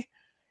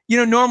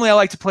normally I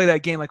like to play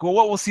that game, like, well,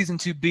 what will season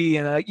 2 be?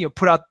 And I,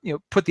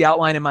 put the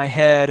outline in my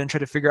head and try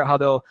to figure out how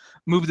they'll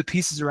move the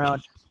pieces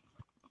around.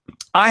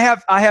 I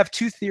have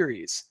 2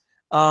 theories,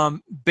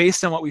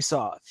 based on what we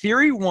saw.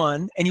 Theory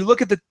 1, and you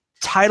look at the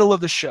title of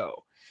the show.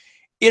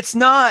 It's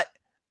not,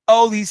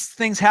 these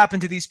things happen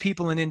to these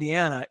people in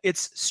Indiana.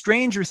 It's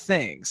Stranger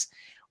Things.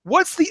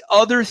 What's the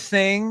other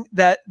thing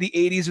that the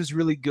 80s was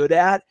really good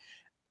at?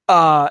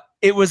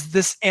 It was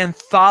this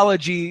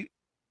anthology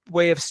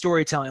way of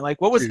storytelling. Like,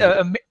 what was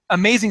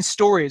Amazing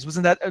Stories?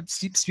 Wasn't that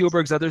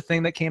Spielberg's other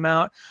thing that came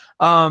out?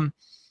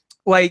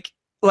 Like,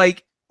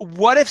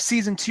 what if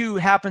season 2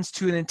 happens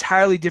to an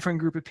entirely different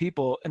group of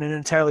people in an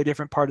entirely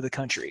different part of the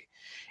country?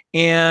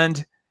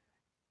 And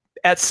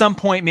at some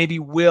point, maybe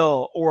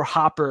Will or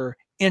Hopper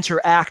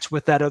interact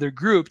with that other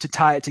group to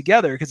tie it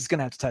together, because it's going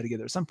to have to tie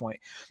together at some point.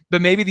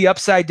 But maybe the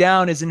Upside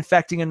Down is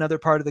infecting another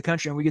part of the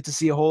country, and we get to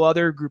see a whole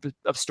other group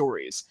of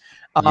stories.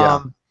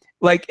 And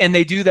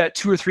they do that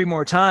 2 or 3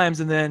 more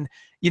times, and then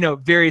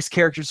various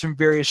characters from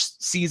various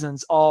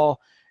seasons all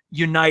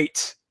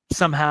unite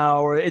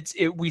somehow, or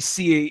we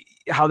see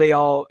how they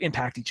all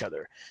impact each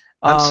other.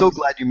 I'm so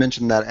glad you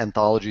mentioned that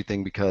anthology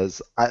thing,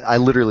 because I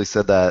literally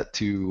said that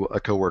to a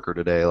coworker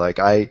today. Like,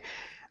 I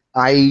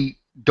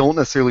don't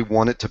necessarily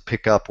want it to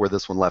pick up where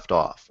this one left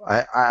off.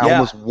 I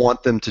almost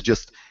want them to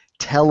just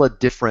tell a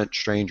different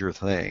Stranger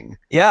Thing.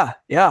 Yeah.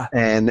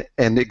 And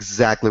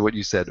exactly what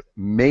you said.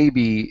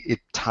 Maybe it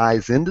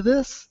ties into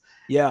this.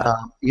 Yeah.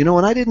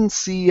 And I didn't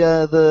see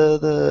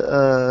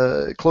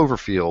the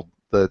Cloverfield,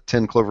 the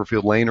 10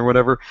 Cloverfield Lane or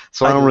whatever.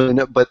 So I don't really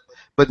know. But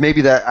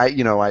maybe that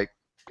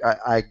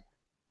I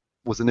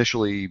was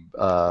initially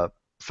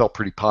felt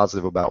pretty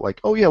positive about, like,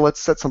 oh yeah,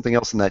 let's set something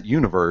else in that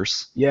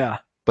universe. Yeah.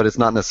 But it's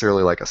not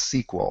necessarily like a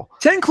sequel.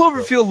 10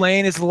 Cloverfield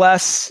Lane is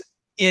less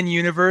in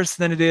universe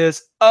than it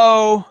is.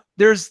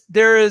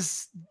 There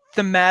is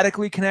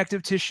thematically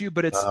connective tissue,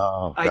 but it's.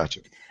 Oh,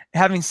 gotcha.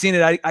 Having seen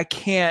it,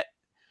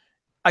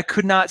 I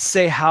could not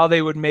say how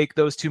they would make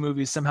those 2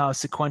 movies somehow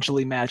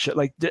sequentially match it.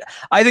 Like,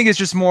 I think it's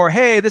just more,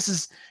 hey, this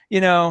is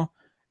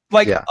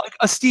like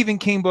a Stephen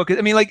King book.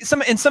 I mean, like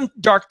in some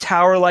Dark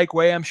Tower like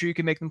way, I'm sure you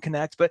can make them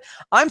connect. But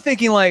I'm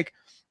thinking like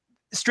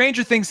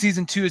Stranger Things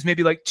season 2 is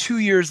maybe like 2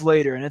 years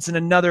later, and it's in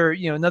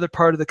another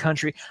part of the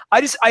country.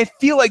 I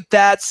feel like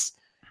that's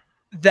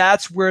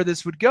where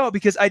this would go,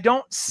 because I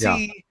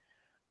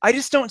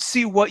just don't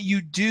see what you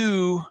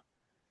do.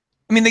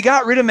 I mean, they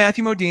got rid of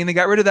Matthew Modine. They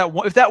got rid of that.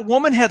 If that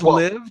woman had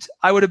lived,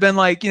 I would have been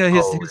like, his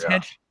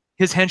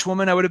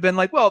henchwoman. I would have been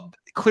like, well,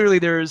 clearly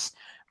there's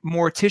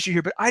more tissue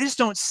here, but I just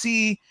don't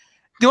see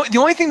the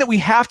only thing that we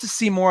have to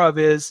see more of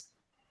is,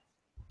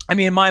 I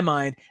mean, in my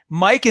mind,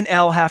 Mike and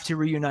Elle have to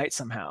reunite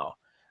somehow.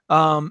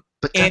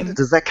 But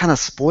does that kind of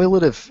spoil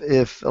it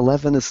if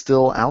Eleven is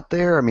still out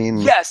there? I mean,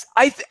 yes,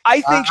 I think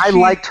I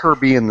liked her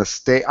being the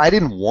state. I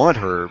didn't want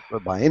her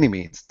by any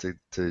means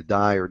to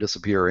die or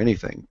disappear or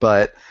anything,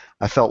 but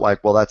I felt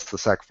like, well, that's the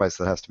sacrifice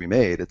that has to be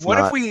made.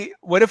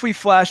 What if we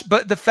flash?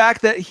 But the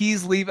fact that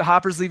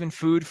Hopper's leaving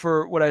food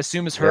for what I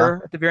assume is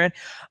her at the very end.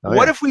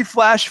 What if we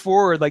flash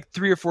forward like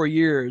 3 or 4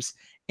 years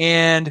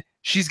and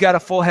she's got a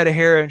full head of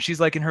hair and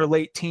she's like in her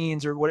late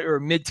teens or whatever, or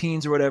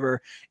mid-teens or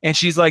whatever, and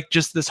she's like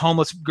just this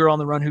homeless girl on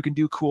the run who can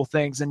do cool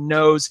things and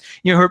knows,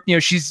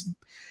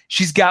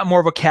 she's got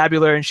more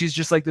vocabulary and she's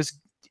just like this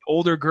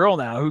older girl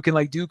now who can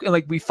like do,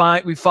 like we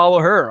follow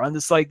her on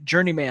this like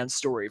journeyman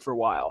story for a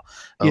while.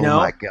 You know?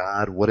 My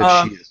God, what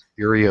if she is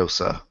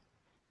Furiosa?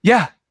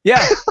 Yeah.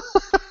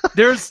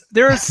 There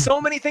are so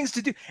many things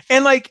to do,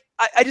 and like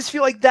I just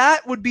feel like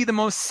that would be the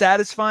most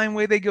satisfying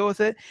way they go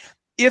with it.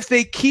 If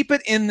they keep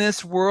it in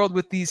this world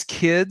with these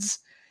kids,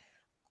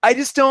 I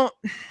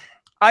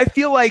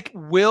feel like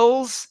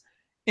Will's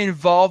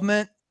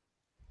involvement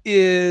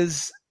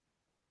is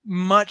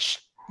much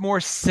more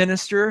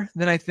sinister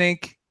than I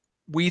think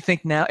we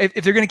think now. If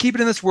they're going to keep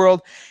it in this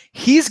world,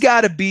 he's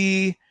got to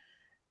be,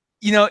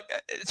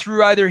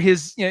 through either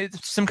his,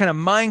 some kind of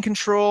mind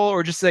control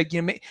or just like,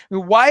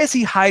 why is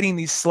he hiding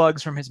these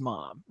slugs from his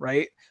mom,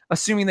 right?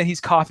 Assuming that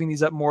he's coughing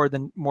these up more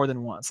than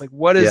once. Like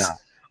what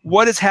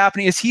is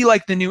happening? Is he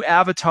like the new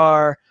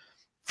Avatar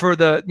for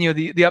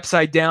the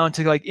Upside Down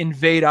to like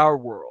invade our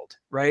world,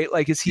 right?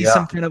 Like, is he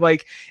some kind of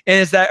like,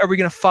 and are we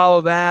going to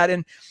follow that?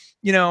 And,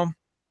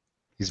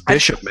 he's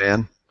Bishop,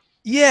 man.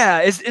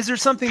 Yeah. Is there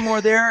something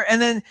more there?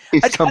 And then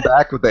he's come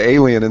back with the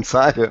alien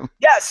inside him.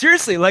 Yeah,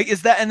 seriously. Like,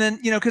 is that, and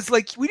then, cause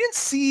like we didn't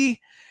see,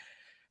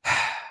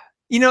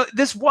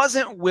 this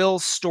wasn't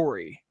Will's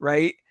story,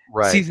 right?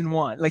 Right. Season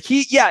 1. Like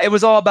it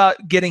was all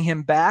about getting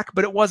him back,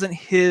 but it wasn't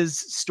his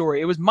story.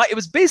 It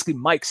was basically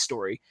Mike's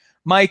story.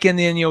 Mike and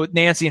then,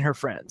 Nancy and her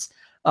friends.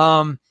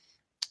 So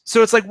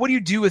it's like, what do you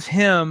do with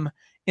him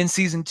in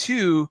season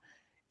 2?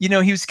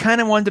 He was kind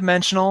of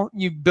one-dimensional.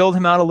 You build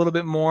him out a little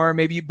bit more,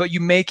 maybe, but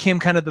you make him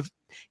kind of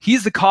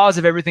he's the cause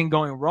of everything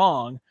going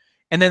wrong.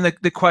 And then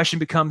the question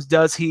becomes,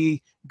 does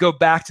he go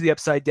back to the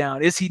Upside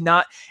Down? Is he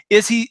not?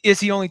 Is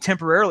he only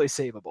temporarily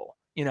savable?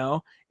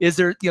 Is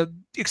there,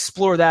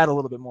 explore that a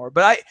little bit more.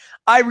 But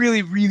I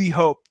really, really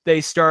hope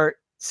they start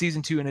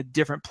season 2 in a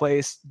different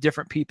place,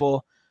 different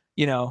people,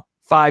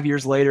 5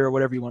 years later or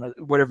whatever you want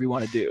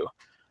to do.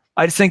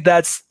 I just think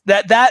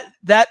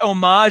that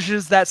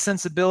homages that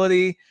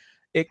sensibility.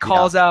 It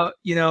calls out,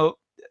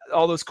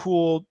 all those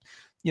cool,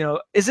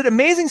 is it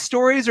Amazing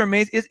Stories or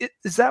Amazing?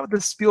 Is that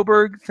the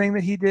Spielberg thing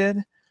that he did?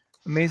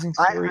 Amazing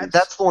Stories.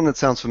 That's the one that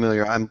sounds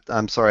familiar.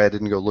 I'm sorry I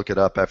didn't go look it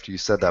up after you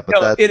said that,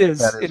 but it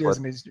is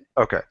Amazing.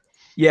 Okay.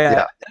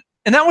 Yeah.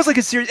 And that was like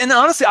a series. And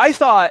honestly, I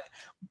thought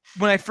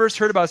when I first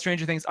heard about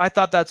Stranger Things, I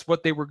thought that's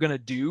what they were going to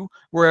do,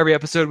 where every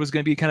episode was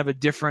going to be kind of a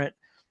different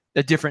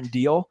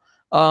deal.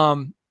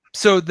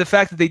 So the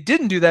fact that they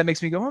didn't do that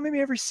makes me go, well, maybe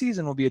every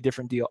season will be a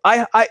different deal.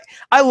 I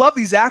love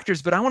these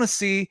actors, but I want to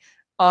see,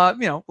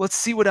 let's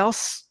see what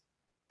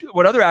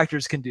other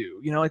actors can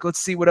do. Like let's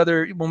see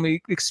when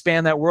we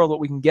expand that world, what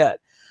we can get.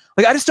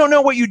 Like I just don't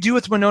know what you do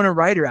with Winona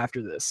Ryder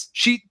after this.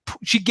 She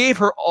gave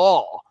her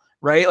all,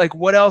 right? Like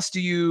what else do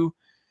you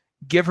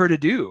give her to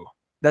do?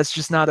 That's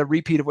just not a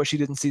repeat of what she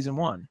did in season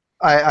 1.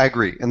 I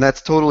agree, and that's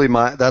totally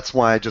that's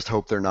why I just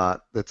hope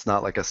it's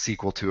not like a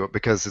sequel to it,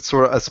 because it's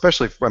sort of,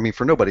 especially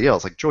for nobody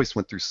else, like Joyce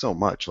went through so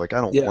much, like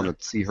I don't want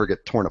to see her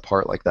get torn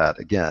apart like that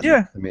again.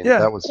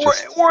 That was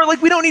or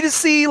like we don't need to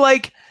see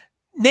like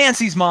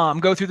Nancy's mom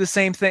go through the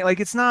same thing.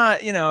 Like it's not,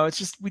 it's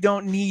just, we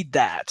don't need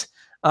that.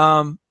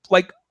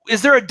 Like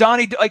is there like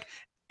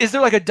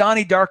a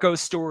Donnie Darko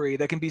story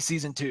that can be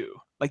season 2?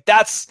 Like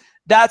that's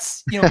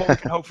what we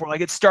can hope for.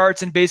 Like it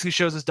starts and basically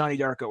shows us Donnie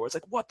Darko, where it's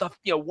like, what the,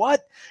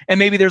 what? And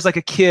maybe there's like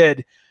a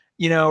kid,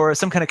 or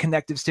some kind of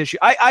connective tissue.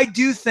 I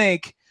do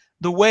think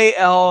the way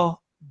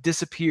Elle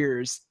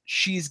disappears,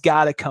 she's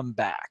got to come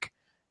back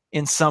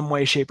in some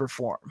way, shape, or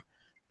form.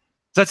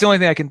 So that's the only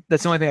thing I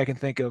can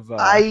think of.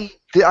 I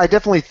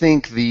definitely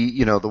think the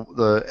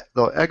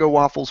Eggo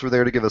waffles were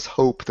there to give us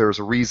hope. There's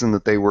a reason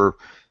that they were,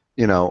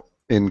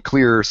 in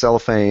clear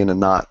cellophane and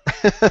not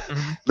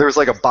there was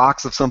like a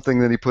box of something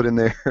that he put in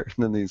there, and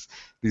then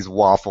these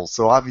waffles.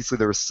 So obviously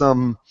there was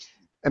some,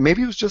 and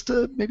maybe he was just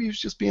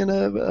being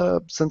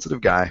a sensitive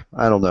guy.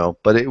 I don't know,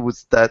 but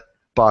that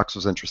box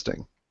was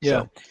interesting.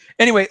 Yeah. So.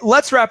 Anyway,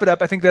 let's wrap it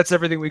up. I think that's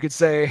everything we could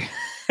say.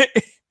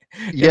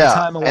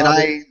 Yeah, and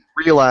I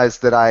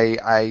realized that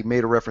I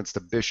made a reference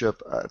to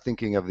Bishop,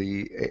 thinking of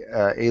the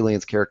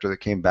alien's character that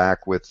came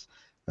back with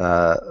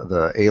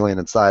the alien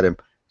inside him.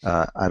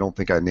 I don't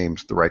think I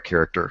named the right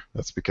character.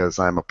 That's because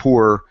I'm a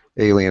poor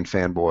Alien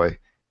fanboy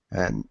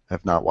and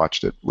have not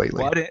watched it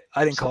lately. Well,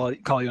 I didn't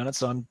call you on it,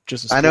 so I'm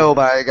just. I know,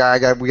 but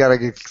we got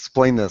to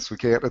explain this. We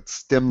can't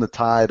stem the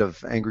tide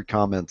of angry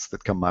comments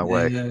that come my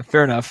way. Yeah,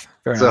 fair enough.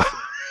 So,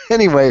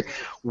 anyway,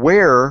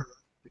 where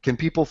can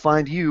people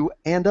find you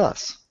and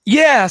us?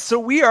 Yeah, so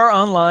we are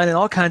online in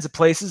all kinds of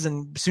places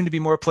and soon to be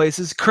more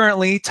places.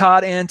 Currently,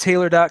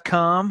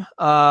 toddandtaylor.com.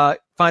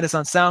 Find us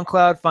on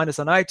SoundCloud, find us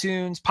on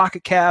iTunes,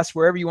 Pocket Cast,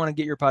 wherever you want to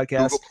get your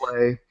podcasts.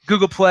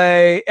 Google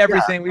Play,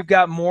 everything. Yeah. We've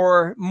got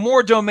more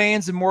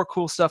domains and more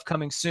cool stuff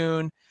coming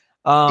soon.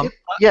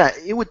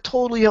 It would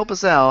totally help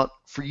us out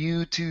for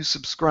you to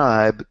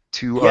subscribe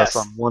to us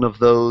on one of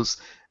those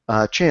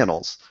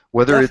channels,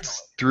 whether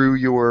it's through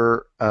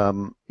your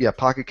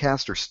Pocket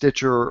Cast or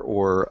Stitcher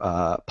or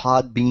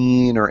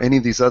Podbean or any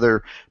of these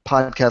other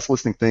podcast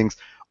listening things,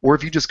 or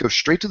if you just go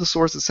straight to the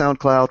source at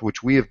SoundCloud,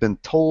 which we have been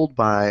told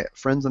by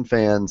friends and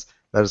fans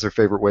that is their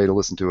favorite way to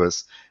listen to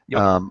us.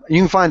 Yep.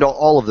 You can find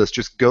all of this.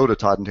 Just go to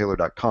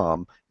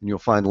toddandtaylor.com and you'll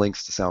find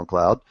links to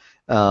SoundCloud.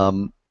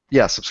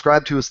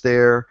 Subscribe to us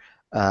there.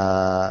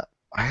 I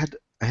had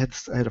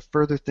a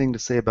further thing to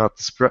say about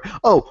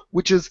the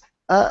which is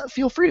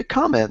feel free to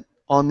comment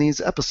on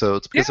these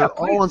episodes because they're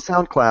all on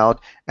SoundCloud,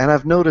 and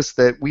I've noticed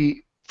that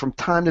we from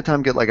time to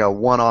time get like a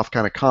one-off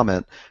kind of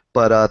comment,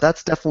 but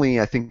that's definitely,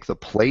 I think, the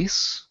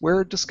place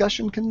where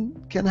discussion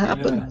can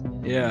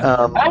happen.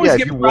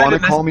 If you want to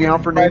call me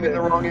out for naming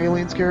the wrong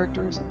Aliens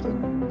character or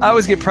something. I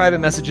always get private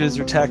messages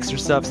or texts or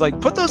stuff. It's like,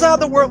 put those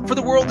out for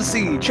the world to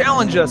see.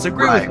 Challenge us,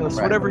 agree with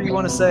us, whatever you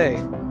want to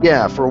say.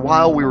 Yeah, for a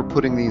while we were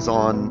putting these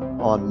on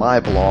my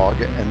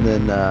blog, and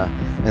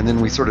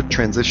then we sort of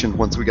transitioned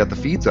once we got the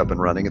feeds up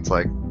and running. It's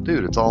like,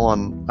 dude, it's all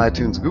on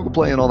iTunes, Google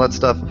Play, and all that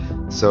stuff.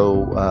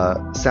 So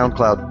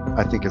SoundCloud,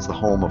 I think, is the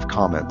home of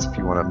comments if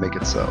you want to make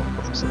it so.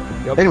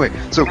 Yep. Anyway,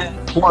 so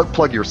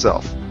plug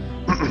yourself.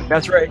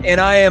 That's right.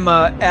 And I am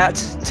at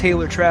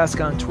Taylor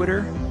Trask on Twitter.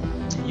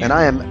 And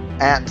I am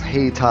at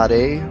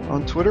HeyToddA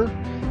on Twitter.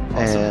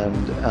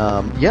 Awesome.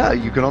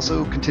 And you can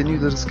also continue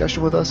the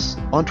discussion with us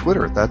on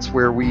Twitter. That's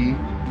where we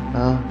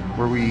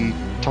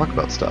talk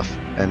about stuff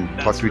and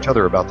talk to each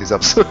other about these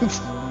episodes.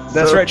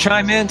 That's right.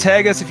 Chime in,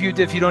 tag us if you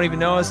don't even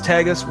know us.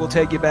 Tag us, we'll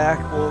tag you back.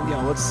 We'll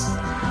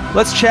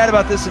let's chat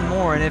about this and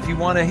more. And if you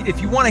want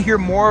to hear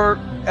more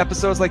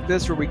episodes like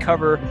this where we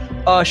cover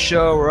a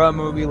show or a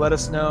movie, let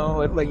us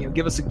know.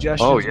 Give us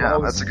suggestions. Oh yeah,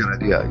 that's a good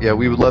idea. Yeah,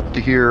 we would love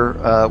to hear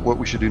what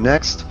we should do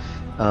next.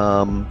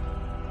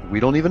 We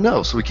don't even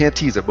know, so we can't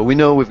tease it, but we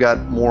know we've got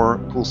more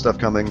cool stuff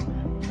coming.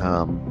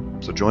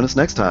 So join us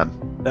next time.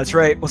 That's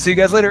right. We'll see you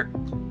guys later.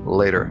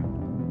 Later.